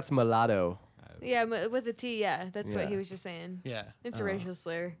 I think that's mulatto. Yeah, with a T. Yeah, that's what he Yeah. was just saying. Yeah. It's a racial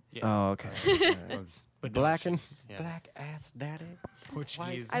slur. Yeah. Oh, okay. Alright. But no, Black and she's- yeah. black ass daddy.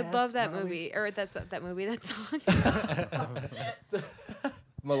 Portuguese. I love that mommy. movie, or that movie, that song.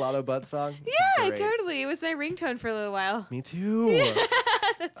 Mulatto butt song. It's Yeah, great. totally. It was my ringtone for a little while. Me too.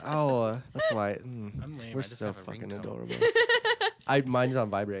 That's why. I'm lame. We're I just so have a fucking ringtone. adorable. Mine's on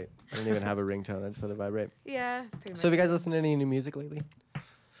vibrate. I don't even have a ringtone. I just let it vibrate. Yeah, pretty So have you much. guys listened to any new music lately?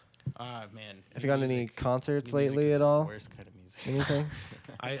 Ah, man. Have you gone to any music- concerts new music lately is at the all? Worst kind of music. Anything?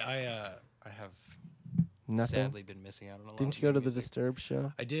 I have Nothing. sadly been missing out on a lot. Didn't of you go good to the music. Disturbed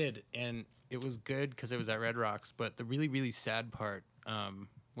show? I did, and it was good because it was at Red Rocks. But the really, really sad part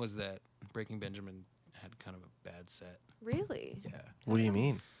was that Breaking Benjamin had kind of a bad set. Really? Yeah, What do you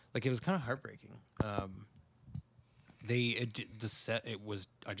mean? like it was kind of heartbreaking. The set, it was,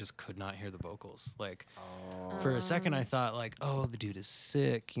 I just could not hear the vocals. Like for a second, I thought like, oh, the dude is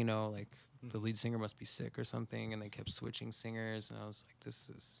sick. You know, like the lead singer must be sick or something. And they kept switching singers, and I was like, this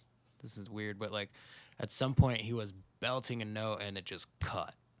is weird. But like at some point, he was belting a note, and it just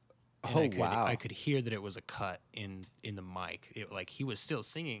cut. And Oh, wow. I could hear that it was a cut in the mic. It, like he was still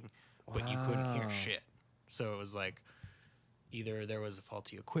singing, but you couldn't hear Wow. shit. So it was like either there was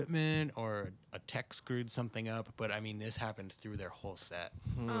faulty equipment or a tech screwed something up. But I mean, this happened through their whole set.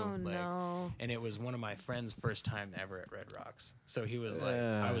 Oh Like, no. And it was one of my friend's first time ever at Red Rocks. So he was like,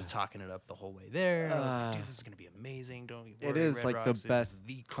 I was talking it up the whole way there. I was like, dude, this is gonna be amazing. Don't you worry. It is Red like Rocks the is best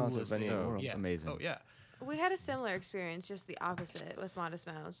the concert coolest venue in the thing." world. Yeah. Amazing. Oh yeah. We had a similar experience, just the opposite with Modest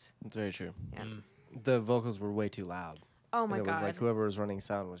Mouse. It's very true. Yeah. The vocals were way too loud. Oh my and it was god. like whoever was running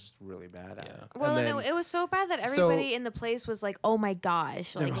sound was just really bad at it. Well, and and then it was so bad that So- everybody in the place was like, "Oh my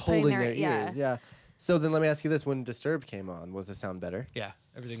gosh!" they're Like holding their yeah. ears. Yeah. So then let me ask you this: when Disturbed came on, was the sound better? Yeah.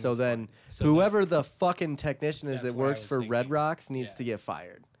 Everything. So was then, fine. So whoever the fucking technician is That's that what I works was for Red thinking. Rocks needs Yeah. to get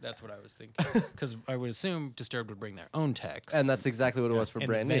fired. That's what I was thinking. Because I would assume Disturbed would bring their own techs. And that's exactly what it was for and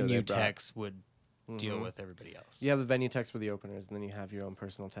Brand the New. venue they brought. techs would deal Mhm. with everybody else. You have the venue techs for the openers, and then you have your own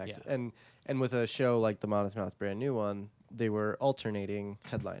personal techs. Yeah. And with a show like the Modest Mouse Brand New one, they were alternating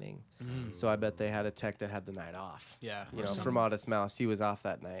headlining. So I bet they had a tech that had the night off. Yeah. You or know, for something. Modest Mouse, he was off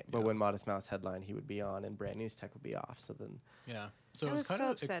that night. But when Modest Mouse headlined, he would be on, and Brand New's tech would be off. So then, Yeah. So It it was was kind so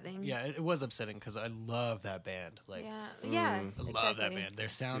of upsetting. Yeah, it was upsetting because I love that band. Like, Yeah. Yeah. I love that exactly. band. Their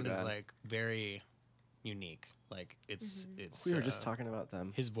It's too sound is bad. like very unique. Like it's Mm-hmm. it's. we were just talking about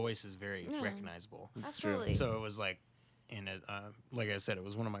them. His voice is very Yeah. recognizable. It's true. Absolutely. So it was like, like I said, it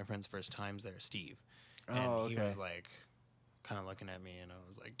was one of my friend's first times there, Steve, and Oh, he okay. was like, kind of looking at me, and I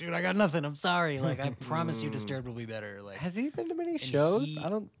was like, "Dude, I got nothing. I'm sorry. Like, I promise you, Disturbed will be better." Like, Has he been to many and shows? he- I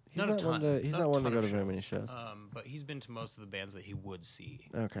don't. He's not a not one ton. to. He's Not not a one to ton go of to very many shows. shows. But he's been to most of the bands that he would see.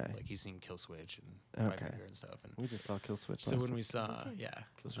 Okay. Like he's seen Killswitch and Okay. Five Finger and stuff. And We just saw Killswitch. so last when we week. saw, yeah,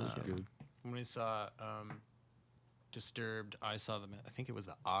 Killswitch was good. when we saw Disturbed, I saw them. I think it was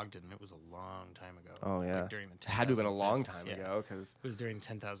the Ogden. It was a long time ago. Oh yeah. Like during the It had to have been a 10,000 long Fists, time yeah. ago because. It was during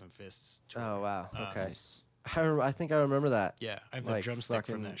 10,000 Fists. Tour. Oh wow. Okay. Nice. I think I remember that. Yeah, I have the drumstick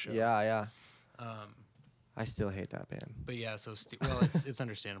from that show. Yeah, yeah. Um, I still hate that band. but yeah, so well, it's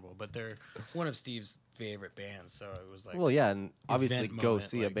understandable. But they're one of Steve's favorite bands, so it was like. Well, yeah, and obviously event go moment,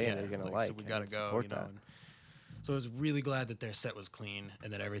 see a like, band yeah, you're gonna like, like. So we gotta and go. support You know, that. and so I was really glad that their set was clean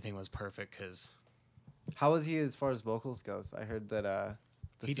and that everything was perfect because How was he as far as vocals goes? I heard that the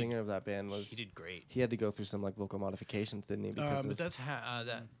He did- singer of that band was. he did great. He had to go through some like vocal modifications, didn't he? Because But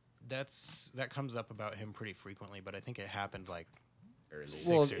of, that's that comes up about him pretty frequently. But I think it happened like early.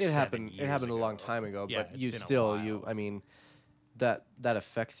 well, 6 or it 7 happened. It years happened a long ago. time ago. Yeah, but it's you been a still, while. I mean, that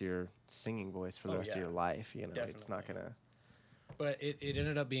affects your singing voice for the Oh, rest yeah. of your life. You know, it's not gonna. But it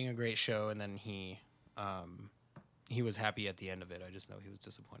ended up being a great show, and then he was happy at the end of it. I just know he was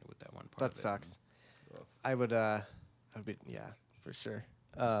disappointed with that one part. That of it. sucks. I would be, yeah, for sure.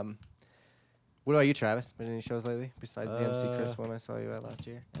 What about you, Travis? Been to any shows lately besides the MC Chris one I saw you at last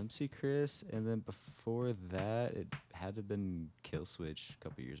year? MC Chris, and then before that, it had to have been Killswitch a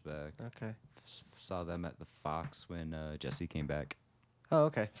couple years back. Okay. Saw them at the Fox when Jesse came back. Oh,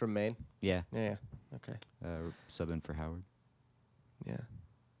 okay. From Maine. Yeah. Yeah. Okay. Subbing for Howard. Yeah.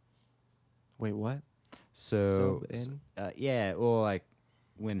 Wait, what? So, Sub in? yeah, well, like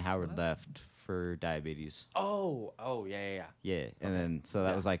when Howard left for diabetes. Oh, yeah. Yeah, and then so that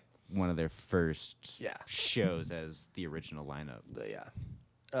Yeah. was like one of their first Yeah. shows as the original lineup. Yeah.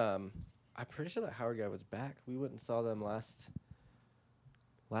 I'm pretty sure that Howard guy was back. We went and saw them last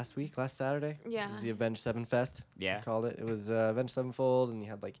Saturday. It Yeah. was the Avenged Sevenfest. Yeah. We called it. It was Avenged Sevenfold, and you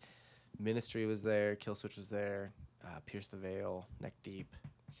had like Ministry was there, Killswitch was there, Pierce the Veil, Neck Deep,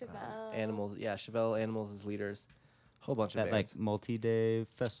 Chevelle. Animals. Yeah, Chevelle Animals as leaders. Whole bunch of That bands. like multi-day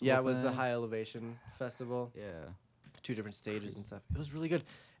festival. Yeah, it was the thing. High Elevation Festival. Yeah. 2 different stages and stuff. It was really good.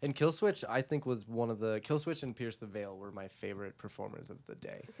 And Killswitch, I think, was one of the Killswitch and Pierce the Veil were my favorite performers of the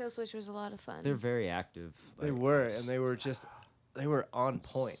day. Killswitch was a lot of fun. They're very active. They like, were, and they were just, they were on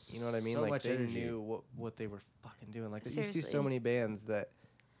point. You know what I mean? So like much they energy. knew what they were fucking doing. Like you see so Seriously. many bands that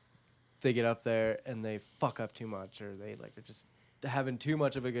they get up there and they fuck up too much, or they like are just having too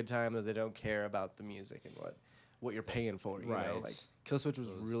much of a good time that they don't care about the music and what you're paying for. You know, Right. like Killswitch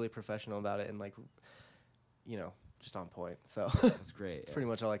was really professional about it and like, you know, just on point. So That's great. that's pretty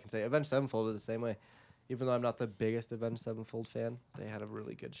much all I can say. Avenged Sevenfold is the same way. Even though I'm not the biggest Avenged Sevenfold fan, they had a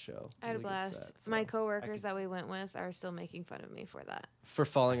really good show. I had a really good blast. set, My so coworkers that we went with are still making fun of me for that. for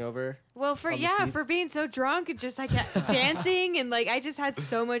falling over. Well, for On the for seats? being so drunk and just like dancing and like I just had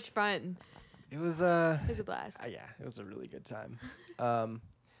so much fun. It was It was a blast. yeah, it was a really good time.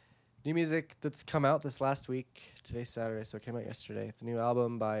 New music that's come out this last week. Today's Saturday, so it came out yesterday. The new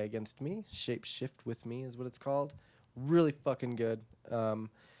album by Against Me, Shape Shift With Me is what it's called. Really fucking good.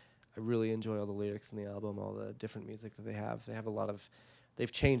 I really enjoy all the lyrics in the album, all the different music that they have. They have a lot of,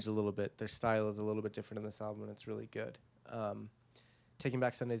 they've changed a little bit. Their style is a little bit different in this album, and it's really good. Taking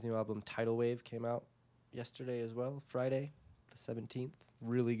Back Sunday's new album, Tidal Wave, came out yesterday as well, Friday, the 17th.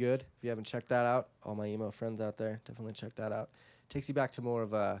 Really good. If you haven't checked that out, all my emo friends out there, definitely check that out. Takes you back to more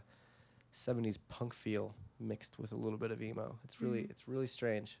of a 70s punk feel mixed with a little bit of emo. It's really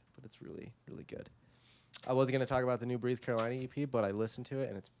strange, but it's really, really good. I was going to talk about the new Breathe Carolina EP, but I listened to it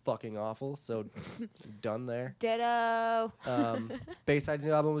and it's fucking awful, so done there. Ditto. Bayside's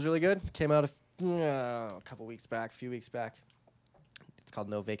new album was really good. Came out a few weeks back. It's called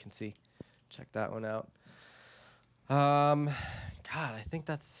No Vacancy. Check that one out. God, I think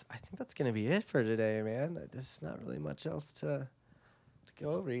that's gonna be it for today, man. There's not really much else to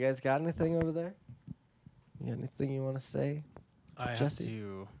go over. You guys got anything over there? You got anything you want to say? I Jesse? have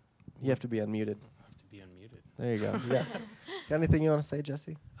to. You have to be unmuted. Have to be unmuted. There you go. Yeah. Got anything you want to say,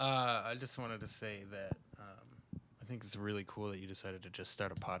 Jesse? I just wanted to say that I think it's really cool that you decided to just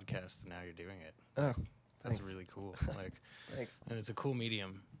start a podcast and now you're doing it. Oh, That's thanks. really cool. Like, Thanks. and it's a cool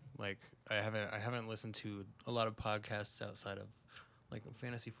medium. Like, I haven't listened to a lot of podcasts outside of like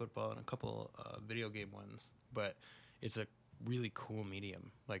fantasy football and a couple video game ones, but it's a really cool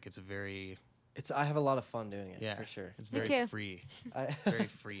medium. Like, it's a very I have a lot of fun doing it, yeah, for sure. It's Me very too. free. I Very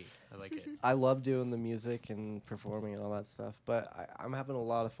free. I like it. I love doing the music and performing and all that stuff, but I'm having a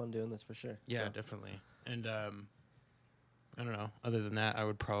lot of fun doing this for sure. Yeah, So, definitely. And I don't know. Other than that, I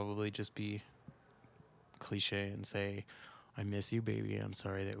would probably just be cliche and say I miss you, baby. I'm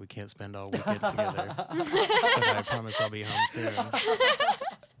sorry that we can't spend all weekend together. But I promise I'll be home soon.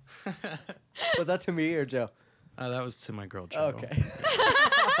 Was that to me or Joe? That was to my girl, Joe. Okay.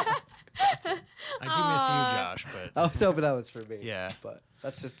 I do miss you, Josh, but I was hoping that was for me. Yeah. But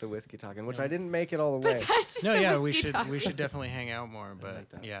that's just the whiskey talking, which I didn't make it all the way. That's just no, the yeah, we whiskey should talk. we should definitely hang out more. But like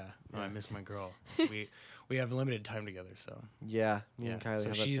that. yeah, no, I miss my girl. We have limited time together, so Yeah, me yeah. and Kylie So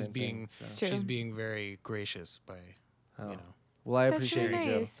have that she's same being thing, so. It's true. she's being very gracious by Oh. you know. Well, I That's appreciate really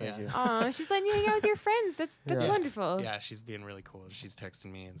you, Joe. nice. Thank Yeah. you. Aw, she's letting you hang out with your friends. That's Yeah. wonderful. Yeah, she's being really cool. She's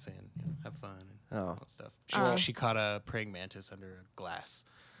texting me and saying, have fun and Oh. all that stuff. Oh. She caught a praying mantis under a glass.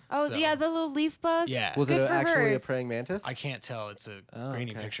 Oh, So- yeah, the little leaf bug. Yeah. Was Good it for actually her. a praying mantis? I can't tell. It's a Oh,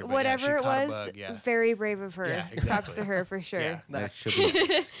 grainy okay. picture. But Whatever yeah, it she caught was, a bug, yeah. very brave of her. Yeah, Props exactly. to her for sure. Yeah. Like, she'll be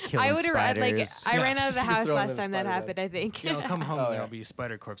killing I would have like spiders. I Yeah, ran out of she's the gonna house throw them last in a time that spider happened. I think. Yeah, I'll come home Oh, and yeah. there'll be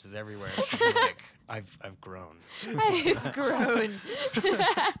spider corpses everywhere. And she'll be like, I've grown. I've grown.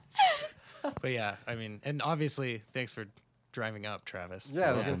 But yeah, I mean, and obviously, thanks for driving up, Travis. Yeah,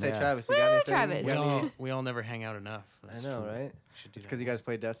 I was Yeah. gonna say, Yeah. Travis, you got Woo, anything? Travis. We Got any- all, we all never hang out enough. I know, right? Should do It's that because you guys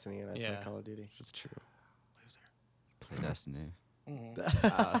play Destiny and I Yeah. play Call of Duty. It's true. Play Destiny.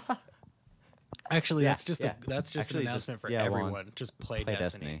 Actually, Yeah, that's just yeah. that's just Actually, an just- announcement for yeah, Juan, everyone. Just play, play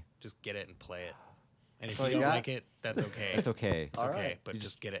Destiny. Destiny. Just get it and play it. And if all you you don't got? like it, that's okay. It's okay. It's All okay, right. but You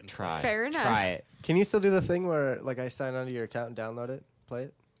just get it and Try. play Fair enough. Try it. Can you still do the thing where like I sign onto your account and download it, play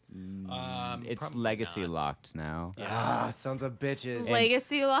it? It's Probably legacy not. locked now. Yeah. Ah, sons of bitches.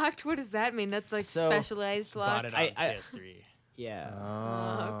 Legacy locked. What does that mean? That's like So- specialized Bought locked. it on I- PS3. Yeah.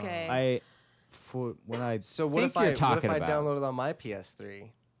 Oh, okay. I for when I So what think if I you're talking what if I about, download it on my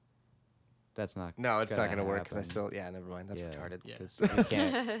PS3? That's not. No, it's not gonna work because I happen. still never mind. That's Yeah. retarded. Yeah. 'Cause you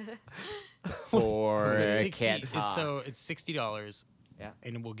can't. Or It's it 60 can't it's talk. so it's $60. Yeah.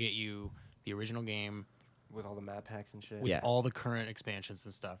 And it will get you the original game With all the map packs and shit. with Yeah. all the current expansions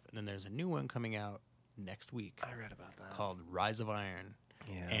and stuff. And then there's a new one coming out next week I read about that. called Rise of Iron.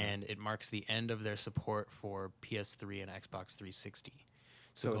 Yeah. And it marks the end of their support for PS3 and Xbox 360.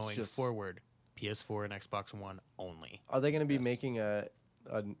 So, So it's going just- forward, PS4 and Xbox One only. Are they going to be making a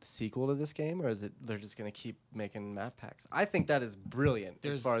sequel to this game, or is it they're just going to keep making map packs? I think that is brilliant as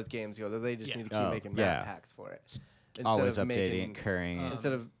There's- far as games go. That they just Yeah. need to keep Oh, making yeah. map packs for it. Instead Always of updating, curring.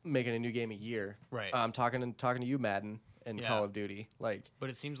 instead of making a new game a year. Right. I'm talking to you, Madden and Yeah. Call of Duty. Like, But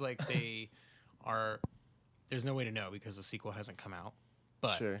it seems like they are. There's no way to know because the sequel hasn't come out.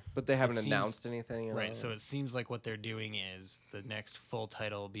 But sure, but they haven't seems- announced anything. and Right, all so that. it seems like what they're doing is the next full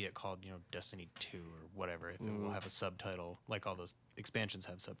title, be it called, Destiny 2 or whatever, if it will have a subtitle, like all those expansions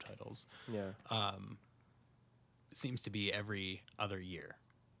have subtitles, yeah. seems to be every other year.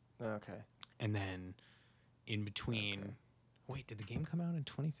 Okay. And then in between. Wait, did the game come out in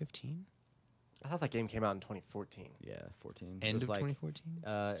 2015? I thought that game came out in 2014. Yeah, 14. It End was of like, 2014? it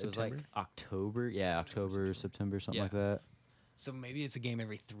was like September? October. Yeah, October, September, something Yeah. like that. So maybe it's a game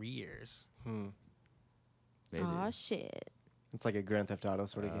every 3 years. Maybe. Aw, shit. It's like a Grand Theft Auto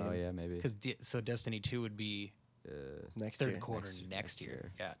sort of game. Oh yeah, maybe. Because so Destiny 2 would be Next third year. quarter Next next year.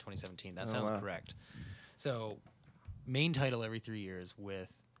 year. Yeah, 2017. That Oh, sounds wow. correct. So main title every 3 years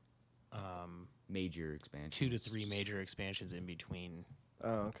with Major expansion. 2 to 3 major expansions in between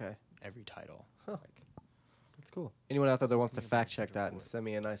Oh, okay. every title. That's cool. Anyone out there that wants to fact check that and send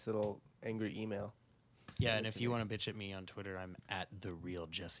me a nice little angry email. Yeah, send and it if to you me. want to bitch at me on Twitter, I'm at the real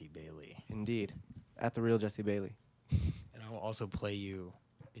Jesse Bailey, Indeed. At the real Jesse Bailey. and I will also play you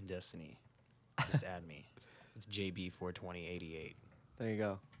in Destiny. Just add me. It's JB42088 There you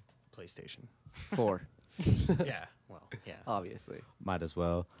go. PlayStation. 4. Yeah. Well. Yeah. Obviously. Might as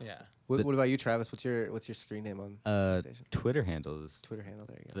well. Yeah. What about you, Travis? What's your screen name on PlayStation? Twitter handle is Twitter handle.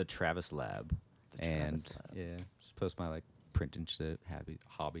 There you go. the Travis Lab. The and Travis Lab. yeah, just post my like print and shit,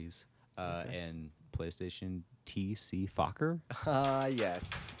 hobbies, and PlayStation TC Fokker. Ah,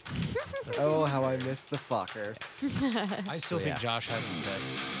 yes. Oh, how I miss the fucker. I still So, think yeah. Josh has the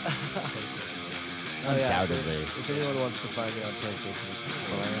best PlayStation. Oh, yeah, Undoubtedly. If anyone wants to find me on PlayStation, it's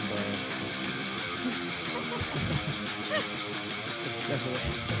Blam.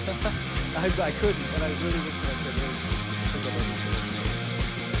 Definitely. I couldn't, and I really wish that I could. It's like a little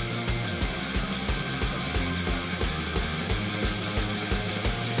silly.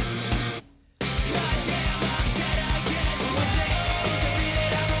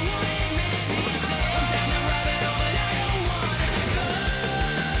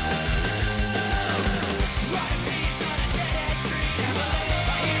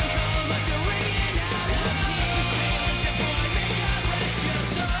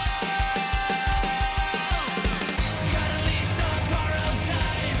 Gotta leave some part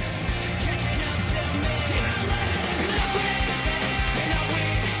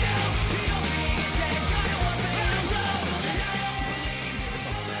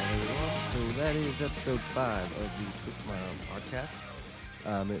is episode 5 of the Twist My Arm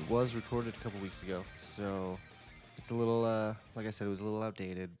podcast. It was recorded a couple weeks ago, so it's a little, like I said, it was a little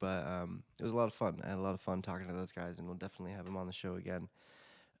outdated, but it was a lot of fun. I had a lot of fun talking to those guys, and we'll definitely have them on the show again.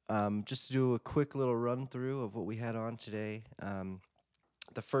 Just to do a quick little run through of what we had on today.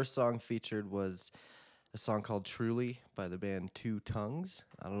 The first song featured was a song called Truly by the band Two Tongues.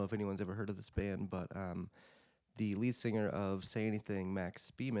 I don't know if anyone's ever heard of this band, but the lead singer of Say Anything,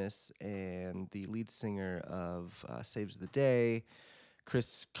 Max Bemis, and the lead singer of Saves the Day,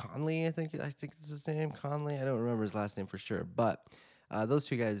 Chris Conley, I think is his name, Conley. I don't remember his last name for sure, but those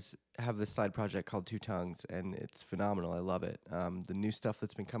two guys have this side project called Two Tongues, and it's phenomenal. I love it. The new stuff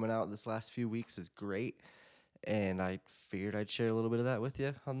that's been coming out this last few weeks is great, and I figured I'd share a little bit of that with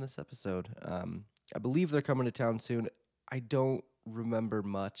you on this episode. I believe they're coming to town soon. I don't remember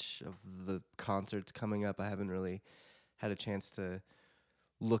much of the concerts coming up. I haven't really had a chance to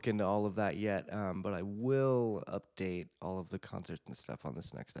look into all of that yet, but I will update all of the concerts and stuff on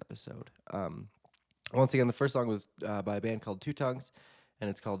this next episode. Once again, the first song was by a band called Two Tongues, and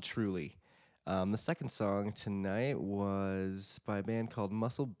it's called Truly. The second song tonight was by a band called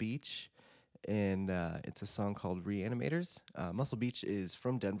Muscle Beach, and it's a song called Reanimators. Muscle Beach is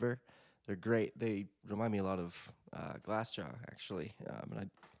from Denver. They're great. They remind me a lot of Glassjaw, actually, and I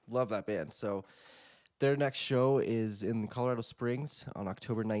love that band. So their next show is in Colorado Springs on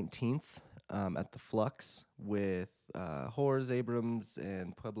October 19th at the Flux with Horace Abrams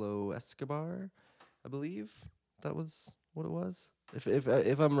and Pueblo Escobar, I believe that was what it was.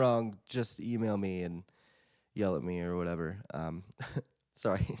 If I'm wrong, just email me and yell at me or whatever.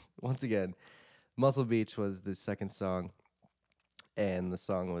 Sorry. Once again, Muscle Beach was the second song, and the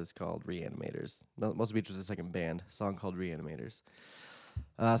song was called Reanimators. Muscle Beach was the second band, song called Reanimators.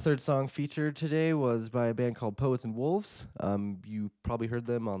 Third song featured today was by a band called Poets and Wolves. You probably heard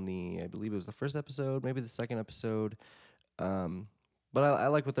them on I believe it was the first episode, maybe the second episode. But I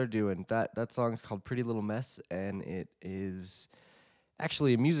like what they're doing. That song is called Pretty Little Mess, and it is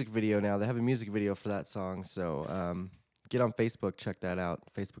actually a music video now. They have a music video for that song, so get on Facebook, check that out,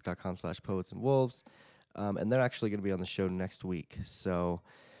 facebook.com/Poets and Wolves. And they're actually going to be on the show next week, so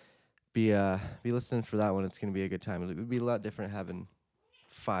be listening for that one. It's going to be a good time. It would be a lot different having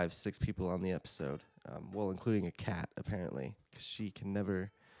 5-6 people on the episode, well, including a cat, apparently, because she can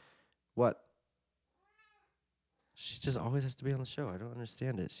never... What? She just always has to be on the show. I don't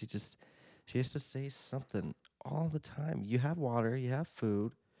understand it. She has to say something all the time. You have water. You have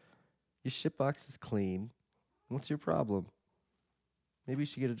food. Your shitbox is clean. What's your problem? Maybe you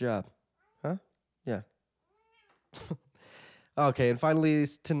should get a job. Huh? Yeah. Okay, and finally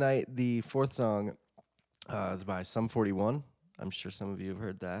tonight, the fourth song is by Sum 41. I'm sure some of you have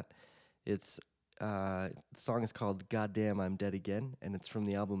heard that. The song is called Goddamn I'm Dead Again, and it's from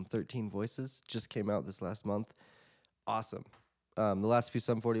the album 13 Voices. Just came out this last month. Awesome. The last few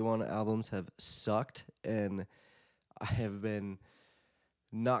Sum 41 albums have sucked, and I have been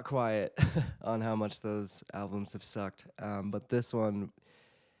not quiet on how much those albums have sucked. But this one,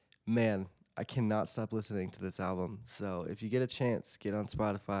 man, I cannot stop listening to this album. So if you get a chance, get on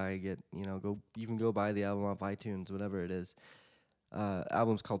Spotify, go buy the album off iTunes, whatever it is.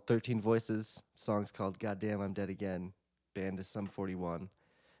 Album's called 13 Voices. Song's called Goddamn I'm Dead Again. Band is Sum 41.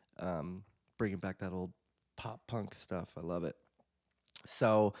 Bringing back that old pop punk stuff. I love it.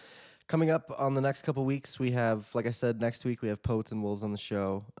 So coming up on the next couple weeks, we have, like I said, next week we have Poets and Wolves on the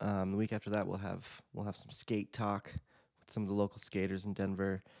show. The week after that we'll have some skate talk with some of the local skaters in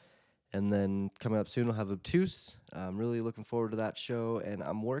Denver. And then coming up soon we'll have Obtuse. I'm really looking forward to that show, and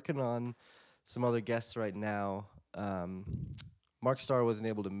I'm working on some other guests right now. Mark Starr wasn't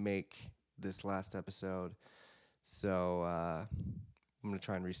able to make this last episode, so I'm going to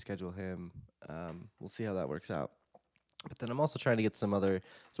try and reschedule him. We'll see how that works out. But then I'm also trying to get some other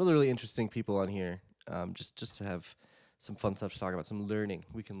really interesting people on here, just to have some fun stuff to talk about, some learning.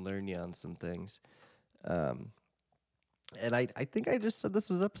 We can learn you on some things. And I think I just said this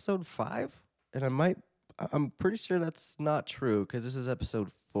was episode 5, and I'm pretty sure that's not true, because this is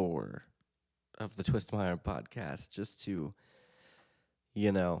episode 4 of the Twist My Arm podcast, just to,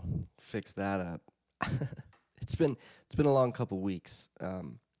 fix that up. It's been a long couple weeks.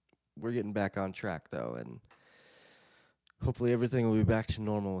 We're getting back on track, though, and hopefully everything will be back to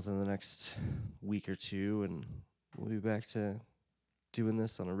normal within the next week or two, and we'll be back to doing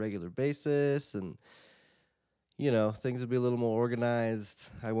this on a regular basis, and things will be a little more organized.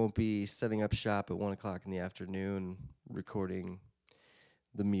 I won't be setting up shop at 1 o'clock in the afternoon, recording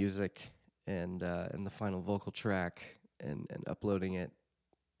the music and the final vocal track and uploading it.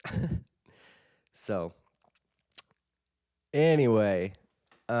 So, anyway,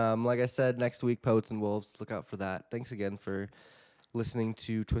 Like I said, next week, Poets and Wolves. Look out for that. Thanks again for listening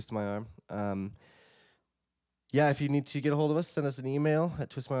to Twist My Arm. Yeah, if you need to get a hold of us, send us an email at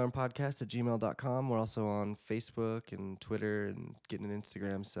twistmyarmpodcast@gmail.com. We're also on Facebook and Twitter and getting an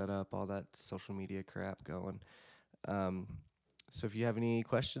Instagram set up, all that social media crap going. So if you have any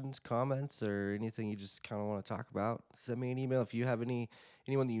questions, comments, or anything you just kind of want to talk about, send me an email. If you have anyone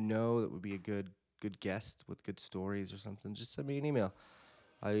that you know that would be a good guest with good stories or something, just send me an email.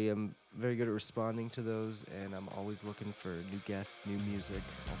 I am very good at responding to those, and I'm always looking for new guests, new music,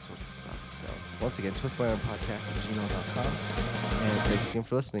 all sorts of stuff. So once again, twistmyarmpodcast@gmail.com. And thanks again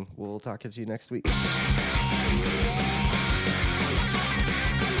for listening. We'll talk to you next week.